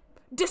it's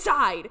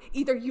decide.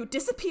 Either you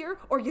disappear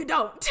or you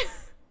don't.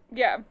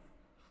 Yeah.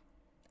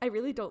 I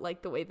really don't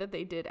like the way that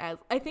they did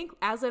I think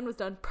Aslan was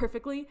done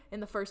perfectly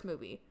in the first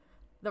movie.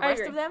 The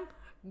rest of them,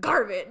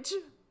 garbage.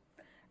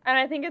 And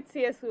I think it's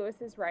C.S.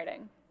 Lewis's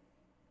writing.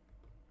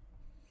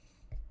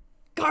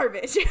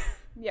 Garbage.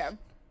 Yeah.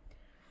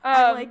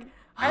 I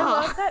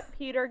love that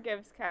Peter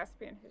gives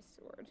Caspian his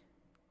sword.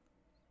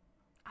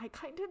 I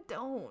kind of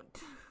don't.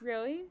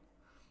 Really?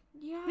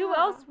 Yeah. Who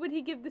else would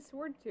he give the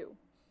sword to?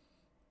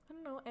 I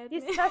don't know,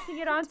 Edmund. He's passing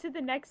it on to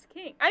the next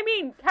king. I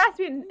mean,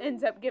 Caspian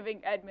ends up giving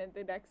Edmund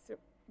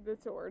the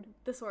sword.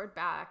 The sword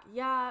back.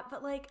 Yeah,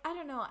 but I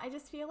don't know. I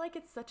just feel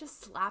it's such a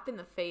slap in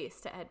the face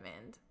to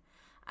Edmund.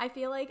 I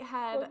feel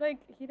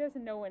he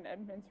doesn't know when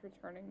Edmund's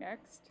returning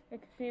next.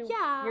 It could be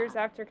years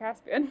after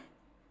Caspian.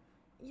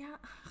 Yeah.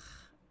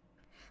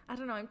 I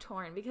don't know. I'm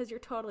torn because you're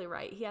totally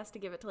right. He has to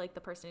give it to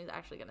the person who's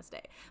actually going to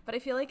stay. But I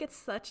feel it's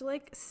such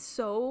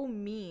so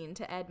mean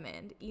to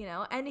Edmund,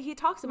 And he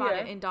talks about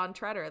it in Dawn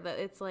Treader that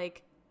it's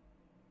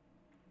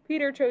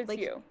Peter chose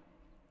you.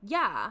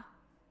 Yeah.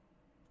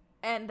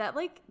 And that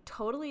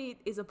totally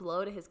is a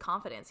blow to his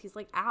confidence. He's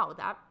ow,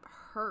 that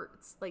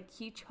hurts.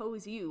 He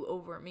chose you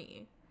over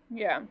me.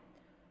 Yeah.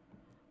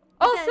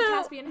 But also, then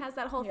Caspian has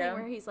that whole thing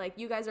where he's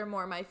you guys are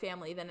more my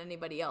family than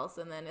anybody else,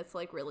 and then it's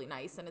really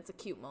nice and it's a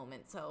cute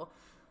moment. So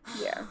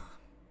yeah.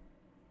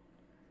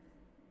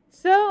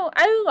 So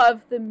I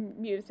love the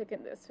music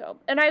in this film,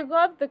 and I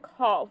love the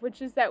call,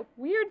 which is that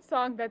weird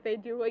song that they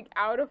do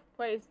out of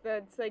place.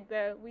 That's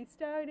the "We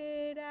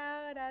started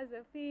out as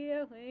a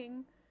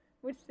feeling,"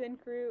 which then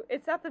grew.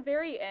 It's at the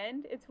very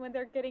end. It's when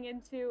they're getting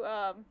into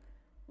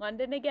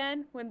London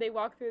again, when they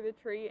walk through the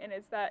tree, and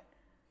it's that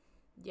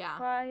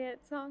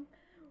quiet song.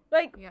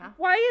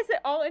 Why is it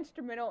all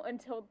instrumental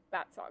until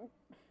that song?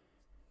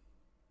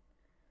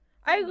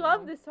 I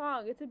love the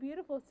song. It's a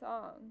beautiful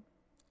song.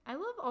 I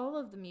love all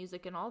of the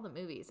music in all the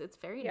movies. It's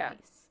very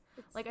nice.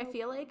 It's I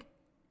feel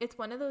it's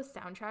one of those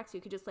soundtracks you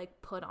could just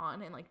put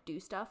on and do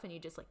stuff, and you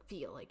just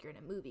feel you're in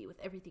a movie with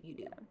everything you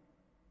do.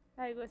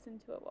 Yeah. I listen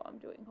to it while I'm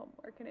doing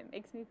homework, and it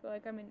makes me feel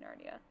like I'm in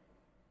Narnia.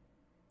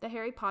 The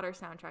Harry Potter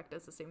soundtrack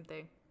does the same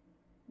thing.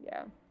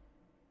 Yeah.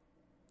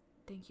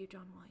 Thank you,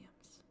 John Williams.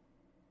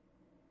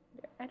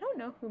 Yeah. I don't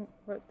know who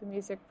wrote the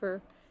music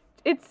for...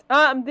 It's,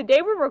 the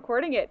day we're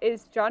recording it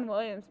is John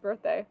Williams'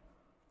 birthday.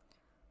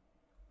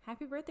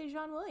 Happy birthday,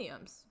 John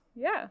Williams.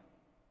 Yeah.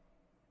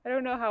 I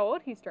don't know how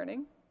old he's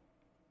turning.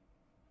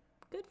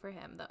 Good for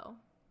him, though.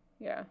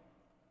 Yeah.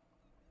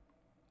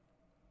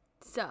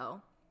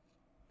 So.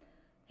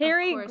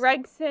 Harry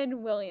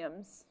Gregson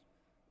Williams.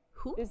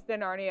 Who? Is the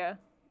Narnia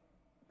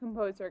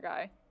composer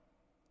guy.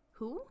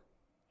 Who?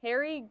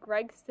 Harry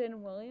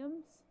Gregson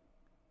Williams.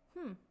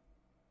 Hmm.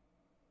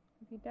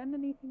 Have you done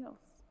anything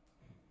else?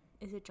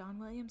 Is it John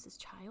Williams'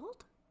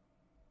 child?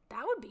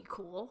 That would be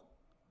cool.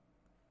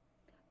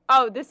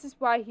 Oh, this is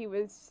why he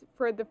was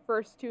for the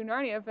first 2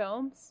 Narnia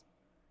films.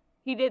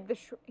 He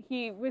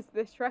was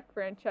the Shrek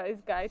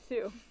franchise guy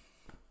too.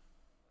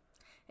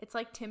 It's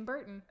like Tim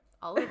Burton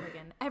all over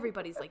again.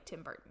 Everybody's like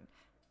Tim Burton.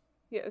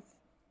 Yes.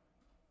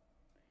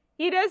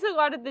 He does a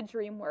lot of the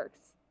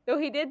DreamWorks. Though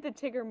he did the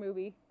Tigger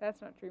movie.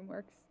 That's not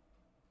DreamWorks.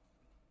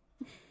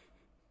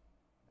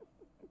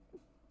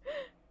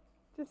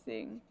 Just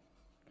seeing.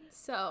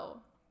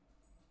 So,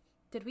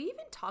 did we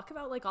even talk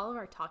about like all of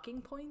our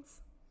talking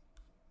points?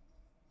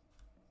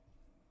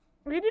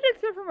 We did,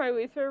 except for my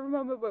least favorite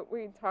moment, but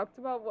we talked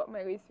about what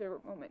my least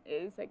favorite moment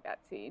is, like that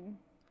scene.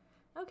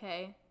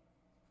 Okay.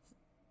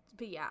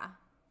 But yeah,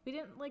 we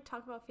didn't like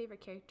talk about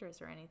favorite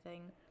characters or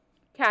anything.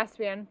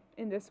 Caspian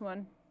in this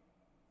one.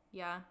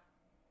 Yeah.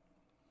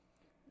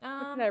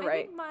 Isn't that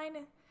right?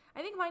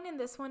 I think mine in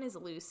this one is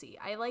Lucy.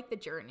 I like the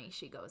journey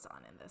she goes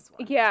on in this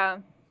one. Yeah.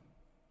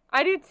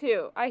 I do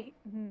too.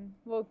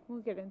 We'll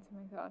get into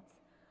my thoughts.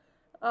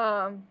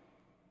 On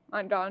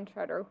Dawn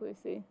Treader,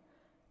 Lucy.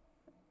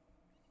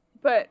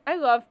 But I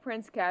love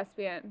Prince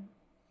Caspian.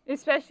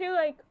 Especially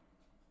like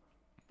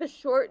the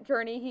short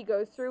journey he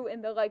goes through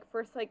in the like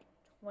first like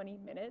 20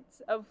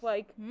 minutes of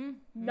like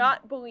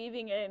not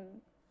believing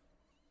in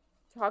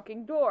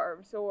talking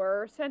dwarves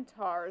or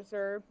centaurs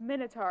or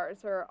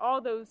minotaurs or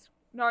all those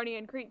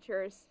Narnian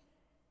creatures.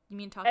 You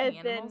mean talking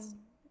animals?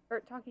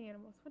 Or talking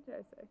animals. What did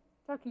I say?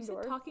 Talking you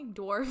dwarves. Said talking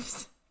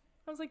dwarves.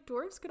 I was like,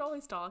 dwarves could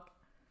always talk.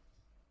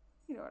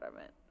 You know what I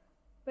meant.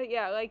 But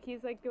yeah, like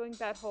he's like doing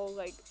that whole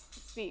like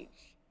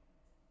speech.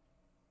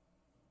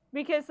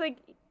 Because like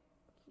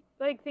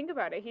think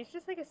about it. He's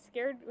just like a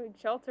scared, like,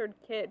 sheltered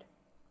kid.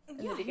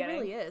 Yeah, he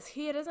really is.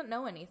 He doesn't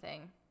know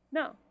anything.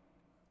 No.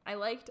 I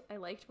liked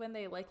when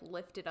they like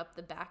lifted up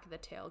the back of the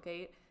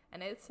tailgate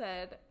and it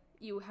said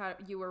you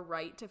were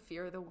right to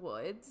fear the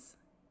woods.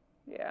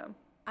 Yeah.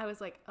 I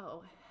was like,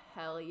 oh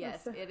hell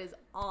yes, it is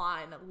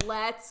on.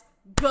 Let's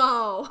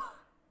go.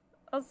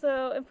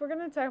 Also, if we're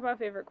gonna talk about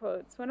favorite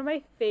quotes, one of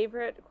my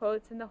favorite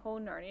quotes in the whole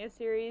Narnia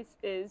series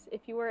is,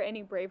 "If you were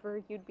any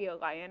braver, you'd be a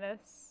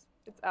lioness."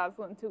 It's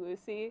Aslan to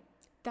Lucy.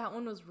 That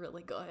one was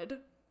really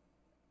good.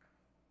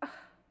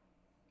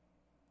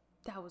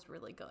 That was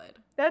really good.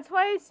 That's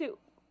why I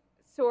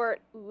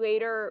sort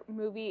later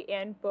movie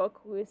and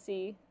book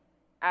Lucy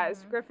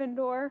as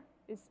Gryffindor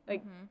is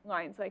like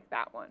lines like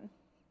that one.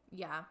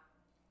 Yeah.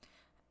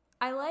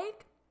 I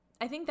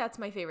think that's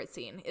my favorite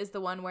scene is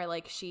the one where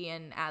like she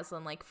and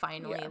Aslan like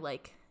finally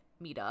like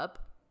meet up.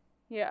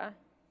 Yeah.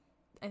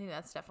 I think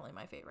that's definitely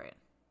my favorite.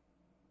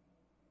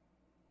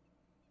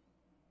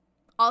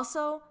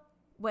 Also,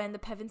 when the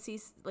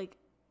Pevensies like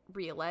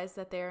realize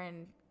that they're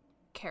in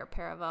Cair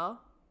Paravel.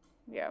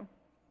 Yeah.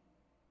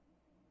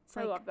 It's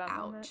like, I love that ouch.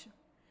 moment.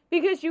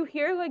 Because you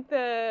hear like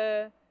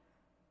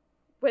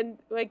when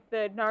like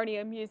the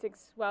Narnia music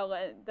swell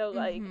and the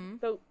like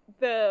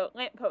the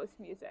lamppost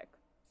music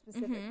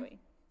specifically.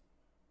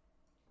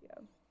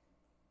 Yeah.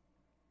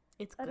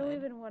 It's good. I don't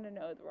even want to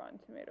know the Rotten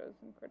Tomatoes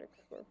and critics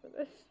score for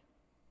this.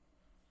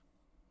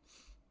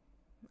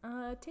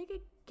 Take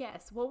a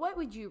guess. Well, what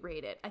would you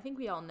rate it? I think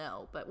we all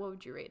know, but what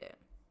would you rate it?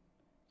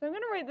 So I'm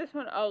going to rate this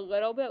one a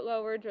little bit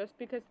lower just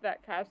because of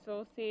that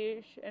castle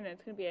siege, and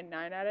it's going to be a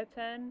 9 out of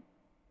 10.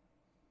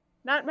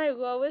 Not my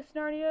lowest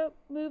Narnia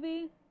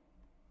movie.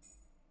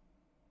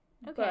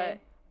 Okay.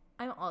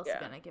 I'm also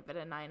going to give it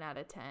a 9 out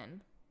of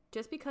 10.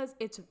 Just because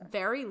it's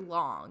very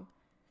long.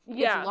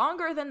 Yeah. It's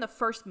longer than the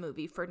first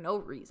movie for no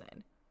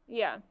reason.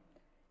 Yeah.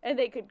 And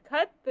they could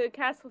cut the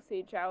castle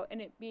siege out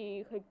and it'd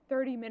be like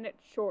 30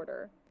 minutes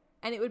shorter.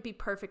 And it would be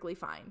perfectly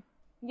fine.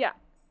 Yeah.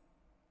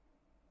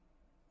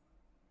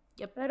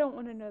 Yep. I don't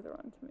want to know the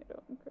Rotten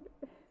Tomato and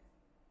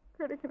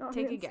critic and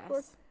audience Take a guess.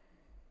 Score.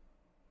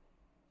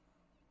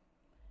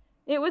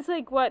 It was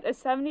like, what, a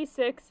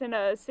 76 and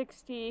a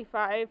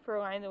 65 for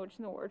Lion, the Witch,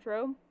 and the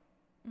Wardrobe.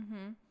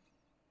 Mm-hmm.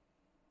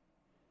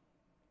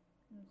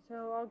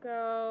 So I'll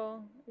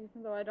go,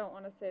 even though I don't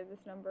want to say this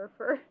number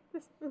for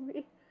this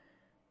movie,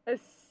 a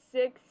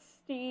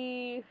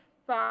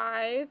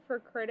 65 for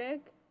critic.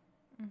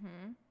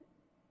 Mm-hmm.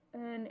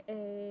 And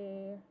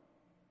a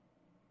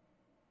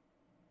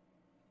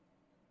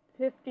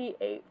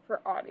 58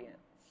 for audience.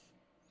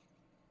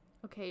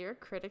 Okay, your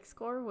critic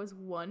score was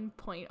 1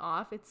 point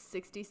off. It's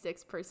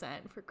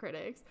 66% for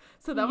critics.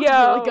 So that was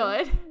really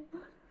good.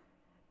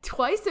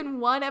 Twice in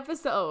one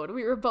episode.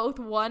 We were both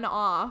 1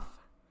 off.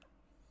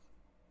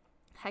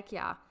 Heck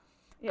yeah.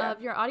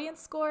 Your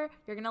audience score,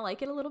 you're going to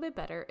like it a little bit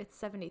better. It's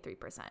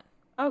 73%.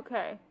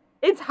 Okay.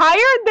 It's higher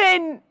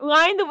than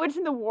Lion, the Witch,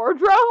 and the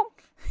Wardrobe?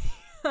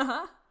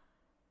 Okay.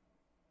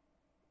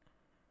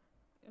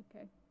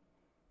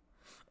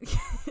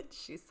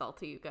 She's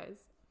salty, you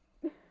guys.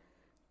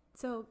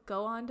 So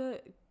go on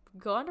to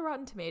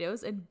Rotten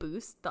Tomatoes and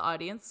boost the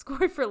audience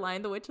score for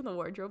Lion, the Witch, and the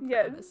Wardrobe, for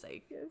goodness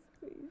sake. Yes,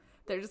 please.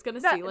 They're just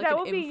gonna see like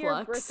an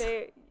influx.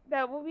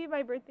 That will be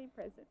my birthday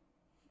present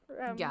for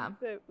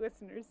the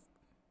listeners.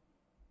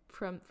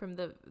 From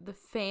the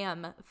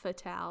fam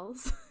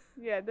fatales.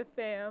 Yeah, the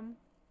fam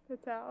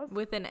fatales.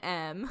 With an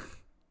M.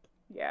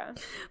 Yeah.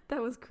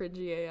 That was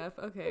cringy AF.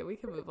 Okay, we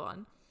can move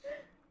on.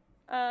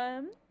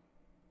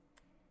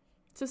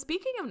 So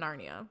speaking of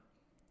Narnia,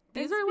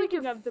 these are like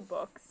of the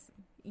books.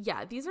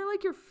 Yeah, these are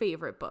like your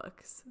favorite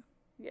books.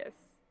 Yes.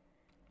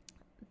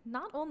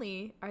 Not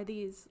only are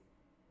these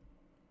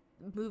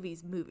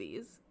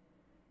movies,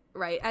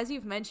 right? As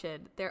you've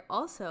mentioned, they're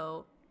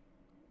also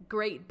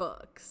great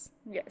books.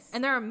 Yes.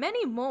 And there are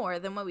many more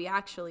than what we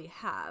actually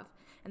have.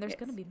 And there's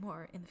going to be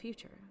more in the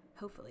future,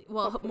 hopefully.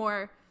 Well,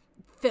 more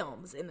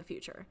films in the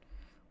future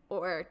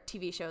or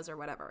TV shows or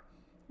whatever.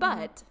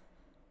 But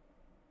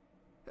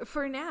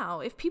for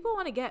now, if people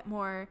want to get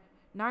more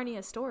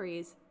Narnia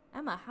stories,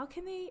 Emma, how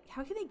can they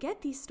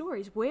get these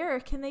stories? Where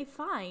can they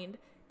find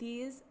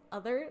these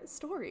other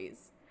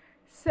stories?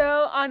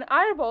 So on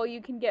Audible,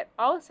 you can get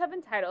all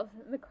 7 titles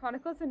in the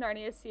Chronicles of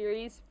Narnia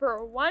series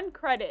for 1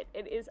 credit.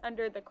 It is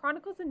under the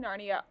Chronicles of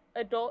Narnia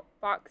adult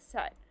box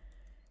set.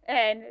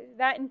 And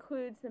that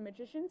includes The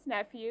Magician's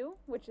Nephew,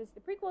 which is the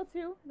prequel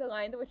to The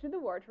Lion, the Witch, and the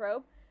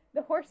Wardrobe,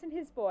 The Horse and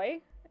His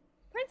Boy,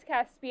 Prince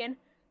Caspian,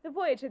 The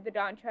Voyage of the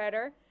Dawn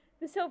Treader,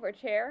 The Silver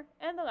Chair,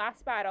 and The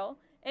Last Battle.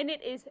 And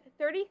it is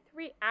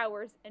 33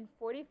 hours and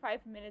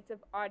 45 minutes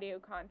of audio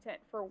content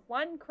for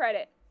 1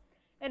 credit.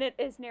 And it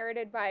is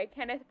narrated by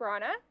Kenneth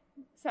Branagh.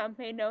 Some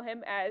may know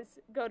him as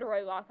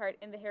Gilderoy Lockhart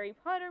in the Harry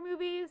Potter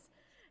movies,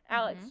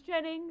 Alex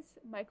Jennings,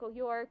 Michael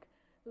York,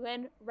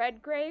 Lynn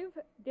Redgrave,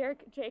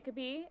 Derek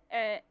Jacobi,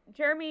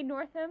 Jeremy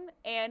Northam,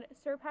 and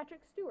Sir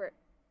Patrick Stewart.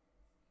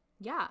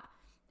 Yeah.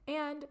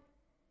 And,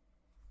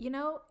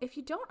 if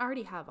you don't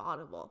already have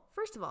Audible,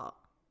 first of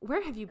all,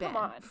 where have you been,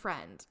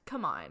 friend?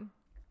 Come on.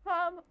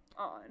 Come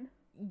on.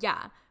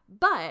 Yeah.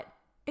 But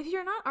if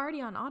you're not already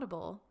on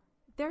Audible,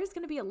 there is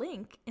going to be a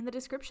link in the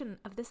description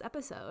of this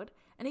episode.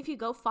 And if you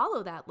go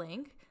follow that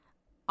link,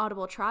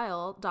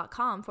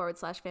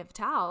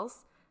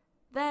 audibletrial.com/fanfatales,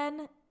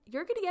 then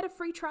you're going to get a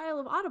free trial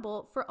of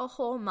Audible for a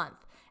whole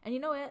month. And you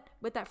know what?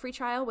 With that free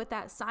trial, with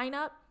that sign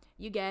up,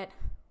 you get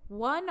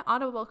 1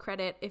 Audible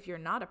credit if you're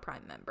not a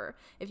Prime member.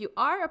 If you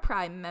are a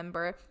Prime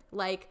member,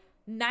 like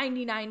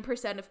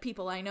 99% of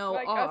people I know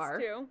are.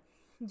 Us too.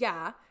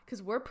 Yeah,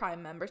 because we're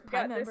Prime members.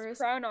 Prime got members. This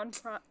crown on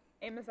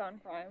Amazon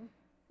Prime.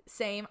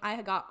 Same.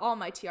 I got all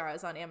my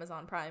tiaras on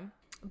Amazon Prime.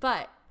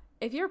 But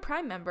if you're a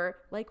Prime member,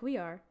 like we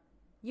are,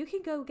 you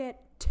can go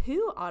get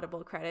 2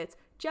 Audible credits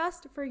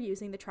just for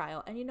using the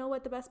trial. And you know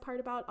what the best part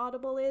about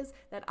Audible is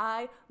that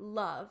I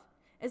love?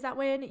 Is that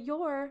when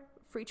your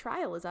free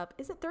trial is up.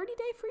 Is it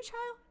 30-day free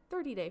trial?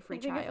 30-day free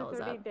trial is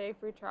up. 30-day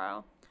free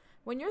trial.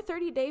 When your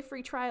 30-day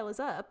free trial is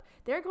up,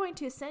 they're going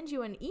to send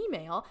you an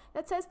email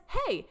that says,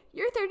 hey,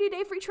 your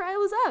 30-day free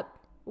trial is up.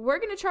 We're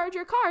going to charge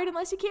your card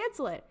unless you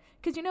cancel it.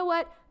 Because you know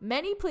what?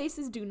 Many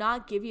places do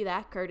not give you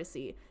that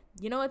courtesy.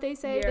 You know what they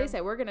say? Yeah. They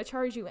say, we're going to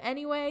charge you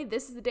anyway.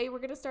 This is the day we're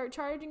going to start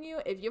charging you.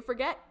 If you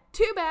forget,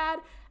 too bad.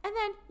 And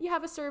then you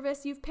have a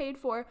service you've paid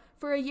for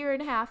a year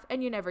and a half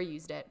and you never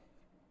used it.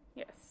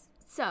 Yes.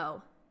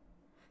 So,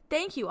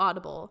 thank you,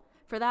 Audible,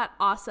 for that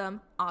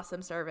awesome,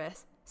 awesome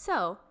service.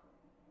 So,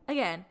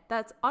 again,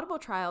 that's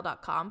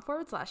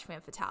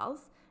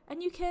audibletrial.com/fanfatales,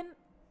 and you can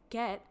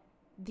get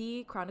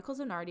the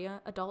Chronicles of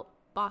Narnia adult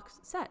box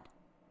set,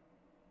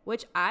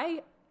 which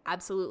I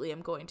absolutely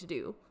am going to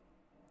do.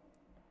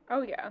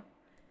 Oh, yeah.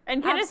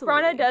 And Kenneth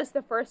Branagh does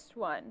the first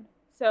one,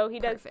 so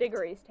he does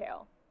Diggory's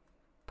Tale.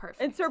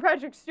 Perfect. And Sir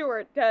Patrick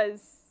Stewart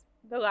does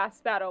The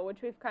Last Battle,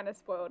 which we've kind of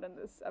spoiled in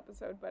this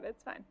episode, but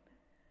it's fine.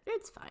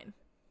 It's fine.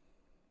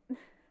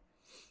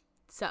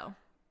 So,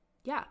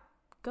 yeah,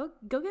 go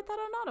get that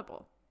on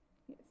Audible.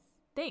 Yes.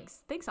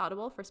 Thanks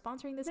Audible for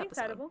sponsoring this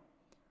episode. Audible.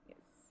 Yes.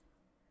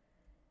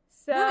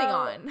 So moving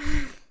on.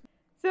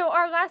 So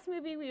our last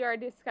movie we are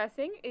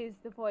discussing is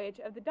The Voyage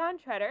of the Dawn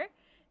Treader,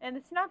 and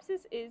the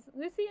synopsis is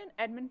Lucy and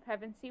Edmund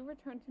Pevensey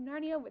return to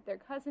Narnia with their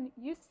cousin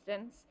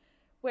Eustace,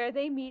 where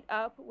they meet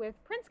up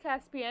with Prince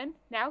Caspian,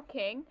 now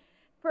king,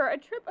 for a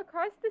trip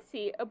across the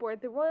sea aboard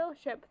the royal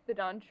ship the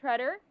Dawn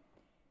Treader.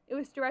 It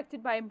was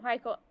directed by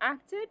Michael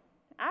Apted.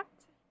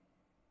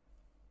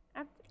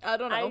 I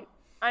don't know.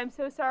 I'm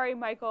so sorry,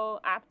 Michael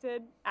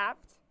Apted.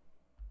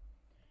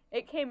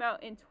 It came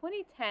out in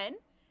 2010,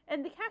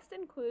 and the cast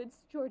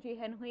includes Georgie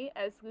Henley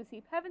as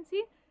Lucy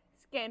Pevensey,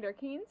 Skander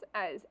Keynes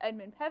as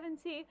Edmund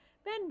Pevensey,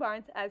 Ben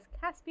Barnes as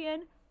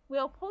Caspian,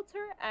 Will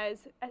Poulter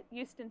as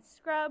Eustace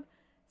Scrubb,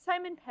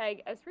 Simon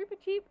Pegg as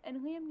Reepicheep,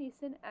 and Liam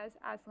Neeson as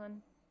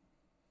Aslan.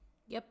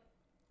 Yep.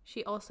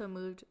 She also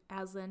moved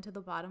Aslan to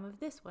the bottom of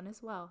this one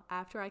as well,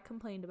 after I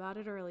complained about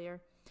it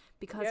earlier.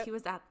 Because he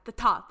was at the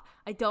top.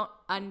 I don't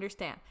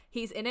understand.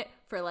 He's in it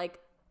for like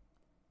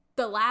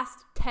the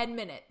last 10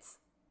 minutes.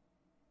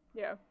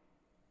 Yeah.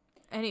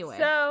 Anyway.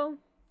 So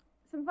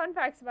some fun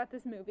facts about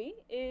this movie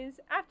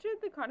is after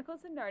The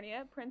Chronicles of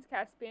Narnia, Prince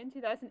Caspian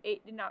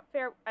 2008 did not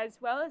fare as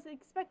well as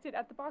expected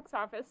at the box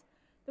office.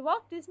 The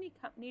Walt Disney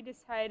Company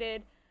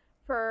decided,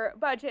 for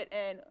budget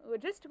and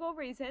logistical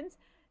reasons,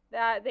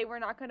 that they were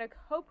not going to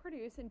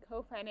co-produce and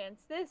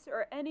co-finance this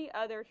or any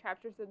other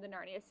chapters of the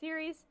Narnia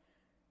series.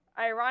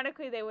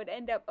 Ironically, they would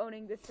end up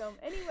owning this film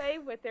anyway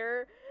with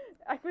their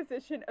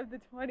acquisition of the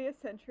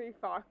 20th Century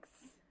Fox.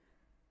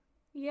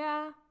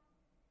 Yeah.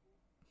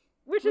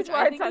 Which is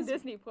why it's on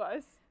Disney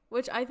Plus.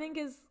 Which I think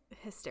is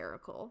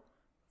hysterical.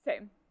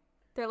 Same.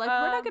 They're like,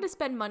 we're not going to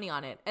spend money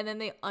on it. And then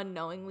they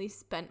unknowingly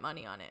spent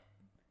money on it.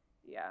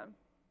 Yeah.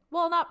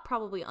 Well, not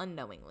probably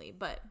unknowingly,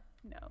 but...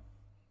 No.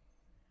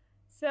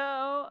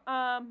 So,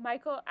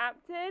 Michael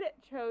Apted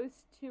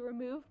chose to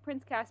remove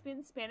Prince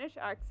Caspian's Spanish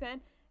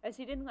accent as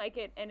he didn't like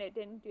it and it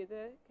didn't do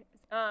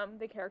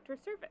the character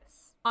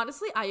service.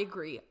 Honestly, I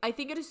agree. I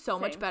think it is so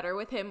much better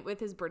with him with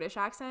his British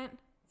accent.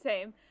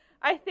 Same.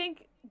 I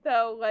think,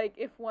 though, like,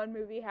 if one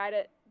movie had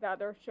it, the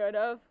other should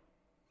have.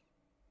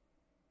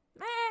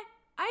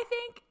 I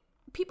think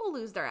people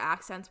lose their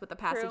accents with the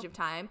passage of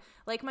time.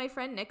 Like, my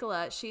friend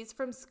Nicola, she's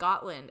from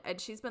Scotland,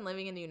 and she's been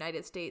living in the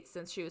United States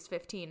since she was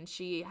 15.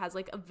 She has,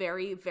 like, a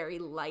very, very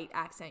light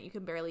accent. You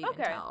can barely even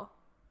tell.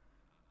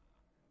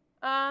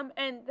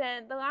 And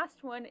then the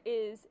last one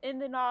is, in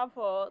the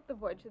novel, The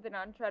Voyage of the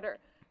Dawn-Treader,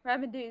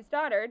 Ramandu's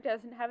daughter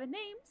doesn't have a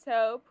name,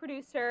 so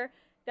producer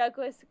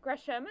Douglas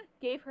Gresham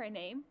gave her a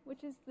name,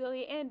 which is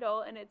Lily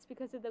Andal, and it's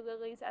because of the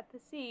lilies at the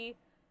sea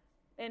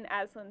in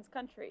Aslan's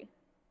country.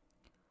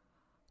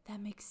 That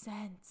makes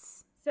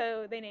sense.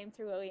 So they named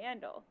her Lily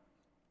Andal.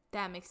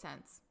 That makes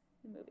sense.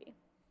 The movie.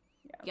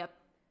 Yeah. Yep.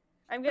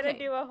 I'm going to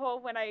do a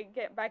whole, when I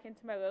get back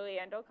into my Lily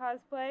Andal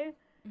cosplay,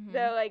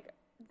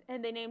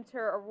 and they named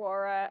her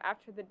Aurora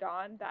after the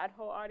dawn, that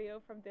whole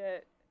audio from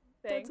the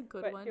thing. That's a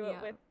good one, do it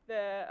with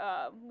the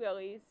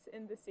lilies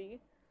in the sea.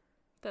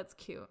 That's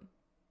cute.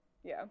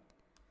 Yeah.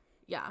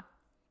 Yeah.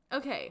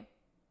 Okay.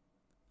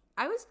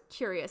 I was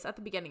curious at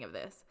the beginning of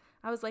this.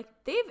 I was like,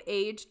 they've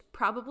aged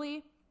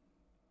probably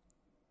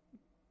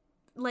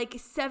like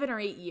 7 or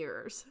 8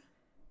 years.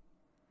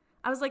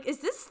 I was like, is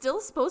this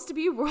still supposed to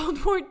be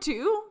World War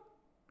II?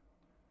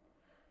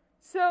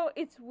 So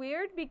it's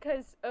weird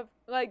because of,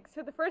 like,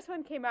 so the first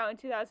one came out in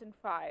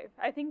 2005.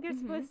 I think they're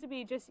supposed to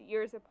be just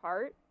years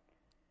apart.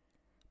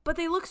 But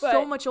they look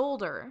so much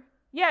older.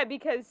 Yeah,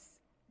 because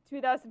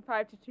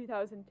 2005 to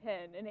 2010,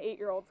 an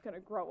 8-year-old's going to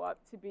grow up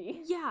to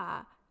be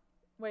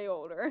way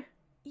older.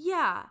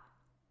 Yeah.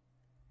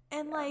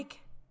 And,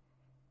 like,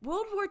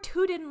 World War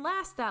II didn't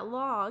last that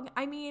long.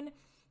 I mean,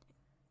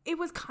 it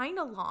was kind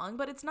of long,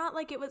 but it's not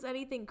like it was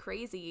anything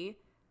crazy.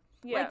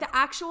 Yeah. Like, the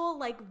actual,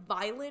 like,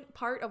 violent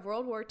part of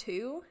World War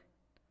II,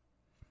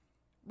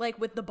 like,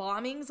 with the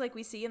bombings, like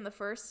we see in the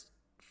first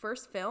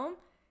film,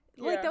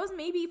 like, that was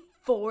maybe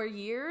 4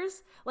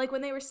 years. Like,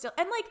 when they were still...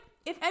 And, like,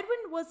 if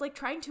Edwin was, like,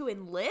 trying to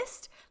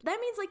enlist, that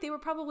means, like, they were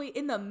probably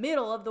in the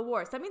middle of the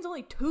war. So that means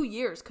only 2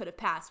 years could have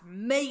passed.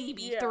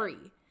 Maybe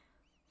 3.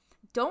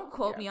 Don't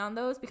quote me on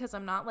those because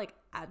I'm not, like,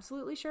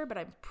 absolutely sure, but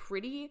I'm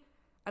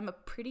a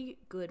pretty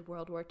good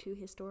World War II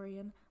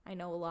historian. I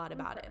know a lot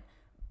about it.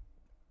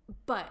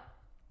 But,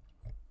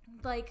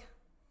 like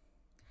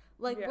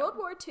World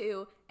War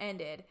II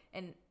ended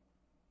in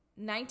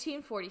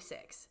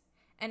 1946,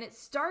 and it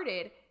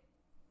started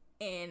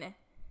in...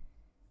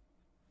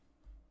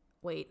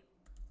 Wait.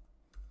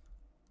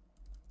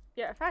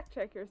 Yeah, fact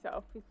check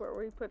yourself before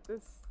we put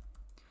this...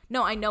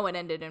 No, I know it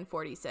ended in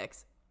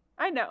 46.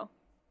 I know.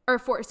 Or,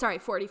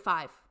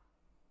 45.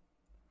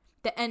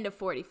 The end of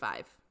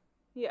 45.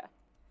 Yeah.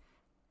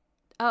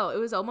 Oh, it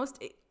was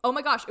almost... Oh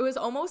my gosh, it was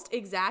almost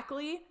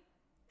exactly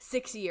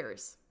 6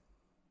 years.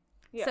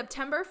 Yeah.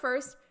 September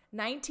 1st,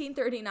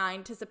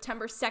 1939 to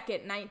September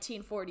 2nd,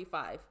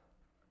 1945.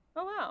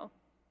 Oh, wow.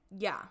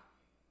 Yeah.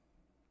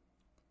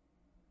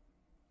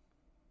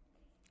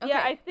 Okay,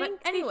 yeah, I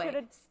think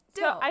anyway,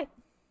 I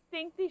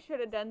think they should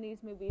have done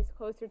these movies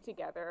closer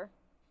together.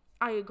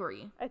 I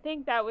agree. I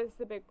think that was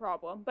the big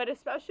problem. But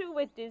especially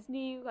with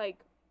Disney, like,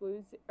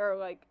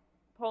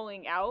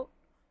 pulling out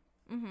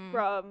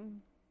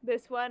from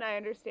this one, I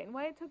understand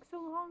why it took so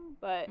long,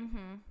 but...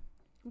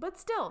 But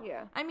still,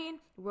 I mean,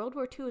 World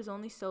War II is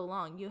only so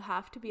long. You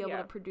have to be able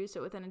to produce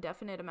it within a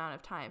definite amount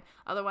of time.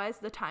 Otherwise,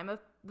 the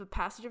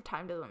passage of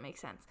time doesn't make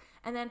sense.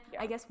 And then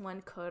I guess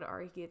one could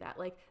argue that,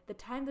 like, the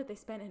time that they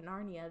spent in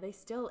Narnia, they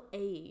still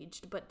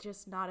aged, but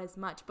just not as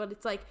much. But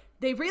it's like,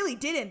 they really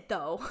didn't,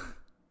 though.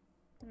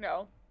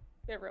 No,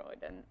 they really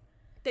didn't.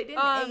 They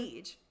didn't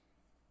age.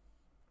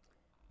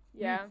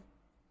 Yeah.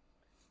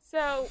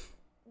 So,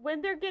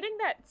 when they're getting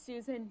that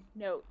Susan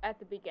note at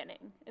the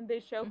beginning, and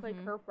they show,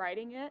 like, her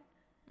writing it,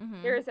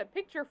 there's a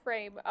picture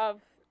frame of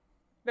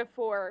the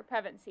 4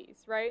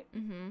 Pevensies, right?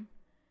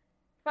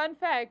 Fun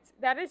fact,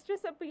 that is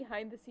just a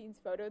behind-the-scenes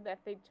photo that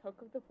they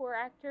took of the 4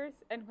 actors,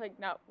 and, like,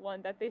 not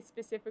one that they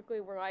specifically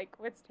were like,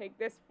 let's take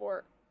this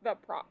for the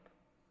prop.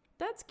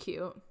 That's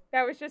cute.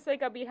 That was just,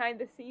 like, a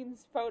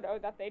behind-the-scenes photo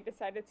that they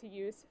decided to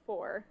use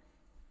for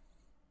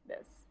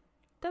this.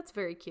 That's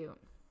very cute.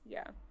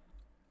 Yeah.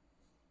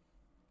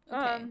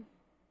 Okay.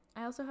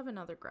 I also have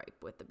another gripe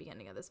with the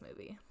beginning of this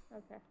movie.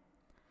 Okay.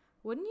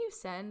 Wouldn't you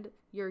send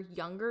your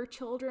younger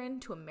children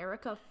to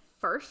America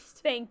first?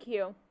 Thank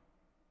you.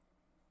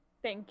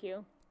 Thank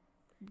you.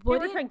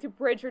 Wouldn't... You were trying to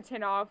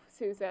Bridgerton off,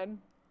 Susan.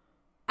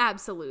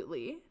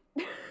 Absolutely.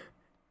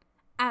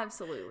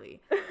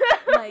 Absolutely.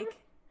 Like,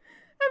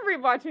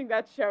 I'm rewatching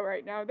that show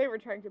right now. They were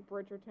trying to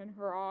Bridgerton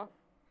her off.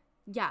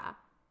 yeah.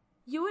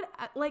 You would,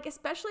 like,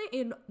 especially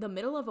in the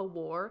middle of a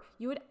war,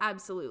 you would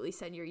absolutely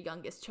send your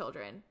youngest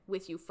children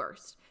with you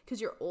first. Because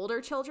your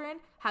older children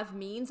have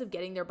means of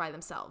getting there by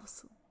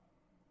themselves.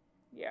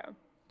 Yeah.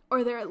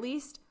 Or they're at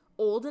least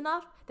old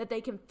enough that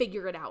they can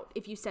figure it out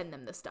if you send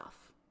them the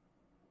stuff.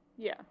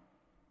 Yeah.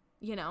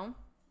 You know?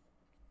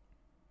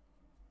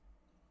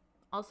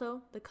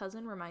 Also, the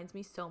cousin reminds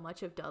me so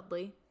much of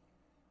Dudley.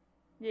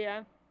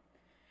 Yeah.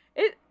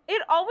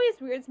 It always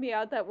weirds me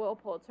out that Will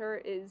Poulter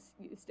is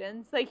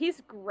Eustace. Like,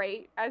 he's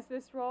great as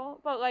this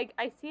role, but, like,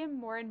 I see him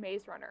more in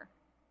Maze Runner.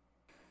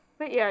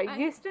 But, yeah,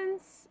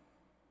 Eustace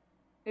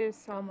is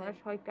so much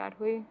like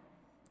Dudley.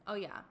 Oh,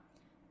 yeah.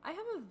 I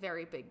have a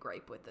very big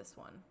gripe with this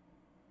one.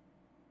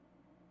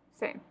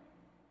 Same.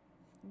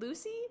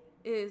 Lucy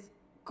is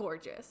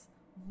gorgeous.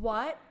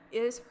 What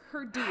is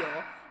her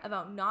deal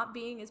about not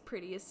being as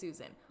pretty as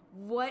Susan?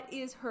 What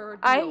is her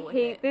deal with it?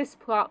 I hate this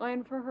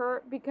plotline for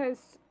her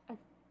because I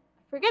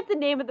forget the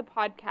name of the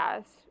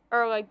podcast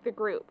or like the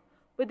group,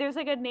 but there's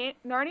like a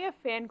Narnia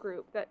fan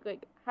group that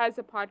like has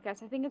a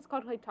podcast. I think it's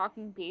called like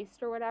Talking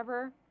Beast or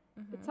whatever.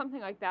 Mm-hmm. It's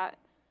something like that.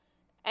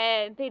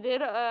 And they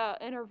did a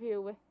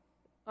interview with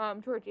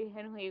Georgie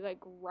Henley like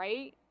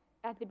right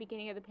at the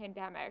beginning of the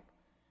pandemic.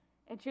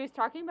 And she was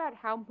talking about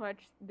how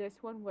much this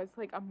one was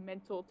like a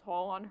mental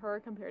toll on her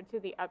compared to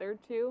the other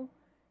two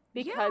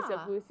because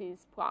of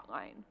Lucy's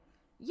plotline.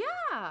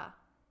 Yeah.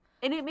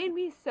 And it made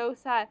me so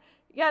sad.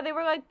 Yeah, they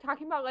were like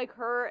talking about like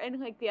her and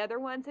like the other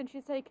ones, and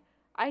she's like,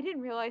 I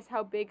didn't realize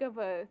how big of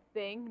a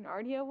thing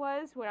Narnia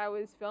was when I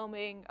was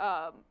filming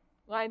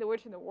Lion, the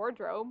Witch, and the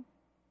Wardrobe.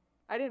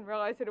 I didn't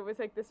realize that it was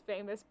like this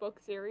famous book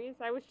series.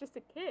 I was just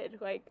a kid.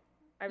 Like,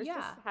 I was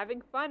just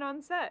having fun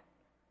on set.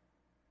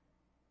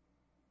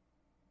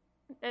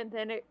 And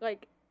then it,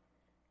 like,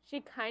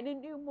 she kind of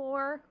knew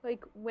more,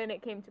 like, when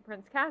it came to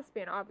Prince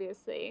Caspian,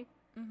 obviously.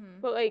 Mm-hmm.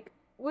 But, like,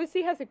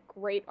 Lucy has a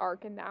great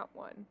arc in that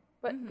one.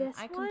 But this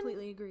one... I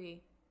completely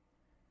agree.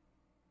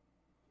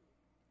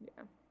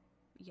 Yeah.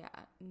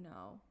 Yeah,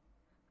 no.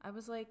 I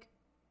was like...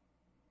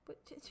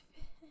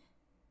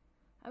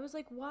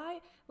 why?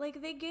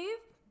 Like, they gave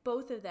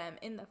both of them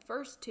in the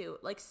first two,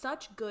 like,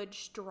 such good,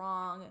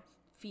 strong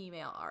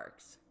female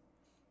arcs.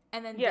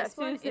 And then this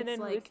one, Susan it's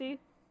and like... Lucy.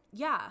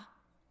 Yeah.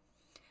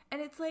 And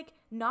it's, like,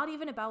 not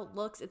even about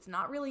looks. It's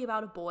not really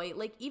about a boy.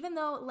 Like, even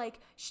though, like,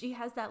 she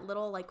has that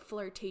little, like,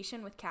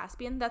 flirtation with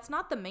Caspian, that's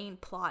not the main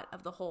plot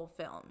of the whole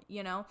film,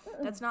 you know?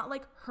 That's not,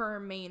 like, her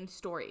main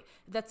story.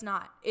 That's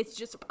not. It's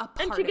just a part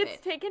of it. And she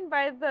gets taken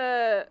by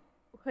the,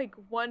 like,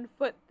 1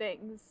 foot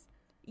things.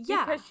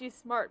 Yeah. Because she's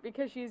smart.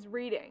 Because she's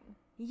reading.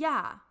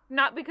 Yeah.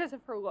 Not because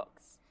of her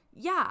looks.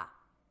 Yeah.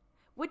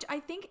 Which I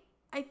think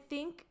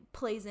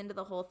plays into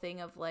the whole thing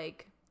of,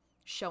 like...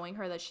 showing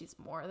her that she's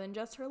more than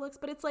just her looks,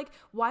 but it's like,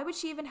 why would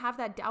she even have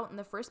that doubt in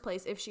the first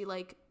place if she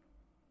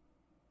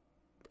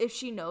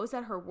knows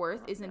that her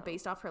worth isn't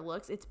based off her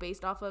looks, it's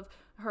based off of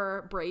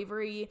her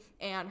bravery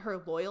and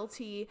her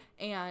loyalty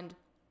and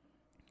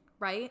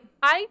right?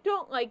 I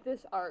don't like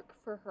this arc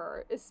for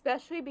her,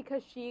 especially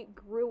because she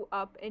grew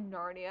up in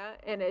Narnia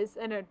and is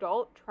an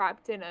adult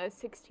trapped in a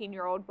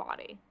 16-year-old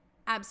body.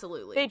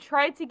 Absolutely. They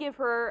tried to give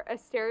her a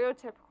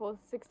stereotypical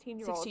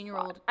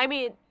 16-year-old. I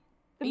mean,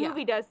 the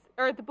movie does,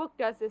 or the book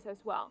does this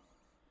as well.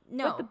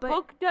 No, but the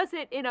book does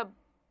it in a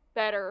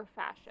better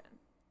fashion.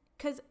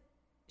 Because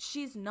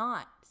she's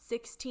not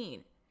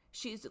 16.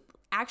 She's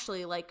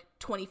actually, like,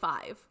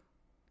 25.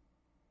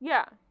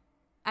 Yeah.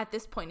 At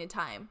this point in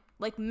time.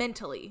 Like,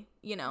 mentally,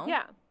 you know?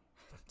 Yeah.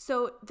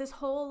 So, this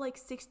whole, like,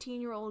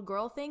 16-year-old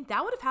girl thing,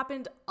 that would have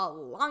happened a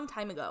long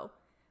time ago.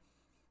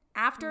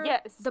 After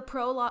the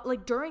prologue,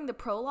 like, during the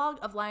prologue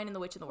of Lion and the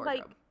Witch and the Wardrobe.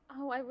 Like,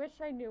 oh, I wish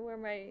I knew where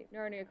my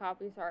Narnia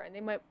copies are, and they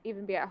might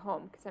even be at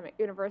home because I'm at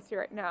university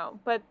right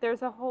now. But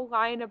there's a whole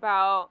line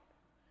about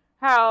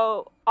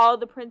how all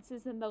the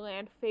princes in the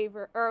land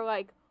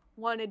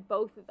wanted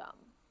both of them.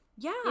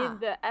 Yeah. In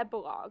the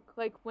epilogue,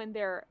 like when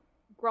they're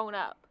grown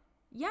up.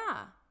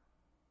 Yeah.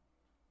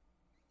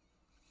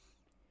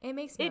 It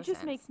makes no sense. It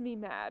just makes me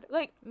mad.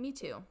 Like, me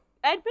too.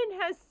 Edmund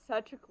has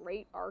such a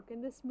great arc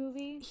in this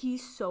movie. He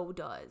so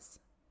does.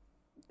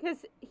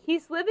 Because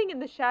he's living in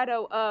the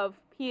shadow of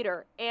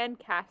Peter and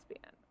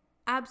Caspian.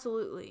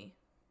 Absolutely.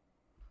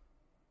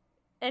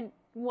 And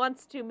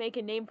wants to make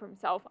a name for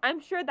himself. I'm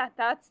sure that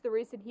that's the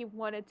reason he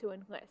wanted to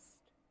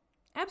enlist.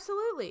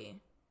 Absolutely.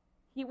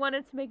 He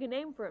wanted to make a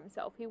name for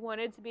himself. He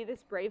wanted to be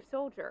this brave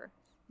soldier.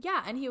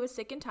 Yeah, and he was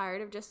sick and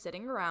tired of just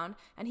sitting around,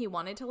 and he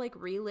wanted to, like,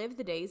 relive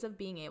the days of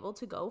being able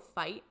to go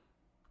fight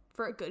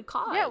for a good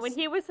cause. Yeah, when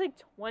he was, like,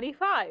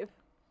 25.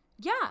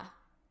 Yeah.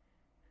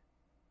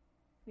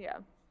 Yeah.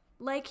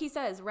 like he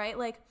says, right?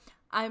 Like,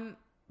 I'm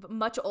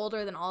much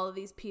older than all of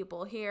these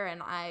people here,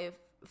 and I've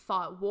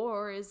fought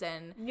wars,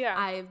 and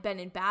I've been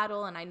in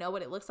battle, and I know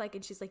what it looks like.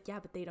 And she's like, yeah,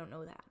 but they don't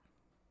know that.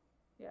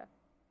 Yeah.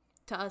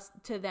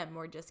 To them,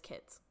 we're just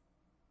kids.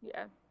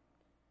 Yeah.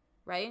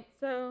 Right?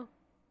 So,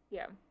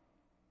 yeah.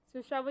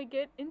 So shall we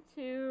get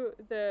into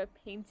the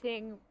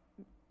painting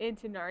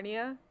into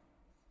Narnia?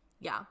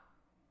 Yeah.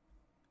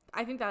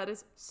 I think that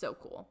is so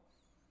cool.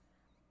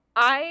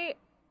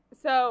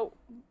 So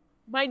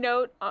my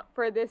note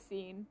for this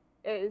scene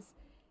is,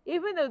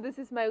 even though this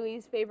is my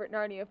least favorite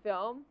Narnia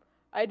film,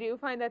 I do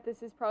find that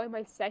this is probably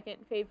my second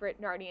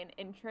favorite Narnian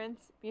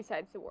entrance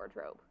besides the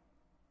wardrobe.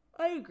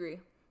 I agree.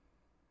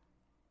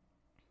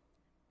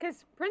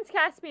 Because Prince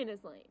Caspian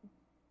is lame.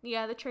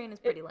 Yeah, the train is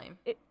pretty lame.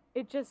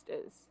 It just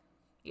is.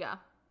 Yeah.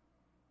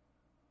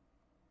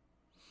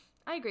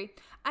 I agree.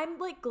 I'm,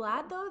 like,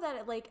 glad, though,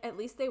 that, at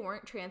least they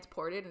weren't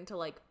transported into,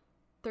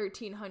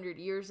 1,300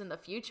 years in the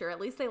future. At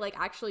least they,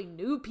 actually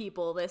knew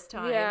people this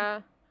time.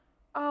 Yeah.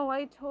 Oh,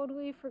 I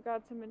totally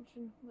forgot to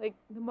mention,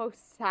 the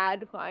most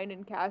sad line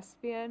in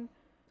Caspian,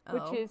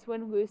 which is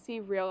when Lucy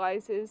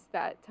realizes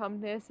that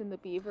Tumnus and the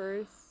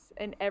beavers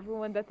and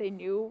everyone that they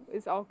knew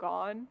is all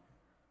gone.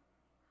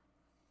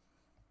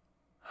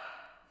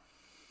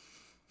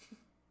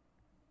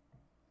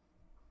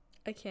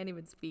 I can't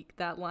even speak.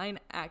 That line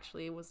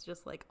actually was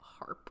just,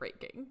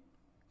 heartbreaking.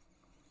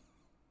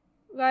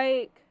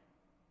 I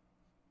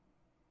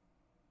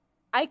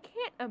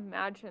can't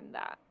imagine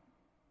that.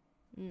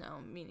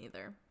 No, me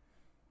neither.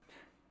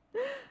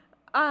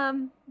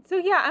 So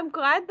yeah, I'm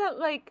glad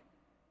that,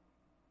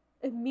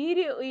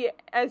 immediately,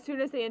 as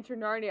soon as they enter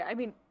Narnia, I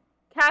mean,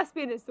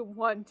 Caspian is the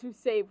one to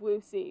save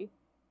Lucy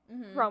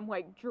from,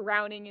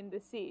 drowning in the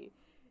sea.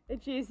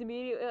 And she's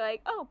immediately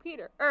like, oh,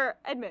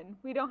 Edmund,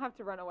 we don't have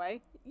to run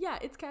away. Yeah,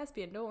 it's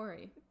Caspian, don't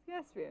worry. It's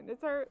Caspian.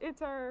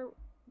 It's our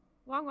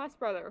long-lost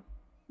brother.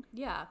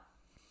 Yeah.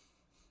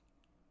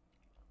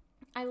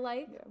 I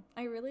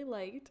really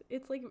liked,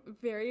 it's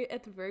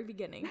at the very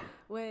beginning,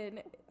 when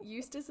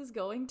Eustace is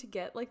going to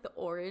get, the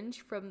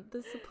orange from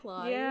the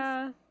supplies.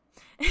 Yeah.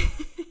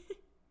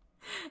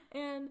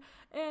 and,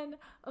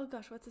 oh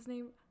gosh, what's his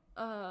name?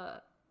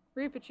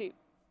 Reepicheep.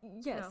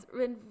 Yes,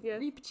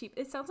 yes. Reepicheep.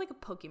 It sounds like a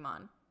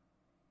Pokemon.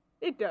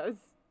 It does.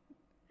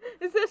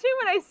 Especially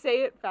when I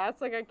say it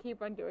fast, I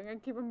keep on doing. I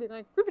keep on being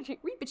like, Reepicheep.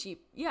 Reepicheep.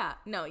 Yeah.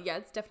 No, yeah,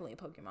 it's definitely a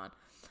Pokemon.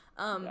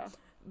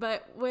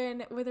 But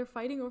when they're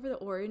fighting over the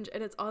orange,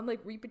 and it's on,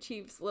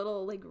 Reepicheep's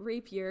little,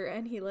 rapier,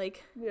 and he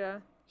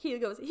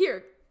goes,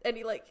 here, and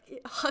he,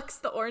 hucks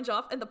the orange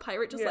off, and the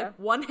pirate just,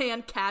 one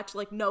hand catch,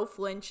 no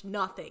flinch,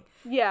 nothing.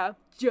 Yeah.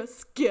 Just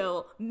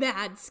skill.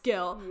 Mad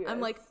skill. Yes. I'm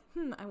like,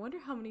 I wonder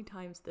how many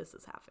times this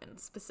has happened,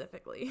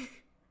 specifically.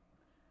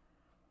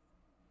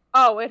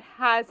 Oh, it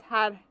has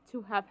had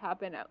to have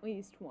happened at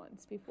least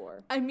once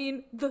before. I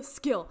mean, the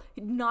skill.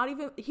 He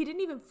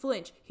didn't even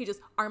flinch. He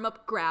just arm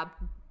up, grab.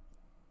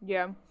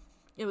 Yeah.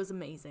 It was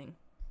amazing.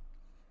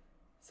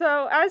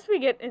 So, as we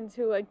get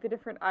into, the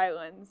different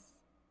islands,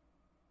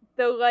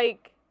 the,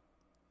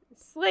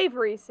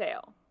 slavery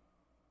sale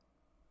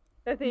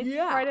that they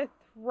try to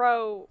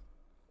throw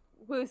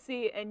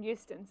Lucy and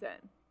Eustace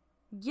in.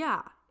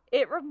 Yeah.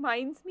 It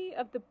reminds me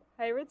of the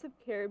Pirates of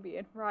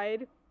Caribbean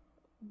ride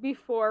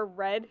before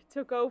Red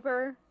took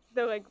over,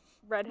 the,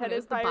 redheaded pirate. When it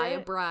was the Buy a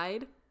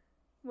Bride.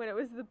 When it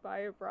was the Buy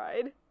a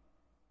Bride.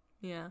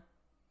 Yeah.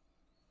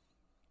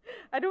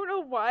 I don't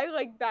know why,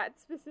 that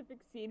specific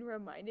scene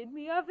reminded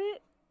me of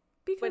it.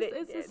 Because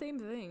it's the same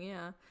thing,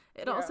 yeah.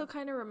 It also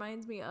kind of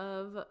reminds me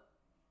of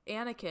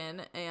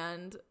Anakin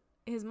and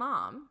his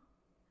mom.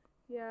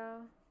 Yeah.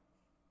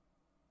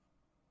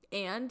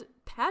 And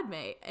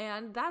Padme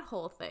and that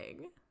whole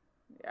thing.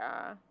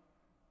 Yeah.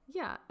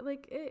 Yeah, I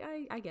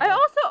get it. I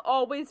also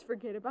always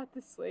forget about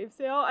the slave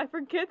sale. I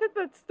forget that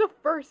that's the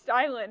first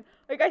island.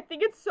 I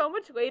think it's so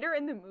much later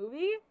in the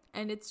movie.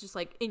 And it's just,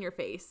 in your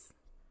face.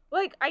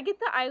 I get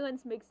the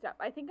islands mixed up.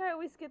 I think I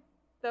always get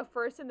the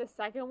first and the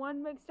second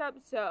one mixed up.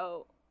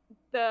 So,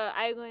 the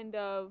island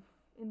of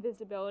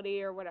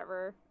invisibility or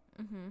whatever.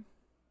 Mm-hmm.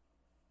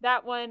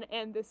 That one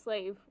and the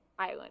slave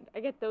island.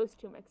 I get those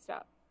two mixed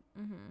up.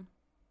 Mm-hmm.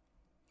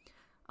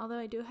 Although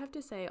I do have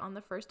to say, on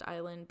the first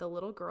island, the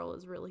little girl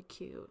is really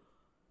cute.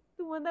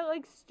 The one that,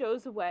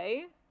 stows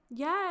away?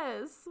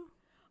 Yes!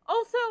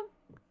 Also,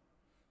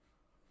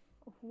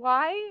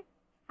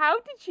 how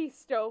did she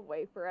stow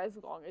away for as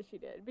long as she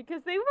did?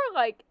 Because they were,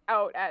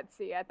 out at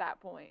sea at that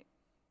point.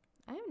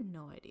 I have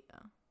no idea.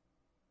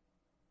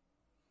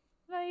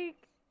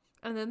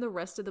 And then the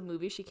rest of the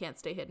movie, she can't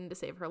stay hidden to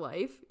save her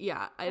life?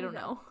 Yeah, I don't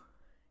know.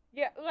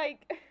 Yeah,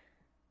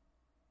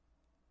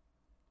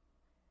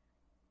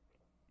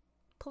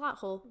 Plot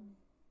hole.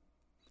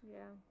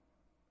 Yeah.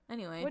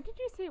 Anyway. What did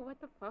you say what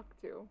the fuck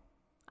to?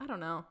 I don't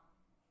know.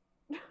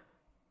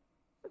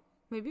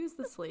 Maybe it was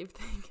the slave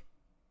thing.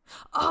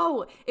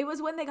 Oh, it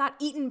was when they got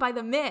eaten by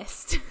the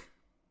mist.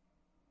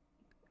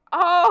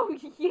 Oh,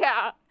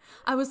 yeah.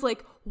 I was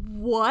like,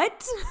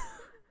 what?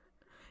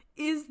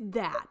 is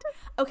that?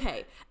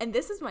 Okay, and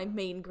this is my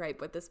main gripe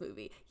with this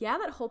movie. Yeah,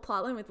 that whole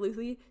plotline with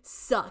Lucy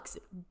sucks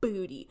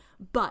booty,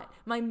 but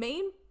my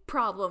main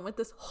problem with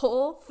this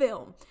whole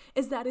film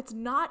is that it's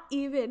not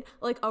even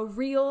like a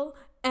real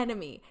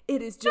enemy.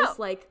 It is just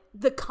like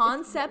the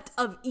concept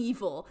of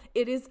evil.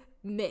 It is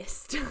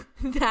Mist.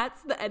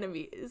 That's the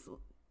enemy, is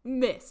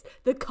Mist.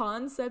 The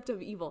concept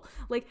of evil.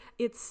 Like,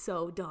 it's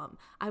so dumb.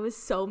 I was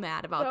so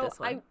mad about this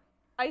one.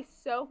 I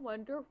so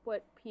wonder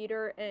what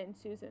Peter and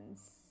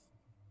Susan's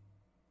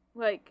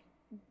like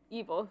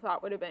evil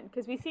thought would have been,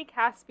 because we see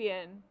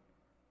Caspian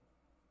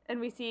and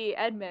we see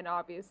Edmund,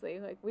 obviously,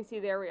 like we see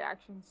their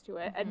reactions to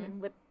it.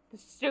 Edmund with the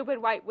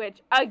stupid white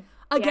witch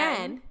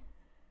again,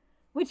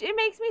 which it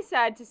makes me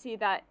sad to see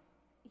that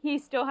he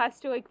still has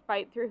to like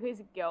fight through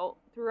his guilt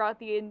throughout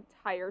the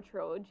entire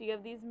trilogy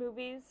of these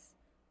movies.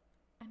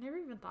 I never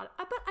even thought,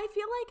 but I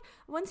feel like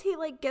once he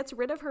like gets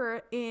rid of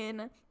her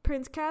in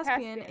Prince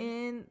Caspian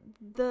in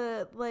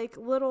the like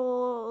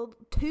little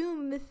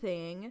tomb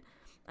thing,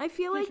 I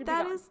feel like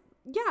that is,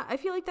 I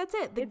feel like that's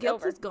it. The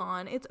guilt is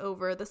gone. It's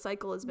over. The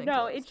cycle has been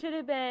closed. It should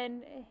have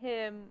been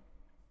him.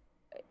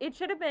 It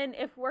should have been,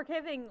 if we're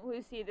giving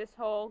Lucy this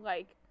whole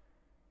like,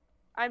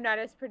 I'm not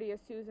as pretty as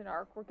Susan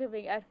arc, we're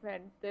giving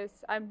Edmund this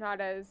I'm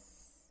not as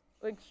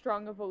like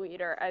strong of a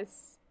leader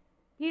as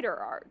Peter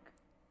arc.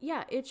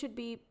 Yeah, it should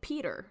be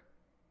Peter.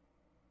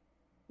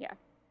 Yeah.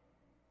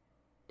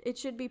 It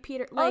should be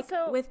Peter. Like,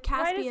 also, with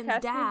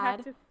Caspian's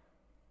dad.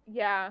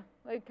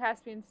 Like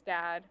Caspian's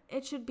dad.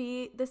 It should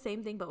be the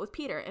same thing, but with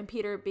Peter. And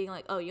Peter being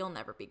like, oh, you'll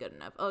never be good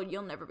enough. Oh,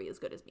 you'll never be as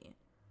good as me.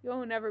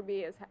 You'll never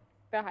be as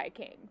the High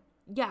King.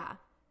 Yeah.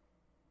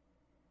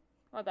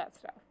 All that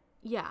stuff.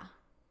 Yeah.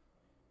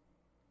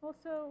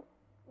 Also,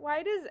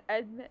 why does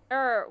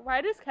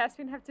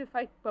Caspian have to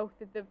fight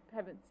both of the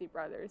Pevensey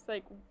brothers?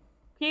 Like,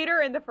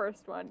 Peter in the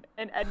first one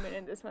and Edmund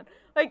in this one.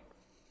 Like,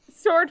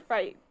 sword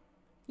fight.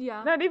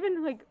 Yeah. Not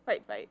even, like,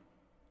 fight.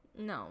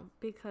 No,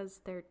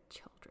 because they're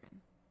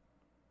children.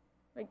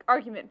 Like,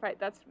 argument fight.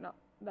 That's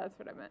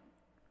what I meant.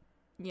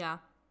 Yeah.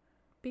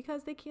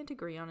 Because they can't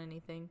agree on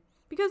anything.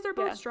 Because they're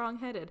both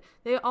strong-headed.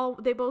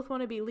 They both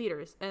want to be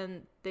leaders,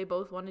 and they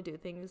both want to do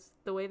things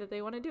the way that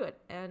they want to do it.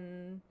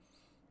 And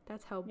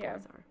that's how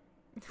boys are.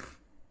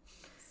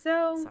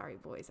 So. Sorry,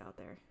 boys out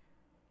there.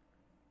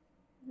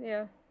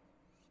 Yeah.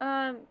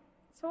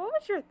 So what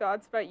was your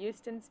thoughts about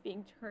Eustace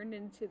being turned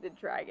into the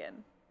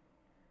dragon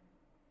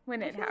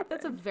when it happened? Like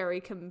that's a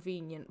very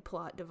convenient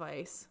plot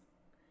device.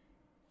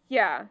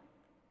 Yeah.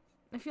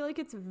 I feel like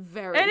it's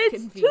very convenient.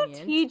 And it's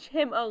to teach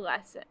him a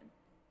lesson.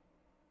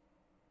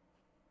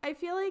 I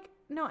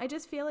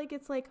just feel like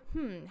it's like,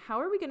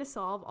 how are we going to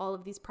solve all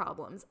of these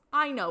problems?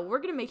 I know, we're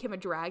going to make him a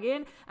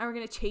dragon, and we're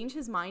going to change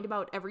his mind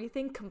about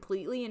everything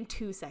completely in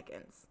 2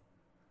 seconds.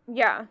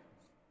 Yeah.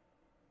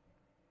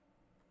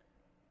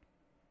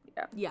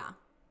 Yeah.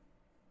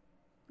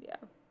 Yeah.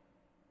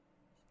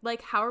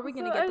 Like, how are we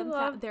going to get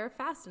them there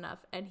fast enough?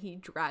 And he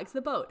drags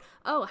the boat.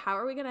 Oh, how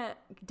are we going to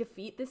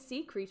defeat this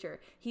sea creature?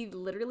 He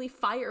literally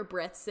fire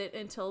breaths it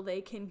until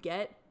they can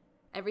get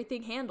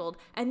everything handled.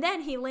 And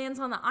then he lands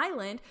on the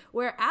island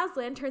where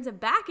Aslan turns him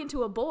back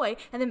into a boy.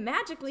 And then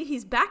magically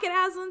he's back at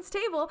Aslan's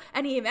table.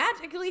 And he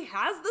magically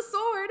has the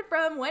sword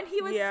from when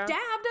he was stabbed as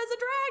a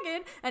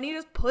dragon. And he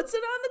just puts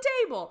it on the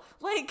table.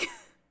 Like.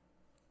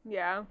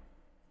 Yeah.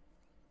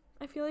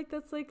 I feel like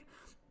that's, like,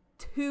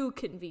 too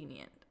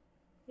convenient.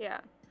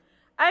 Yeah.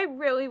 I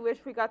really wish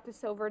we got The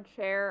Silver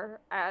Chair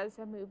as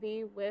a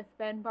movie with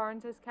Ben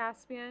Barnes as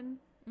Caspian.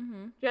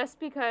 Mm-hmm. Just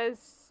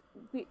because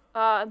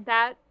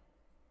that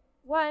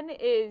one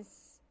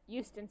is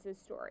Eustace's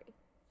story.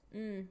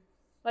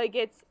 Like,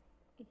 it's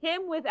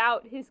him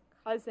without his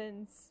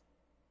cousins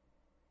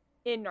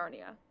in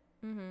Narnia.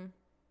 Mm-hmm.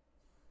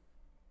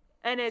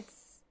 And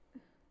it's...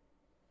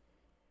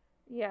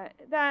 Yeah,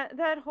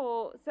 that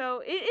whole...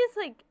 So, it is,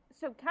 like...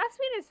 So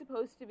Caspian is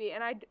supposed to be,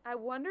 and I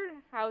wondered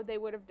how they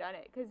would have done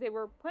it, because they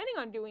were planning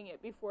on doing it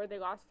before they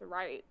lost the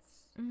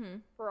rights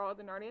for all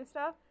the Narnia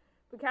stuff.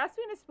 But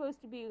Caspian is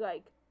supposed to be,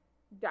 like,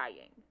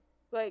 dying.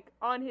 Like,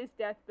 on his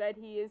deathbed,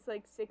 he is,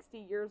 like, 60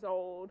 years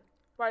old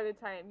by the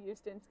time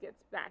Eustace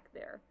gets back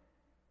there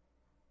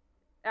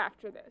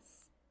after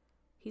this.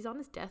 He's on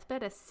his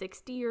deathbed at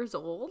 60 years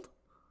old?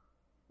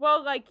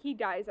 Well, like, he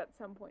dies at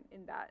some point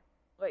in that,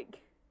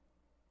 like,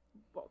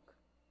 book.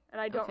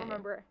 And I don't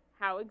remember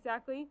how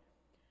exactly.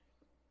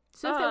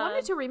 So if they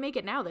wanted to remake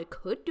it now, they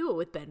could do it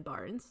with Ben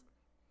Barnes.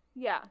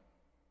 Yeah.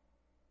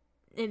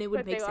 And it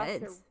would make sense. They lost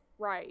their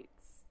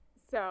rights.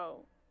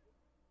 So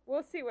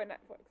we'll see what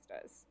Netflix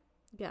does.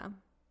 Yeah.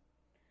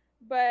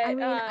 But I mean,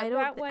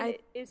 that one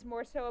is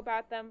more so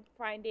about them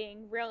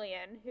finding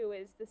Rilian, who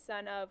is the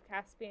son of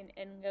Caspian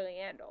and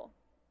Liliandel.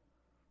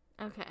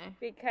 Okay.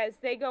 Because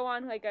they go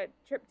on like a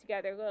trip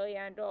together,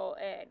 Liliandel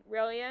and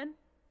Rilian.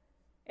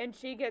 And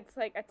she gets,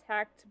 like,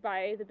 attacked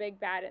by the big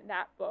bad in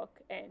that book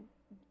and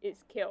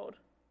is killed.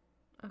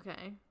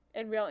 Okay.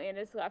 And Rilian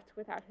is left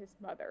without his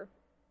mother,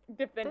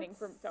 defending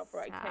for himself for,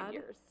 like, 10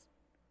 years.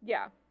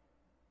 Yeah.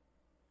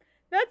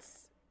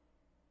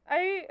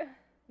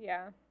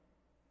 Yeah.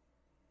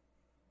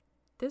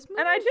 This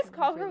movie And I is just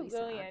call really her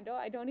Lily sad. Andel.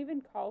 I don't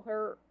even call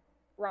her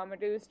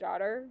Ramadu's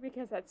daughter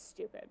because that's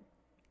stupid.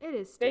 It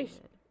is They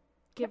stupid.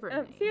 Give her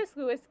a name. C.S.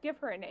 Lewis, give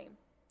her a name.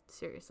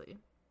 Seriously.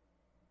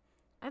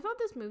 I thought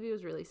this movie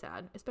was really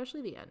sad,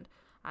 especially the end.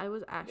 I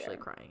was actually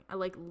crying. I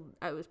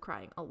was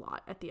crying a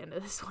lot at the end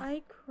of this one.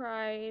 I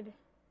cried.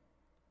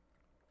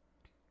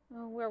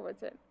 Oh, where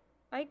was it?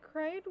 I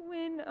cried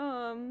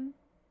when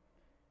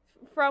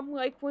from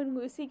like when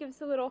Lucy gives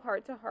the little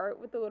heart to heart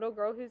with the little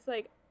girl who's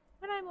like,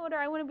 when I'm older,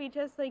 I want to be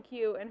just like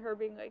you, and her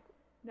being like,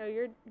 no,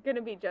 you're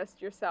gonna be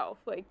just yourself.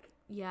 Like,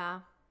 yeah.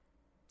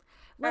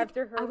 Like,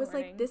 after her, I was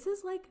warning. like, this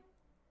is like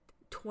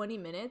 20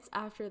 minutes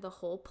after the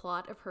whole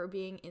plot of her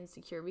being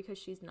insecure because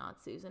she's not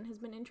Susan has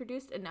been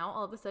introduced, and now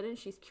all of a sudden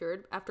she's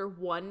cured after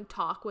one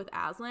talk with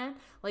Aslan.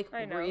 Like,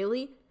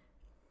 really?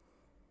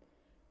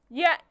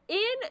 Yeah,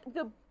 in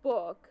the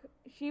book,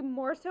 she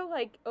more so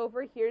like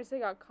overhears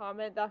like a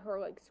comment that her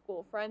like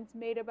school friends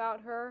made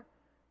about her,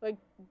 like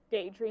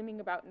daydreaming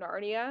about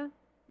Narnia.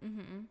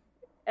 Mm-hmm.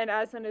 And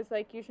Aslan is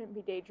like, you shouldn't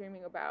be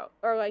daydreaming about,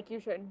 or like you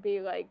shouldn't be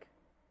like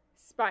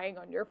spying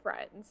on your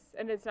friends.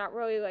 And it's not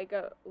really like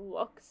a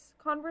looks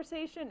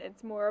conversation.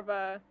 It's more of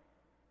a,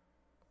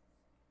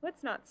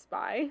 let's not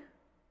spy.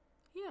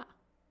 Yeah,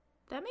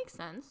 that makes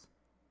sense.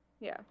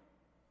 Yeah.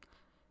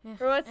 Yeah.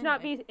 Or let's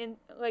not be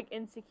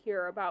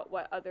insecure about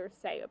what others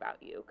say about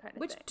you, kind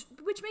of thing.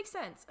 Which makes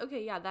sense.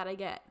 Okay, yeah, that I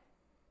get.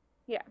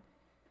 Yeah.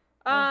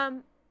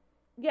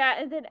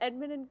 Yeah, and then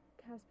Edmund and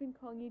Caspian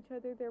calling each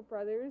other their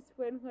brothers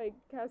when like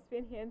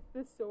Caspian hands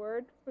the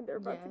sword when they're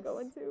about to go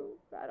into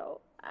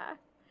battle.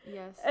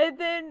 Yes. And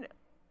then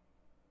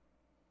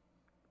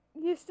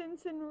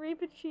Eustace and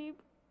Reepicheep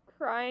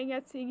crying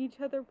at seeing each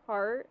other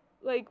part,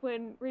 like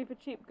when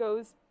Reepicheep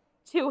goes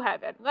to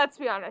heaven. Let's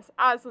be honest,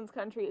 Aslan's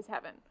country is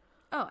heaven.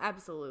 Oh,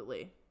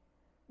 absolutely.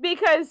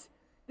 Because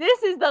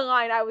this is the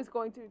line I was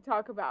going to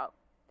talk about.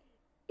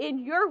 In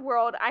your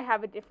world, I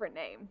have a different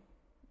name.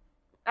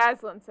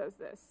 Aslan says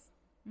this.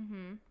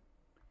 Mm-hmm.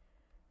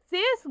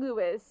 C.S.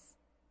 Lewis,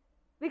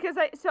 because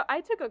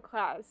I took a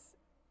class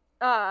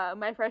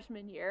my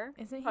freshman year.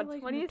 Isn't he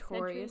like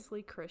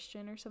notoriously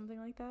Christian or something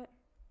like that?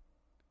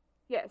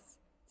 Yes.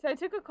 So I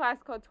took a class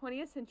called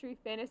 20th Century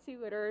Fantasy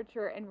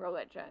Literature and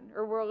Religion,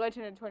 or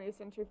Religion in 20th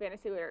Century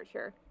Fantasy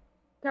Literature.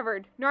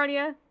 Covered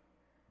Narnia,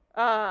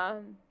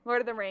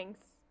 Lord of the Rings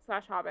 /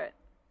 Hobbit,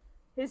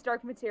 His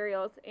Dark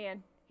Materials,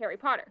 and Harry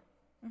Potter.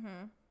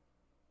 Mm-hmm.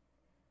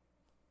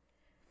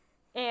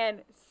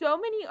 And so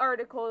many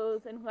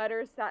articles and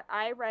letters that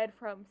I read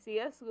from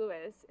C.S.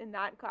 Lewis in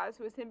that class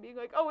was him being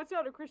like, oh, it's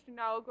not a Christian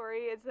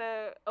allegory, it's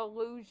a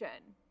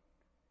illusion.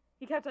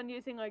 He kept on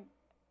using, like,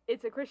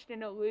 it's a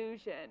Christian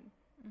illusion.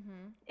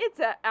 Mm-hmm.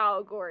 It's an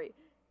allegory.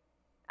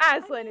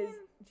 Aslan is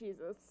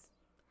Jesus.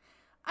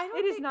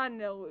 It is not an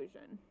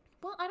illusion.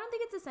 Well, I don't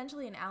think it's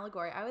essentially an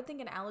allegory. I would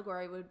think an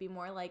allegory would be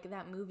more like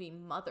that movie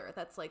Mother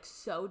that's, like,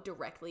 so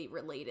directly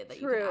related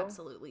that you can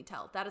absolutely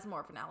tell. That is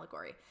more of an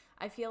allegory.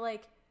 I feel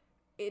like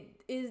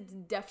it is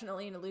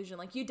definitely an illusion.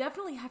 Like, you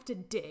definitely have to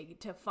dig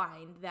to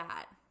find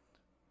that.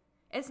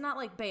 It's not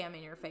like bam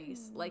in your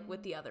face, like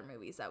with the other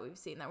movies that we've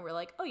seen that we're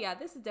like, oh yeah,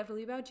 this is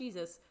definitely about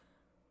Jesus.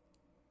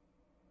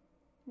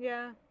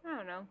 Yeah, I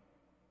don't know.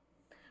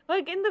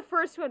 Like in the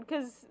first one,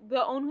 because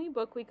the only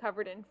book we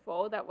covered in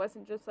full that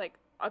wasn't just like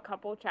a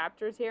couple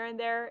chapters here and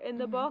there in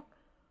the book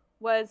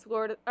was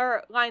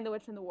Lion, the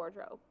Witch, and the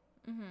Wardrobe.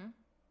 Mm-hmm.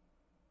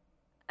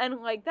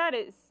 And like that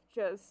is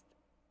just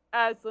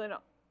Aslan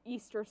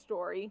Easter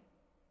story.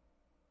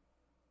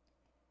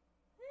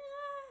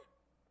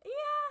 Yeah,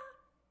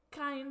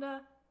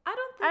 kinda.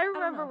 I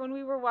remember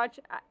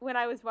when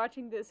I was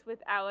watching this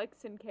with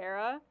Alex and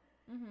Kara,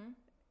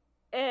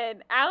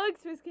 and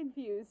Alex was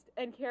confused,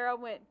 and Kara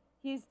went,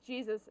 "He's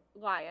Jesus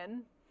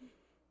lion."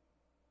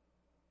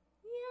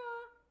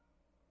 Yeah.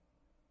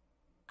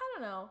 I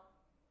don't know.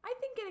 I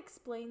think it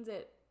explains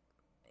it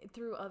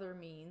through other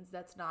means.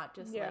 That's not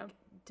just like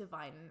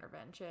divine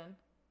intervention.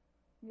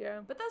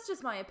 Yeah. But that's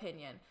just my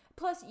opinion.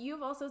 Plus,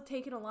 you've also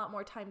taken a lot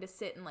more time to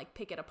sit and, like,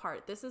 pick it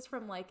apart. This is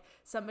from, like,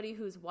 somebody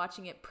who's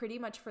watching it pretty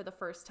much for the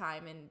first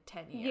time in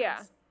 10 years.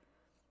 Yeah.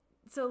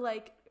 So,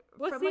 like...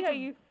 We'll see how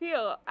you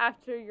feel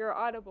after your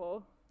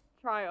Audible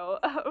trial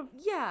of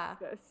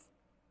this.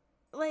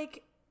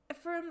 Like,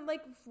 from,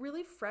 like,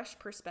 really fresh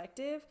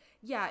perspective,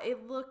 yeah,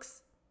 it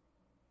looks...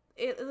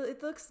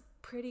 It looks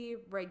pretty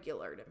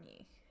regular to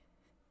me.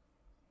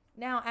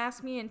 Now,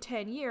 ask me in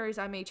 10 years,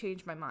 I may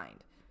change my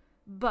mind.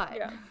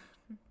 But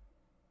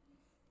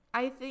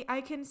I think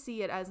I can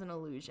see it as an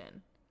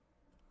illusion.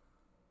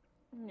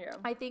 Yeah.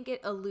 I think it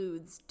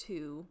alludes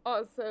to...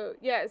 Also,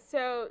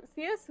 so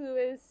C.S.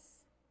 Lewis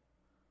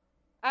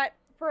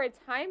for a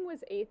time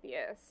was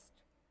atheist.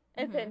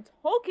 And then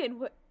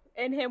Tolkien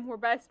and him were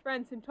best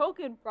friends, and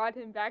Tolkien brought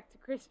him back to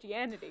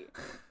Christianity.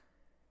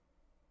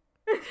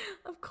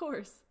 Of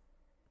course.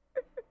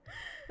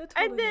 That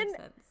totally makes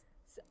sense.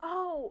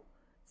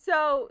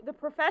 So the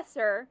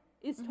professor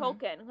is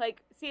Tolkien.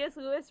 Like, C.S.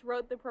 Lewis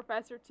wrote the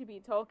professor to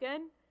be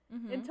Tolkien.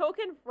 And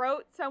Tolkien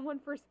wrote someone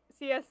for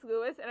C.S.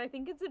 Lewis, and I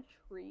think it's a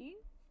tree.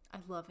 I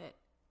love it.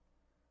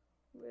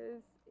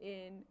 was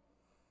in.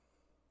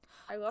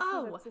 I love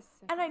how that's the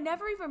second. And I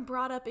never even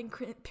brought up in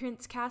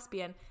Prince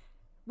Caspian.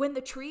 When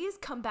the trees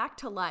come back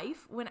to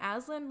life, when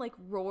Aslan like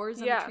roars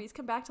and the trees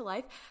come back to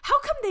life, how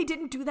come they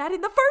didn't do that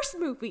in the first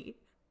movie?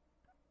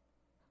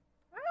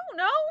 I don't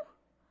know.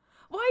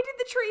 Why did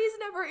the trees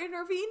never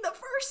intervene the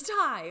first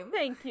time?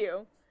 Thank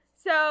you.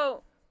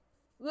 So,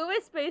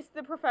 Lewis based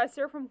the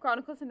professor from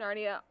Chronicles of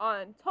Narnia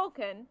on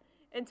Tolkien,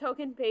 and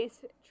Tolkien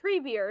based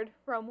Treebeard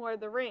from Lord of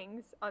the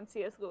Rings on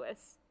C.S.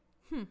 Lewis.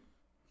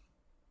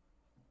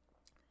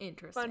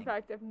 Interesting. Fun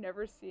fact, I've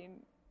never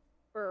seen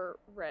or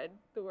read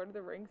The Lord of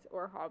the Rings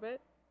or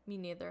Hobbit. Me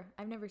neither.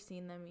 I've never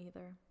seen them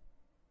either.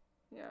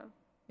 Yeah.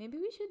 Maybe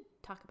we should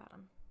talk about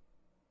them.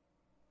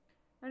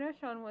 I know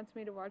Sean wants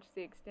me to watch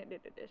the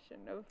extended edition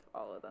of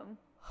all of them.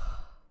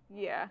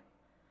 Yeah.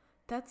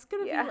 That's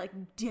gonna be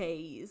like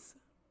days.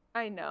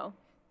 I know.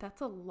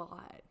 That's a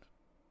lot.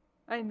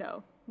 I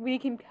know. We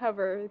can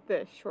cover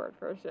the short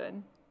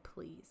version.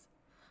 Please.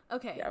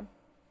 Okay. Yeah.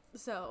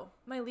 So,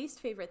 my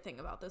least favorite thing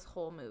about this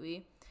whole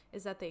movie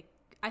is that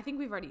I think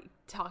we've already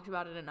talked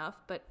about it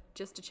enough, but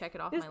just to check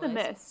it off my list. The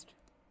Mist.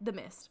 The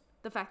Mist.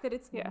 The fact that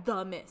it's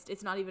the Mist.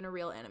 It's not even a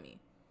real enemy.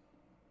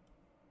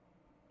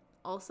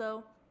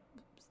 Also,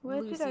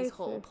 Lucy's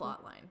whole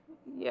plot line.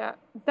 Yeah.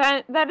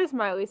 That is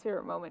my least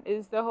favorite moment,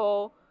 is the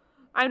whole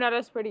I'm not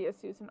as pretty as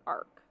Susan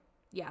arc.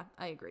 Yeah,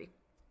 I agree.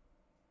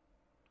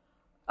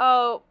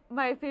 Oh,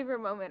 my favorite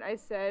moment I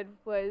said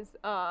was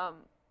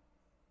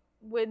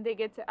when they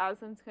get to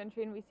Aslan's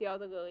country and we see all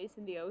the lilies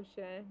in the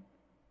ocean.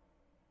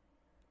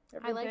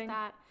 Everything.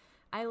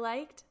 I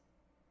like that.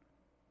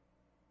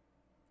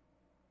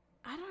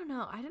 I don't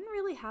know. I didn't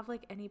really have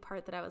like any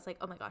part that I was like,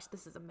 oh my gosh,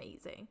 this is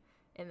amazing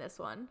in this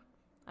one.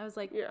 I was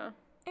like,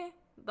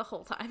 the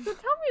whole time. So tell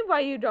me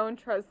why you don't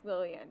trust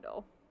Lily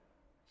Andel.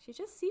 She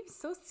just seems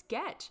so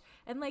sketch.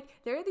 And like,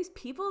 there are these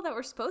people that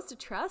we're supposed to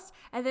trust,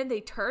 and then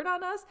they turn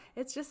on us.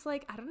 It's just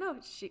like, I don't know,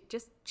 she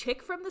just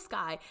chick from the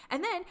sky.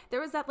 And then there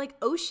was that like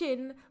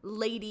ocean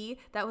lady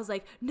that was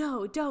like,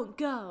 no, don't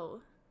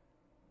go.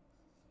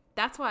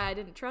 That's why I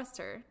didn't trust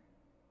her.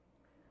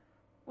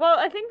 Well,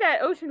 I think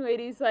that ocean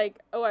lady's like,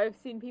 oh, I've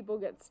seen people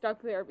get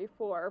stuck there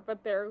before,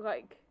 but they're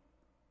like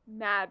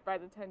mad by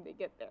the time they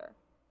get there.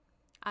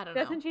 I don't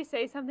know. Doesn't she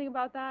say something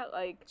about that?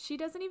 Like, she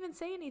doesn't even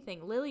say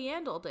anything. Lily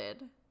Andel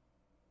did.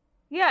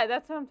 Yeah,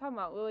 that's what I'm talking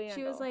about, Lily Andel.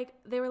 She was like,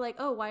 they were like,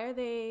 oh, why are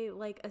they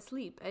like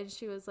asleep? And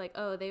she was like,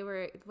 oh, they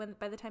were,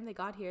 by the time they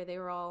got here, they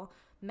were all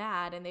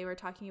mad and they were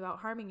talking about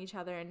harming each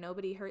other and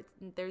nobody hurt.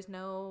 There's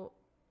no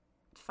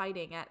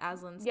fighting at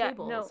Aslan's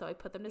table, so I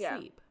put them to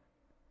sleep.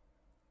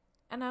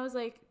 And I was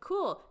like,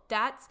 cool,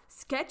 that's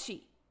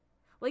sketchy.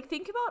 Like,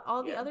 think about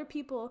all the other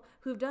people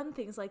who've done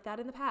things like that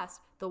in the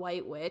past. The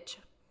White Witch.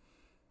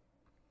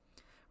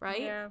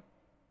 Right? Yeah.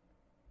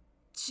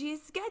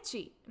 She's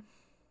sketchy.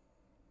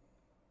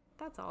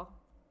 That's all.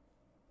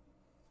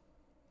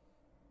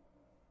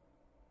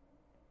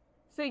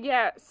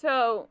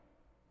 So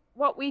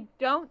what we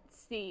don't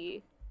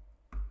see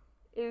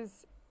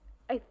is,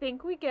 I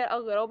think we get a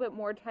little bit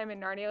more time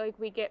in Narnia. Like,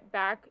 we get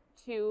back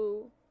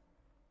to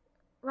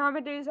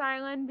Ramadeus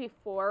Island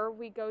before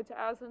we go to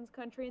Aslan's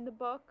country in the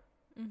book.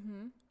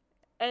 Mm-hmm.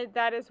 And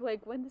that is,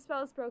 like, when the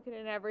spell is broken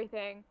and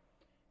everything.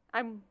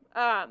 And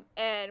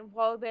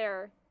while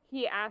there,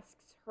 he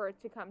asks her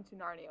to come to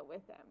Narnia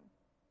with him.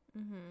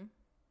 Mm-hmm.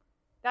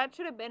 That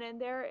should have been in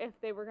there if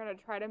they were going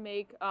to try to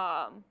make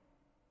the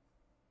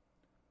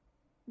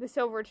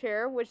silver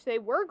chair, which they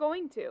were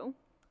going to.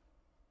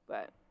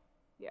 But,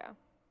 yeah.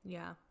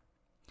 Yeah.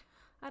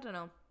 I don't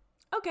know.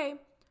 Okay.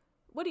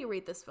 What do you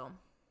rate this film?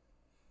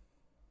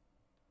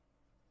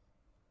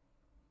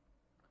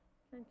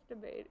 Trying to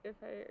debate if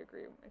I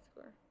agree with my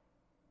score.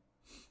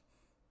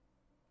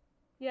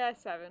 Yeah,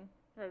 7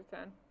 out of 10.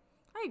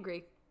 I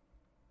agree.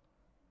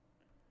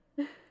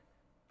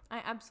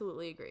 I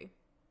absolutely agree.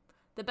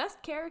 The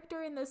best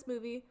character in this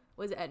movie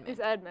was Edmund. It's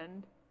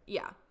Edmund.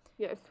 Yeah.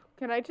 Yes.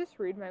 Can I just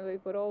read my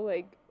little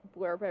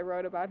blurb I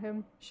wrote about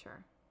him?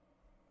 Sure.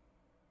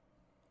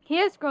 He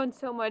has grown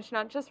so much,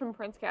 not just from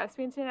Prince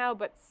Caspian to now,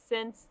 but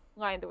since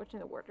Lion, the Witch,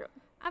 and the Wardrobe.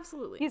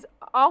 Absolutely. He's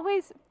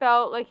always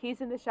felt like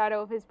he's in the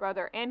shadow of his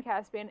brother and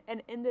Caspian,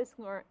 and in this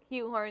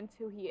he learns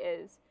who he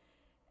is.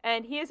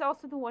 And he is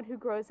also the one who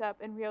grows up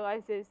and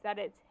realizes that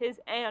it's his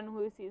and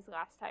Lucy's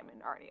last time in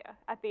Narnia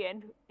at the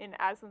end in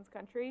Aslan's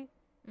country.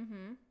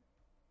 Mm-hmm.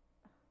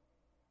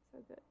 So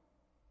good.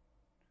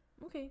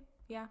 Okay.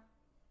 Yeah.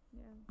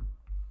 Yeah.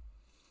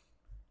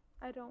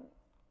 I don't.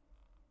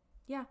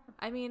 Yeah.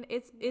 I mean,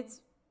 it's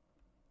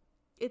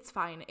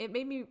fine. It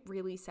made me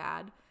really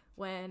sad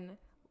when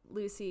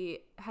Lucy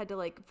had to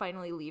like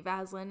finally leave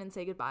Aslan and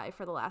say goodbye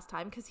for the last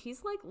time, because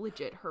he's like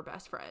legit her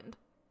best friend.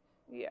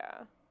 Yeah.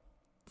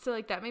 So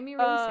like that made me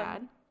really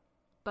sad.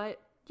 But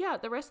yeah,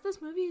 the rest of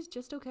this movie is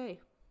just okay.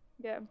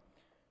 Yeah.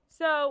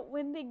 So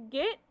when they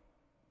get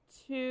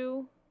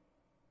to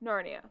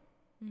Narnia,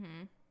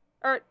 mm-hmm.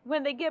 or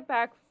when they get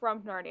back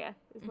from Narnia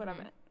is what I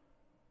meant.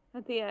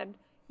 At the end,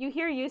 you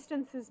hear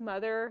Eustace's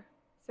mother,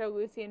 so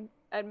Lucy and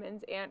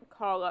Edmund's aunt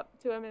call up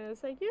to him and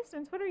was like,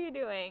 Eustace, what are you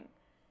doing?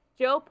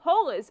 Joe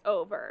Pole is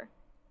over.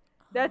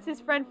 That's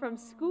his friend from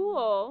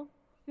school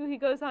who he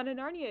goes on a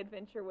Narnia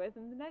adventure with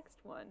in the next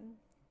one.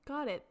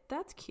 Got it.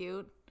 That's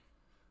cute.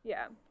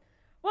 Yeah.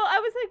 Well, I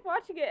was like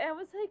watching it and I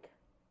was like,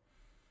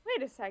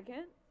 wait a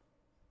second.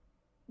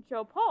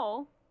 Joe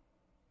Pole?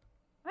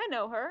 I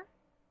know her.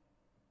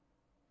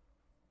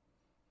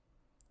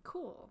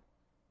 Cool.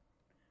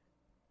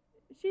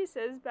 She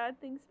says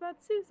bad things about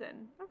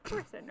Susan. Of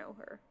course I know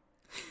her.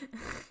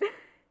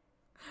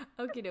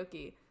 Okie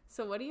dokie.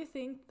 So what do you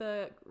think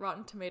the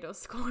Rotten Tomatoes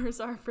scores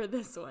are for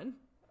this one?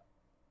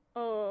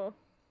 Oh.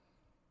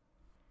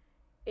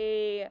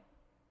 A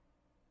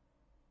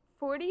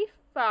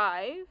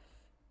 45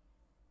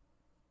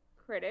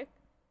 critic.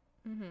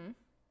 Mm-hmm.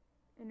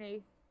 And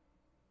a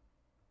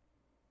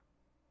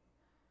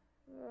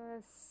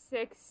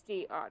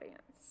 60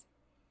 audience.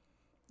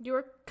 You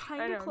were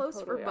kind of close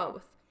totally for both.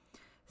 off.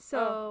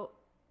 So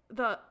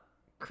the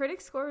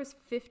critic score is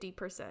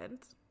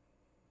 50%.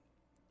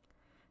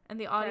 And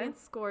the audience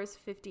score is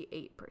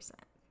 58%.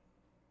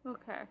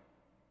 Okay.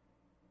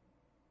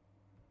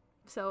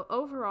 So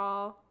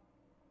overall,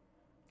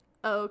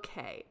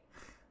 okay.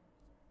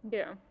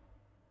 Yeah.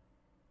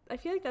 I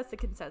feel like that's the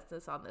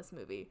consensus on this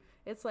movie.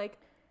 It's like,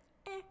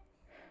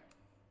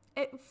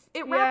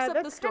 It wraps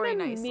up the story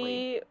kinda nicely.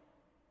 Me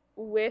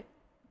with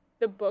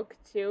the book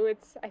too.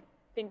 I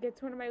think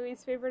it's one of my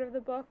least favorite of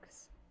the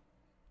books.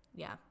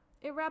 Yeah.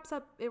 It wraps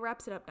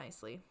it up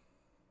nicely.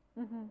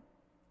 Mm-hmm.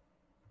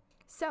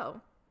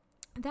 So,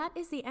 that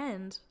is the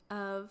end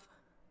of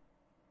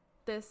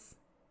this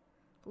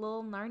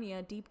little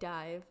Narnia deep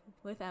dive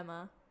with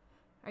Emma.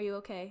 Are you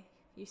okay?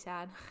 You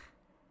sad?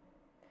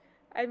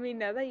 I mean,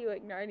 now that you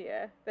like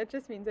Narnia, that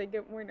just means I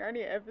get more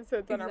Narnia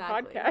episodes on our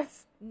Exactly.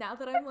 podcast. Now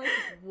that I'm like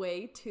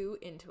way too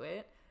into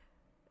it.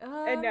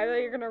 And now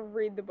that you're going to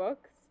read the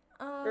books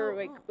or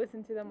like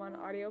listen to them on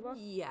audiobook.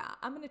 Yeah,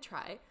 I'm going to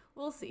try.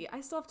 We'll see.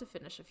 I still have to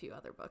finish a few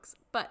other books,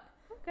 but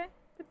Okay,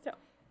 but still.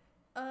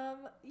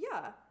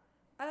 yeah.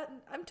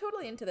 I'm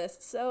totally into this.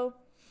 So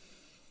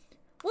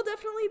we'll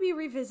definitely be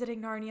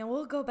revisiting Narnia.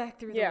 We'll go back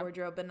through the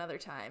wardrobe another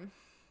time.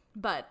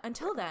 But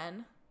until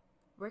then,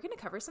 we're going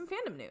to cover some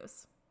fandom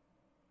news.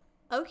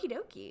 Okie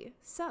dokie.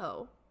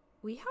 So,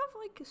 we have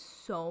like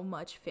so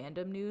much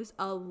fandom news.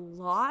 A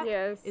lot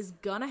is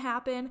gonna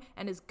happen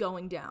and is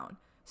going down.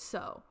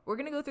 So, we're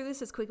gonna go through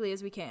this as quickly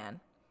as we can.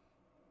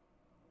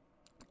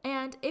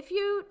 And if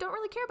you don't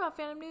really care about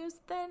fandom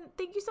news, then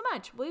thank you so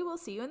much. We will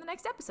see you in the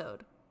next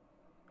episode.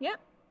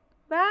 Yep.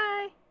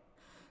 Bye.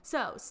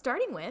 So,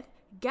 starting with,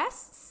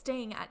 guests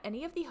staying at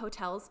any of the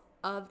hotels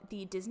of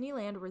the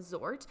Disneyland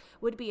Resort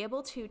would be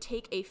able to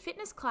take a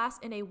fitness class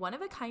in a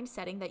one-of-a-kind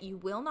setting that you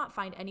will not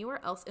find anywhere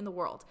else in the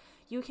world.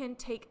 You can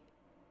take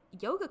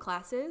yoga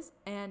classes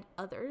and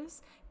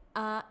others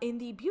in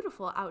the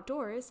beautiful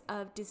outdoors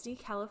of Disney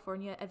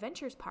California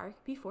Adventures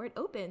Park before it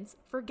opens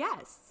for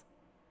guests.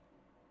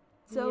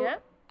 So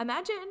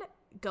imagine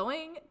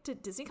going to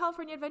Disney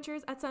California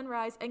Adventures at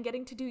sunrise and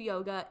getting to do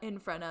yoga in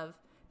front of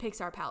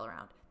Pixar Pal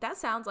Around. That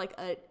sounds like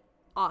an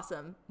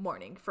awesome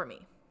morning for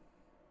me.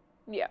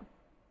 Yeah.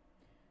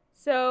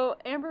 So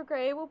Amber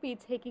Gray will be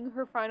taking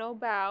her final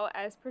bow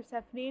as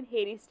Persephone in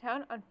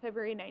Hadestown on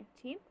February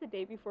 19th, the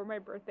day before my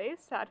birthday,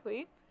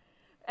 sadly.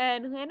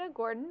 And Lana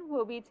Gordon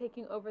will be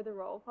taking over the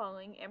role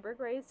following Amber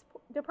Gray's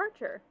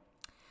departure.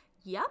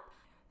 Yep.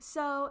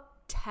 So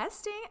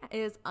testing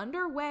is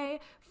underway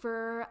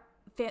for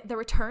the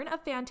return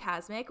of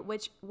Fantasmic,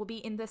 which will be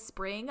in the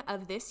spring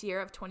of this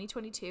year of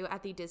 2022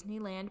 at the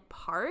Disneyland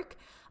Park.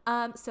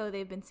 So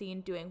they've been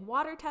seen doing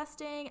water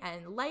testing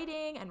and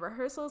lighting and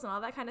rehearsals and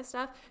all that kind of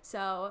stuff.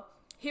 So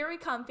here we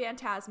come,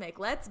 Fantasmic.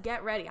 Let's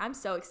get ready. I'm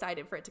so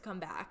excited for it to come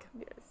back.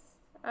 Yes.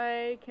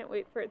 I can't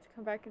wait for it to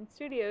come back in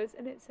studios,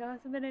 and it still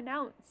hasn't been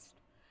announced.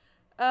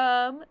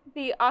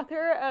 The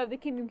author of the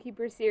Kingdom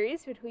Keepers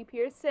series, Whitley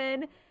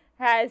Pearson,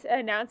 has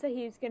announced that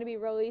he's going to be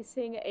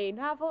releasing a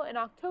novel in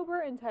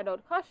October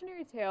entitled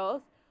Cautionary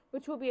Tales,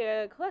 which will be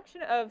a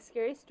collection of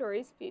scary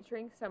stories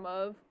featuring some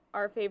of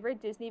our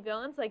favorite Disney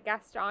villains, like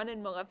Gaston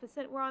and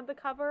Maleficent were on the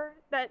cover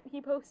that he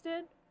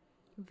posted.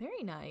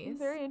 Very nice. I'm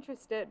very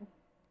interested.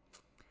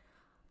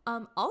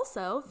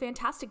 Also,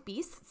 Fantastic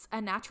Beasts,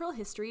 a natural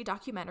history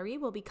documentary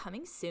will be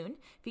coming soon,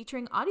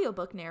 featuring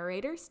audiobook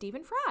narrator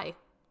Stephen Fry.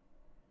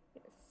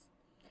 Yes.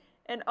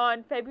 And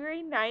on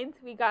February 9th,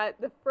 we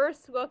got the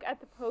first look at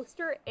the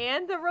poster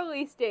and the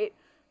release date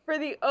for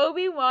the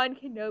Obi-Wan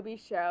Kenobi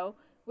show,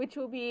 which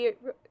will be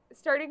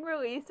starting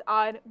release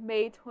on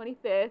May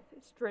 25th,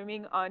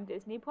 streaming on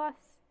Disney+.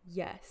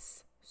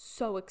 Yes.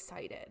 So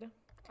excited.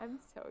 I'm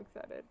so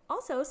excited.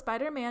 Also,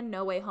 Spider-Man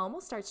No Way Home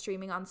will start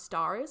streaming on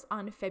Starz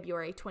on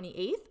February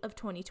 28th of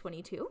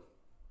 2022.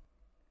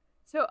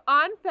 So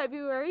on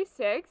February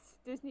 6th,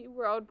 Disney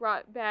World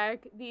brought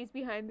back these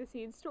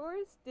behind-the-scenes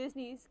tours,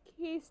 Disney's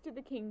Keys to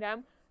the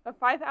Kingdom, a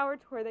 5-hour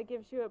tour that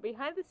gives you a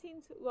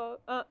behind-the-scenes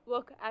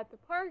look at the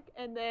park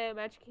and the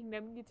Magic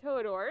Kingdom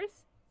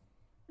utilidors.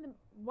 The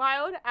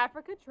Wild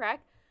Africa Trek,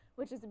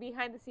 which is the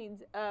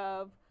behind-the-scenes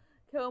of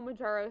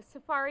Kilimanjaro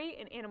Safari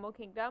in Animal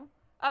Kingdom,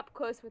 Up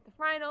Close with the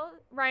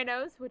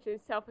Rhinos, which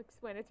is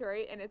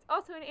self-explanatory, and it's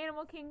also in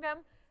Animal Kingdom,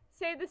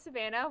 Save the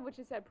Savannah, which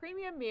is a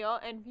premium meal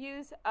and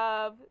views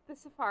of the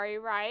safari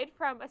ride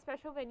from a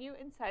special venue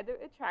inside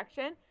the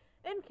attraction,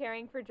 and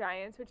Caring for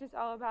Giants, which is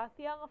all about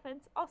the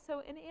elephants,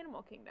 also in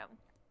Animal Kingdom.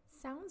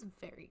 Sounds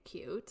very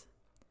cute.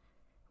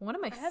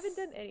 I haven't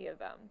done any of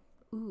them.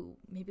 Ooh,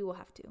 maybe we'll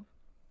have to.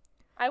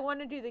 I want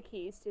to do the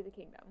Keys to the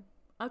Kingdom.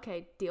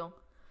 Okay, deal.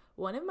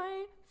 One of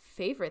my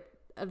favorite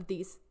of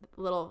these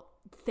little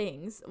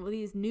things,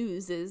 these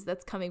newses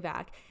that's coming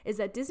back, is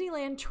that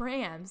Disneyland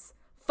trams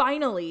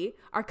finally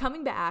are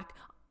coming back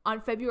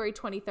on February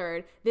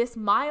 23rd. This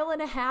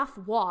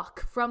 1.5-mile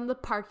walk from the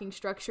parking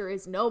structure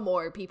is no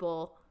more,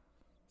 people.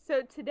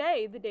 So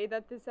today, the day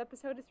that this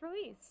episode is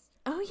released.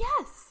 Oh,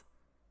 yes.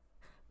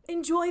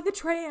 Enjoy the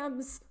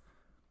trams.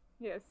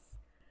 Yes.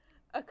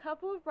 A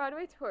couple of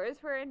Broadway tours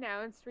were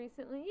announced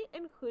recently,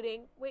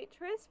 including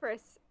Waitress for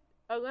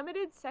a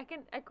limited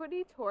second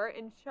equity tour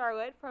in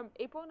Charlotte from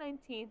April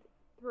 19th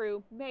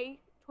through May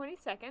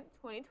 22nd,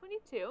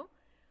 2022.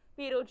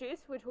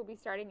 Beetlejuice, which will be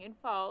starting in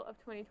fall of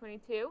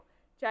 2022.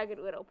 Jagged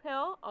Little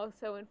Pill,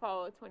 also in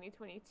fall of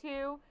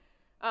 2022.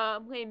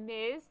 Les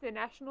Mis, the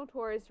national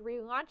tour, is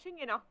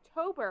relaunching in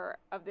October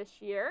of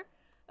this year.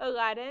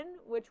 Aladdin,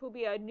 which will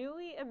be a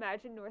newly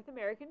imagined North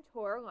American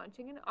tour,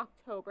 launching in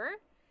October.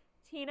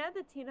 Tina,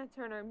 the Tina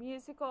Turner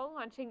musical,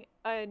 launching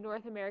a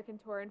North American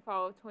tour in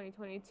fall of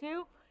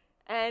 2022.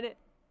 And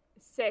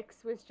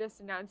Six was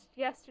just announced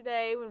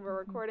yesterday when we're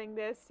recording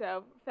this,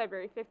 so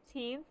February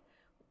 15th,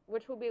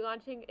 which will be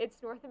launching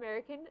its North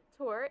American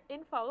tour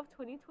in fall of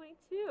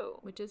 2022.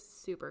 Which is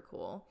super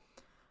cool.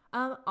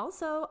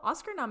 Also,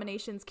 Oscar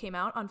nominations came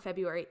out on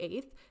February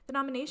 8th. The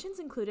nominations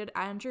included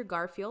Andrew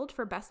Garfield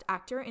for Best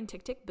Actor in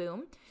Tick, Tick,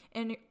 Boom,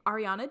 and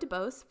Ariana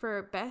DeBose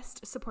for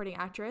Best Supporting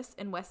Actress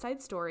in West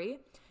Side Story,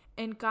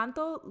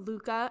 Encanto,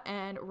 Luca,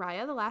 and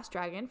Raya the Last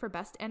Dragon for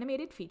Best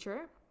Animated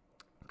Feature,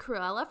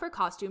 Cruella for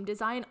Costume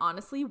Design,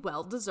 honestly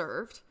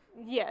well-deserved.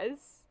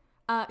 Yes.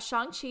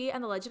 Shang-Chi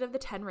and the Legend of the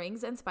Ten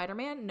Rings and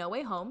Spider-Man No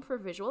Way Home for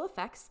visual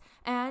effects,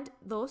 and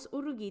Dos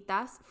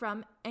Oruguitas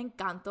from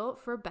Encanto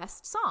for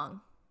Best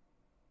Song.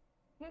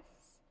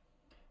 Yes.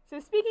 So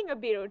speaking of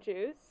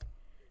Beetlejuice,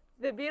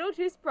 the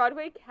Beetlejuice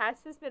Broadway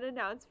cast has been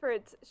announced for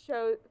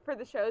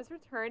the show's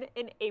return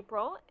in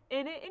April,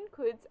 and it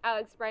includes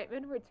Alex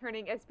Brightman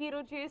returning as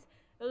Beetlejuice,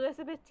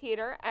 Elizabeth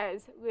Teeter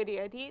as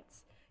Lydia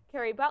Dietz,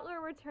 Carrie Butler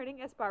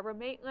returning as Barbara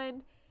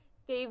Maitland,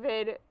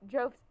 David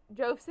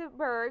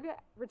Josefsberg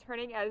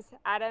returning as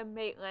Adam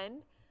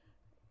Maitland,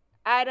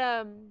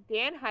 Adam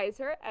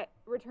Danheiser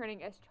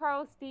returning as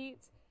Charles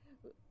Dietz,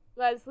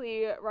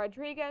 Leslie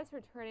Rodriguez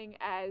returning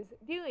as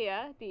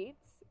Delia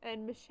Dietz,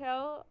 and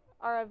Michelle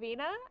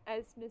Aravina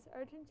as Miss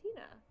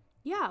Argentina.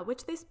 Yeah,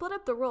 which they split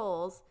up the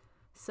roles,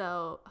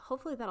 so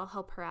hopefully that'll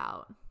help her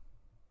out.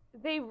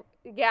 So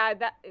I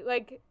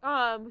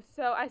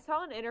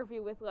saw an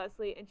interview with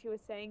Leslie, and she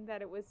was saying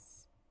that it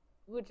was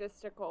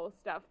logistical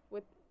stuff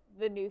with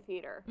the new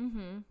theater.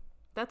 Mm-hmm.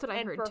 That's what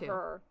I heard too.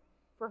 For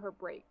her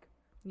break.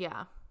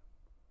 Yeah.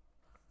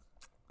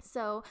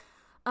 So,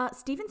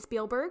 Steven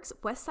Spielberg's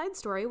West Side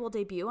Story will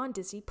debut on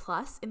Disney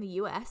Plus in the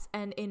U.S.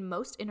 and in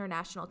most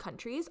international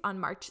countries on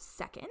March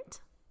 2nd.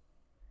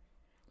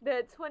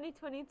 The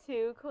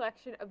 2022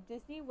 collection of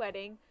Disney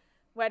Weddings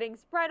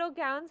bridal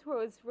gowns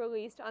was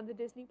released on the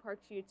Disney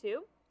Parks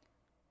YouTube.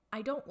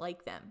 I don't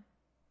like them.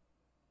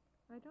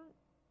 I don't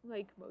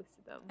like most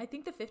of them. I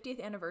think the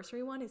 50th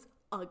anniversary one is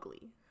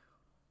ugly.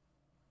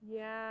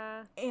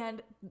 Yeah.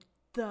 And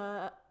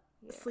the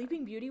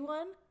Sleeping Beauty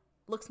one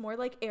looks more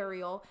like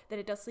Ariel than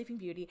it does Sleeping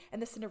Beauty.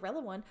 And the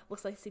Cinderella one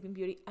looks like Sleeping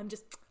Beauty.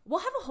 We'll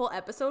have a whole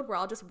episode where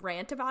I'll just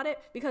rant about it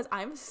because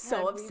I'm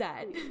so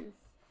upset.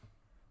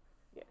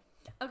 Yeah.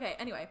 Okay,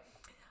 anyway.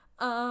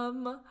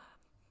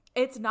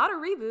 It's not a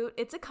reboot,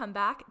 it's a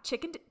comeback.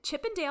 Chip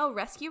 'n Dale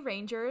Rescue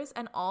Rangers,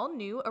 an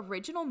all-new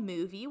original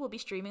movie, will be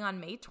streaming on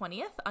May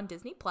 20th on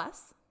Disney+.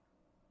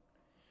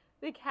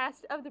 The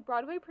cast of the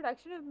Broadway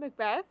production of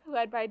Macbeth,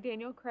 led by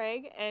Daniel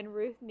Craig and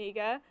Ruth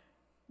Negga,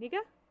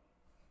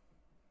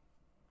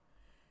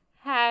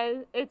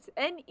 it's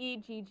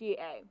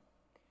Negga,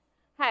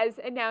 has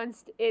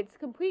announced its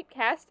complete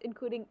cast,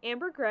 including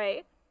Amber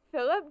Gray,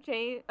 Philip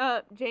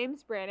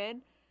James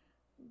Brannon,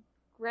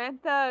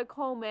 Grantha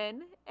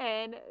Coleman,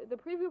 and the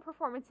preview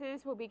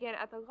performances will begin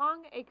at the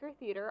Long Acre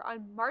Theater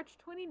on March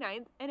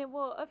 29th, and it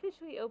will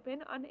officially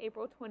open on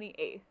April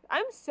 28th.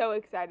 I'm so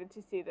excited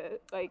to see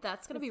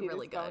that's going to be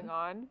really good. Going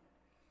on.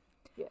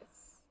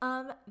 Yes.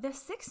 The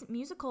Six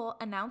musical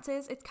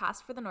announces its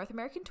cast for the North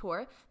American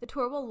tour. The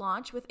tour will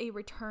launch with a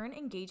return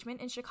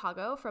engagement in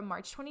Chicago from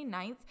March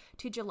 29th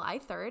to July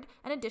 3rd,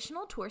 and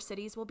additional tour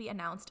cities will be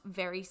announced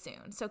very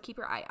soon, so keep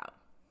your eye out.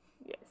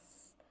 Yes.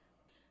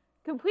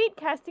 Complete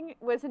casting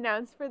was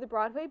announced for the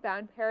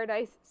Broadway-bound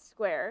Paradise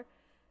Square.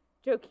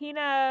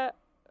 Joaquina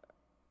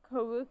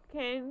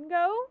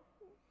Kalukango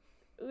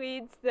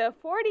leads the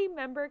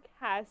 40-member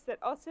cast that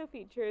also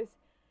features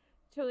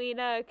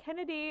Chelina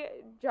Kennedy,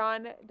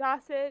 John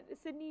Dossett,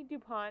 Sidney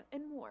DuPont,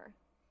 and more.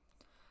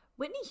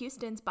 Whitney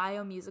Houston's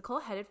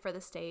biomusical headed for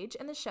the stage,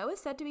 and the show is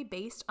said to be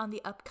based on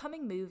the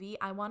upcoming movie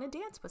I Want to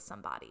Dance with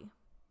Somebody.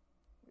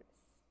 Yes.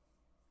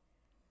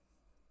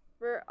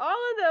 For all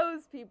of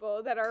those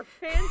people that are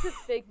fans of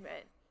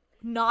Figment,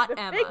 Not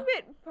Emma.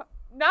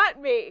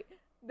 Not me.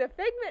 The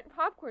Figment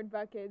popcorn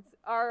buckets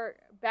are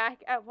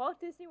back at Walt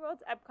Disney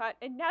World's Epcot,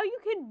 and now you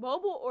can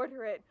mobile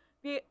order it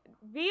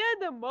via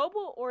the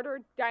mobile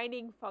order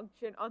dining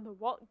function on the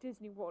Walt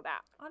Disney World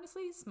app.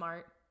 Honestly,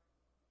 smart.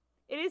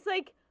 It is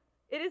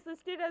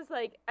listed as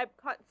like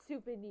Epcot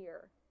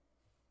souvenir.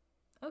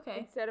 Okay.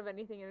 Instead of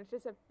anything, and it's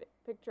just a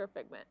picture of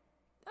Figment.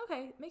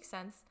 Okay, makes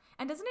sense.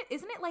 And isn't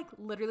it like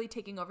literally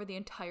taking over the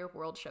entire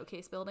World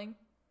Showcase building?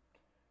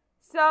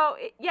 So,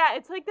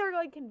 it's like their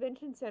like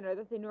convention center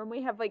that they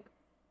normally have like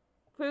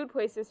food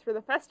places for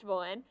the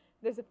festival in.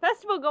 There's a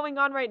festival going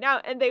on right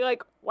now, and they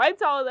like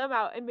wiped all of them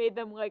out and made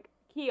them like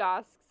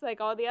kiosks like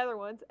all the other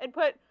ones and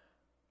put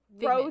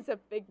rows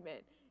of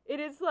Figment. It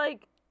is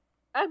like,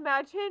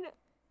 imagine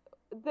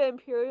the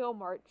Imperial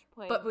March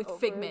playing but with over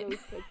Figment. those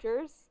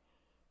pictures.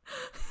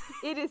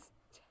 It is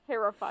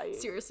terrifying.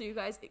 Seriously, you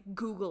guys,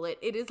 Google it.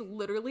 It is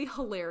literally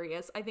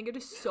hilarious. I think it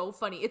is so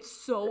funny. It's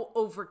so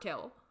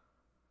overkill.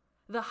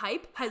 The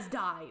hype has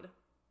died.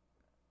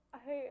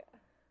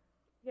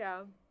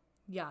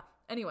 Yeah.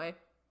 Anyway,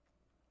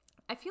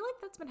 I feel like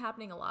that's been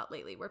happening a lot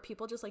lately, where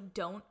people just like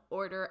don't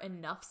order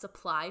enough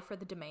supply for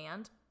the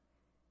demand,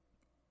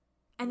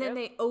 and then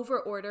they over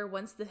order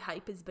once the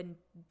hype has been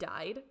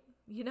died.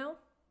 You know?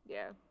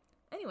 Yeah.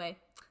 Anyway,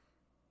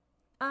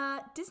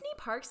 Disney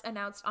Parks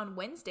announced on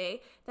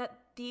Wednesday that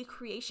the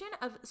creation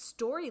of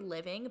Story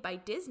Living by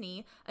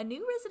Disney, a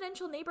new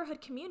residential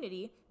neighborhood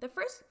community, the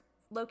first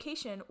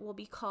location will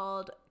be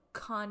called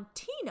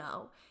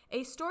Contino,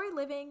 a Story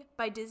Living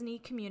by Disney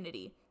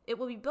community. It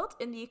will be built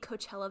in the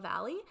Coachella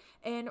Valley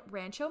in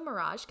Rancho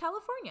Mirage,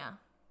 California.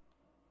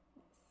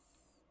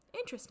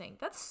 Interesting.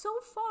 That's so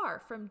far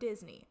from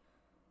Disney.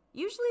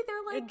 Usually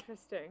they're like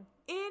interesting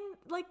in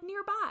like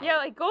nearby. Yeah,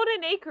 like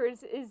Golden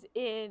Acres is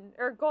in,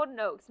 or Golden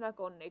Oaks, not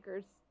Golden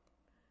Acres.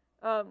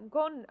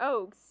 Golden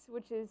Oaks,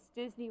 which is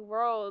Disney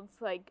World's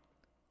like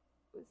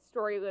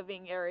Story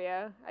Living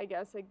area, I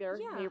guess, like their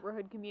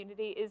neighborhood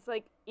community is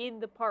like in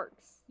the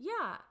parks.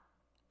 Yeah.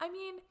 I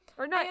mean,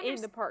 or not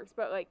in the parks,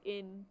 but like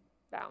in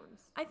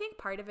bounds. I think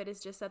part of it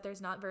is just that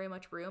there's not very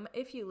much room.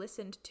 If you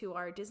listened to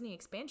our Disney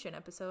expansion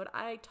episode,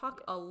 I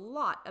talk a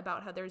lot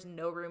about how there's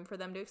no room for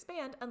them to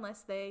expand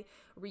unless they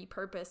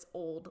repurpose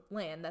old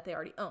land that they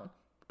already own.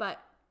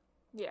 But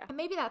yeah, and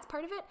maybe that's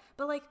part of it.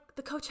 But like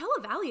the Coachella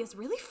Valley is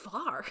really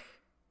far.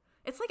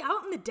 It's like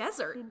out in the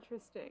desert.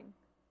 Interesting.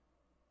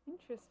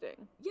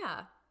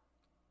 Yeah.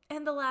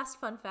 And the last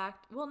fun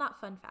fact, well,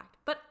 not fun fact,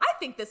 but I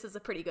think this is a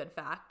pretty good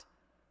fact.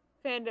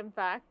 Fandom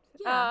fact.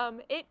 Yeah.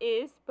 It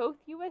is both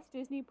U.S.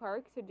 Disney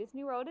parks, so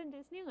Disney World and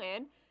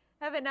Disneyland,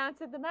 have announced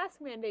that the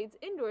mask mandates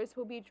indoors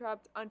will be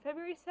dropped on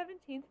February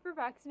 17th for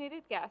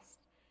vaccinated guests.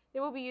 They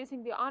will be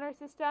using the honor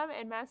system,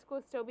 and masks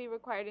will still be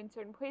required in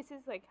certain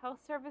places like health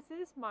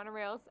services,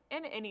 monorails,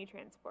 and any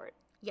transport.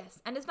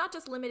 Yes, and it's not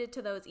just limited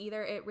to those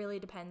either. It really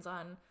depends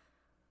on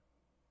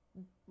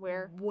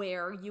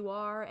where you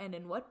are and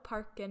in what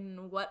park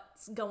and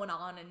what's going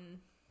on. And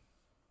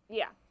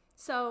yeah.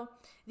 So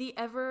the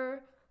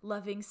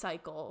ever-loving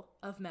cycle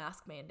of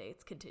mask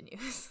mandates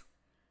continues.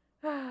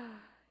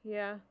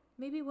 Yeah.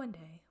 Maybe one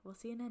day we'll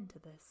see an end to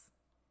this.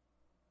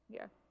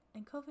 Yeah.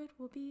 And COVID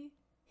will be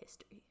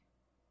history.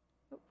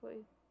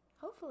 Hopefully.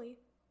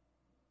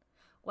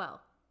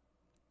 Well,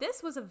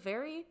 this was a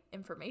very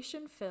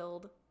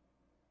information-filled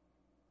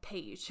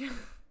page.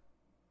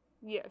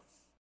 Yes.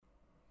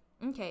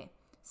 Okay,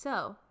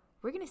 so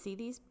we're going to see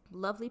these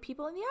lovely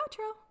people in the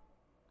outro.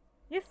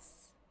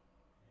 Yes.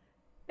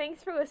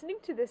 Thanks for listening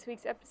to this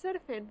week's episode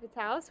of Fan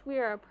Fatales. We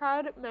are a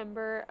proud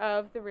member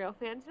of the Real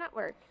Fans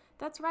Network.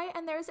 That's right,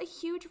 and there's a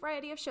huge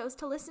variety of shows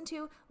to listen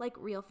to, like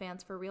Real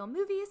Fans for Real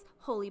Movies,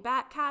 Holy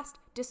Batcast,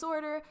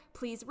 Disorder,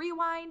 Please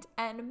Rewind,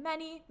 and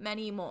many,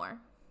 many more.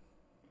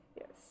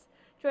 Yes.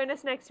 Join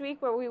us next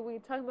week where we will be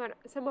talking about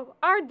some of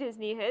our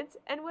Disney hits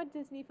and what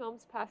Disney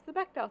films passed the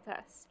Bechdel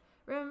test.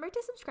 Remember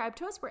to subscribe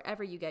to us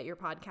wherever you get your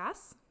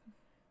podcasts.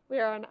 We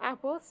are on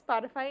Apple,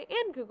 Spotify,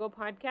 and Google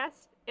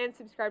Podcasts, and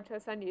subscribe to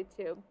us on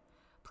YouTube.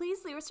 Please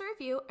leave us a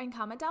review and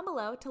comment down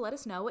below to let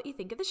us know what you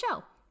think of the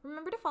show.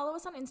 Remember to follow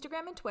us on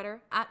Instagram and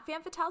Twitter at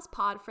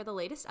FanFatalesPod for the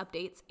latest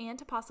updates and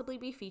to possibly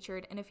be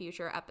featured in a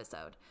future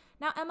episode.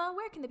 Now, Emma,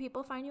 where can the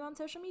people find you on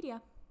social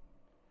media?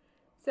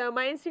 So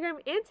my Instagram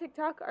and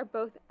TikTok are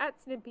both at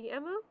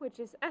SnippyEmma, which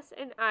is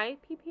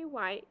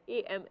SnippyEmma.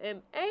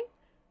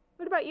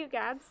 What about you,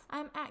 Gabs?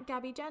 I'm at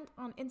Gabby Gent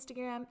on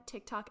Instagram,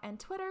 TikTok, and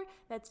Twitter.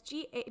 That's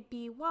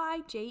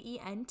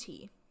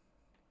GABYJENT.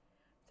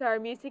 So our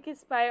music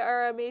is by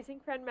our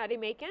amazing friend Maddie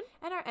Macon.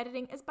 And our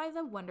editing is by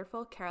the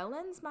wonderful Carol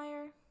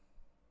Lensmeyer.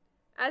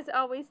 As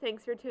always,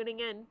 thanks for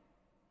tuning in.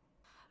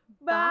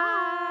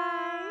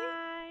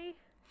 Bye!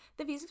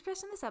 The views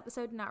expressed in this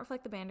episode do not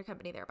reflect the band or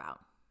company they're about.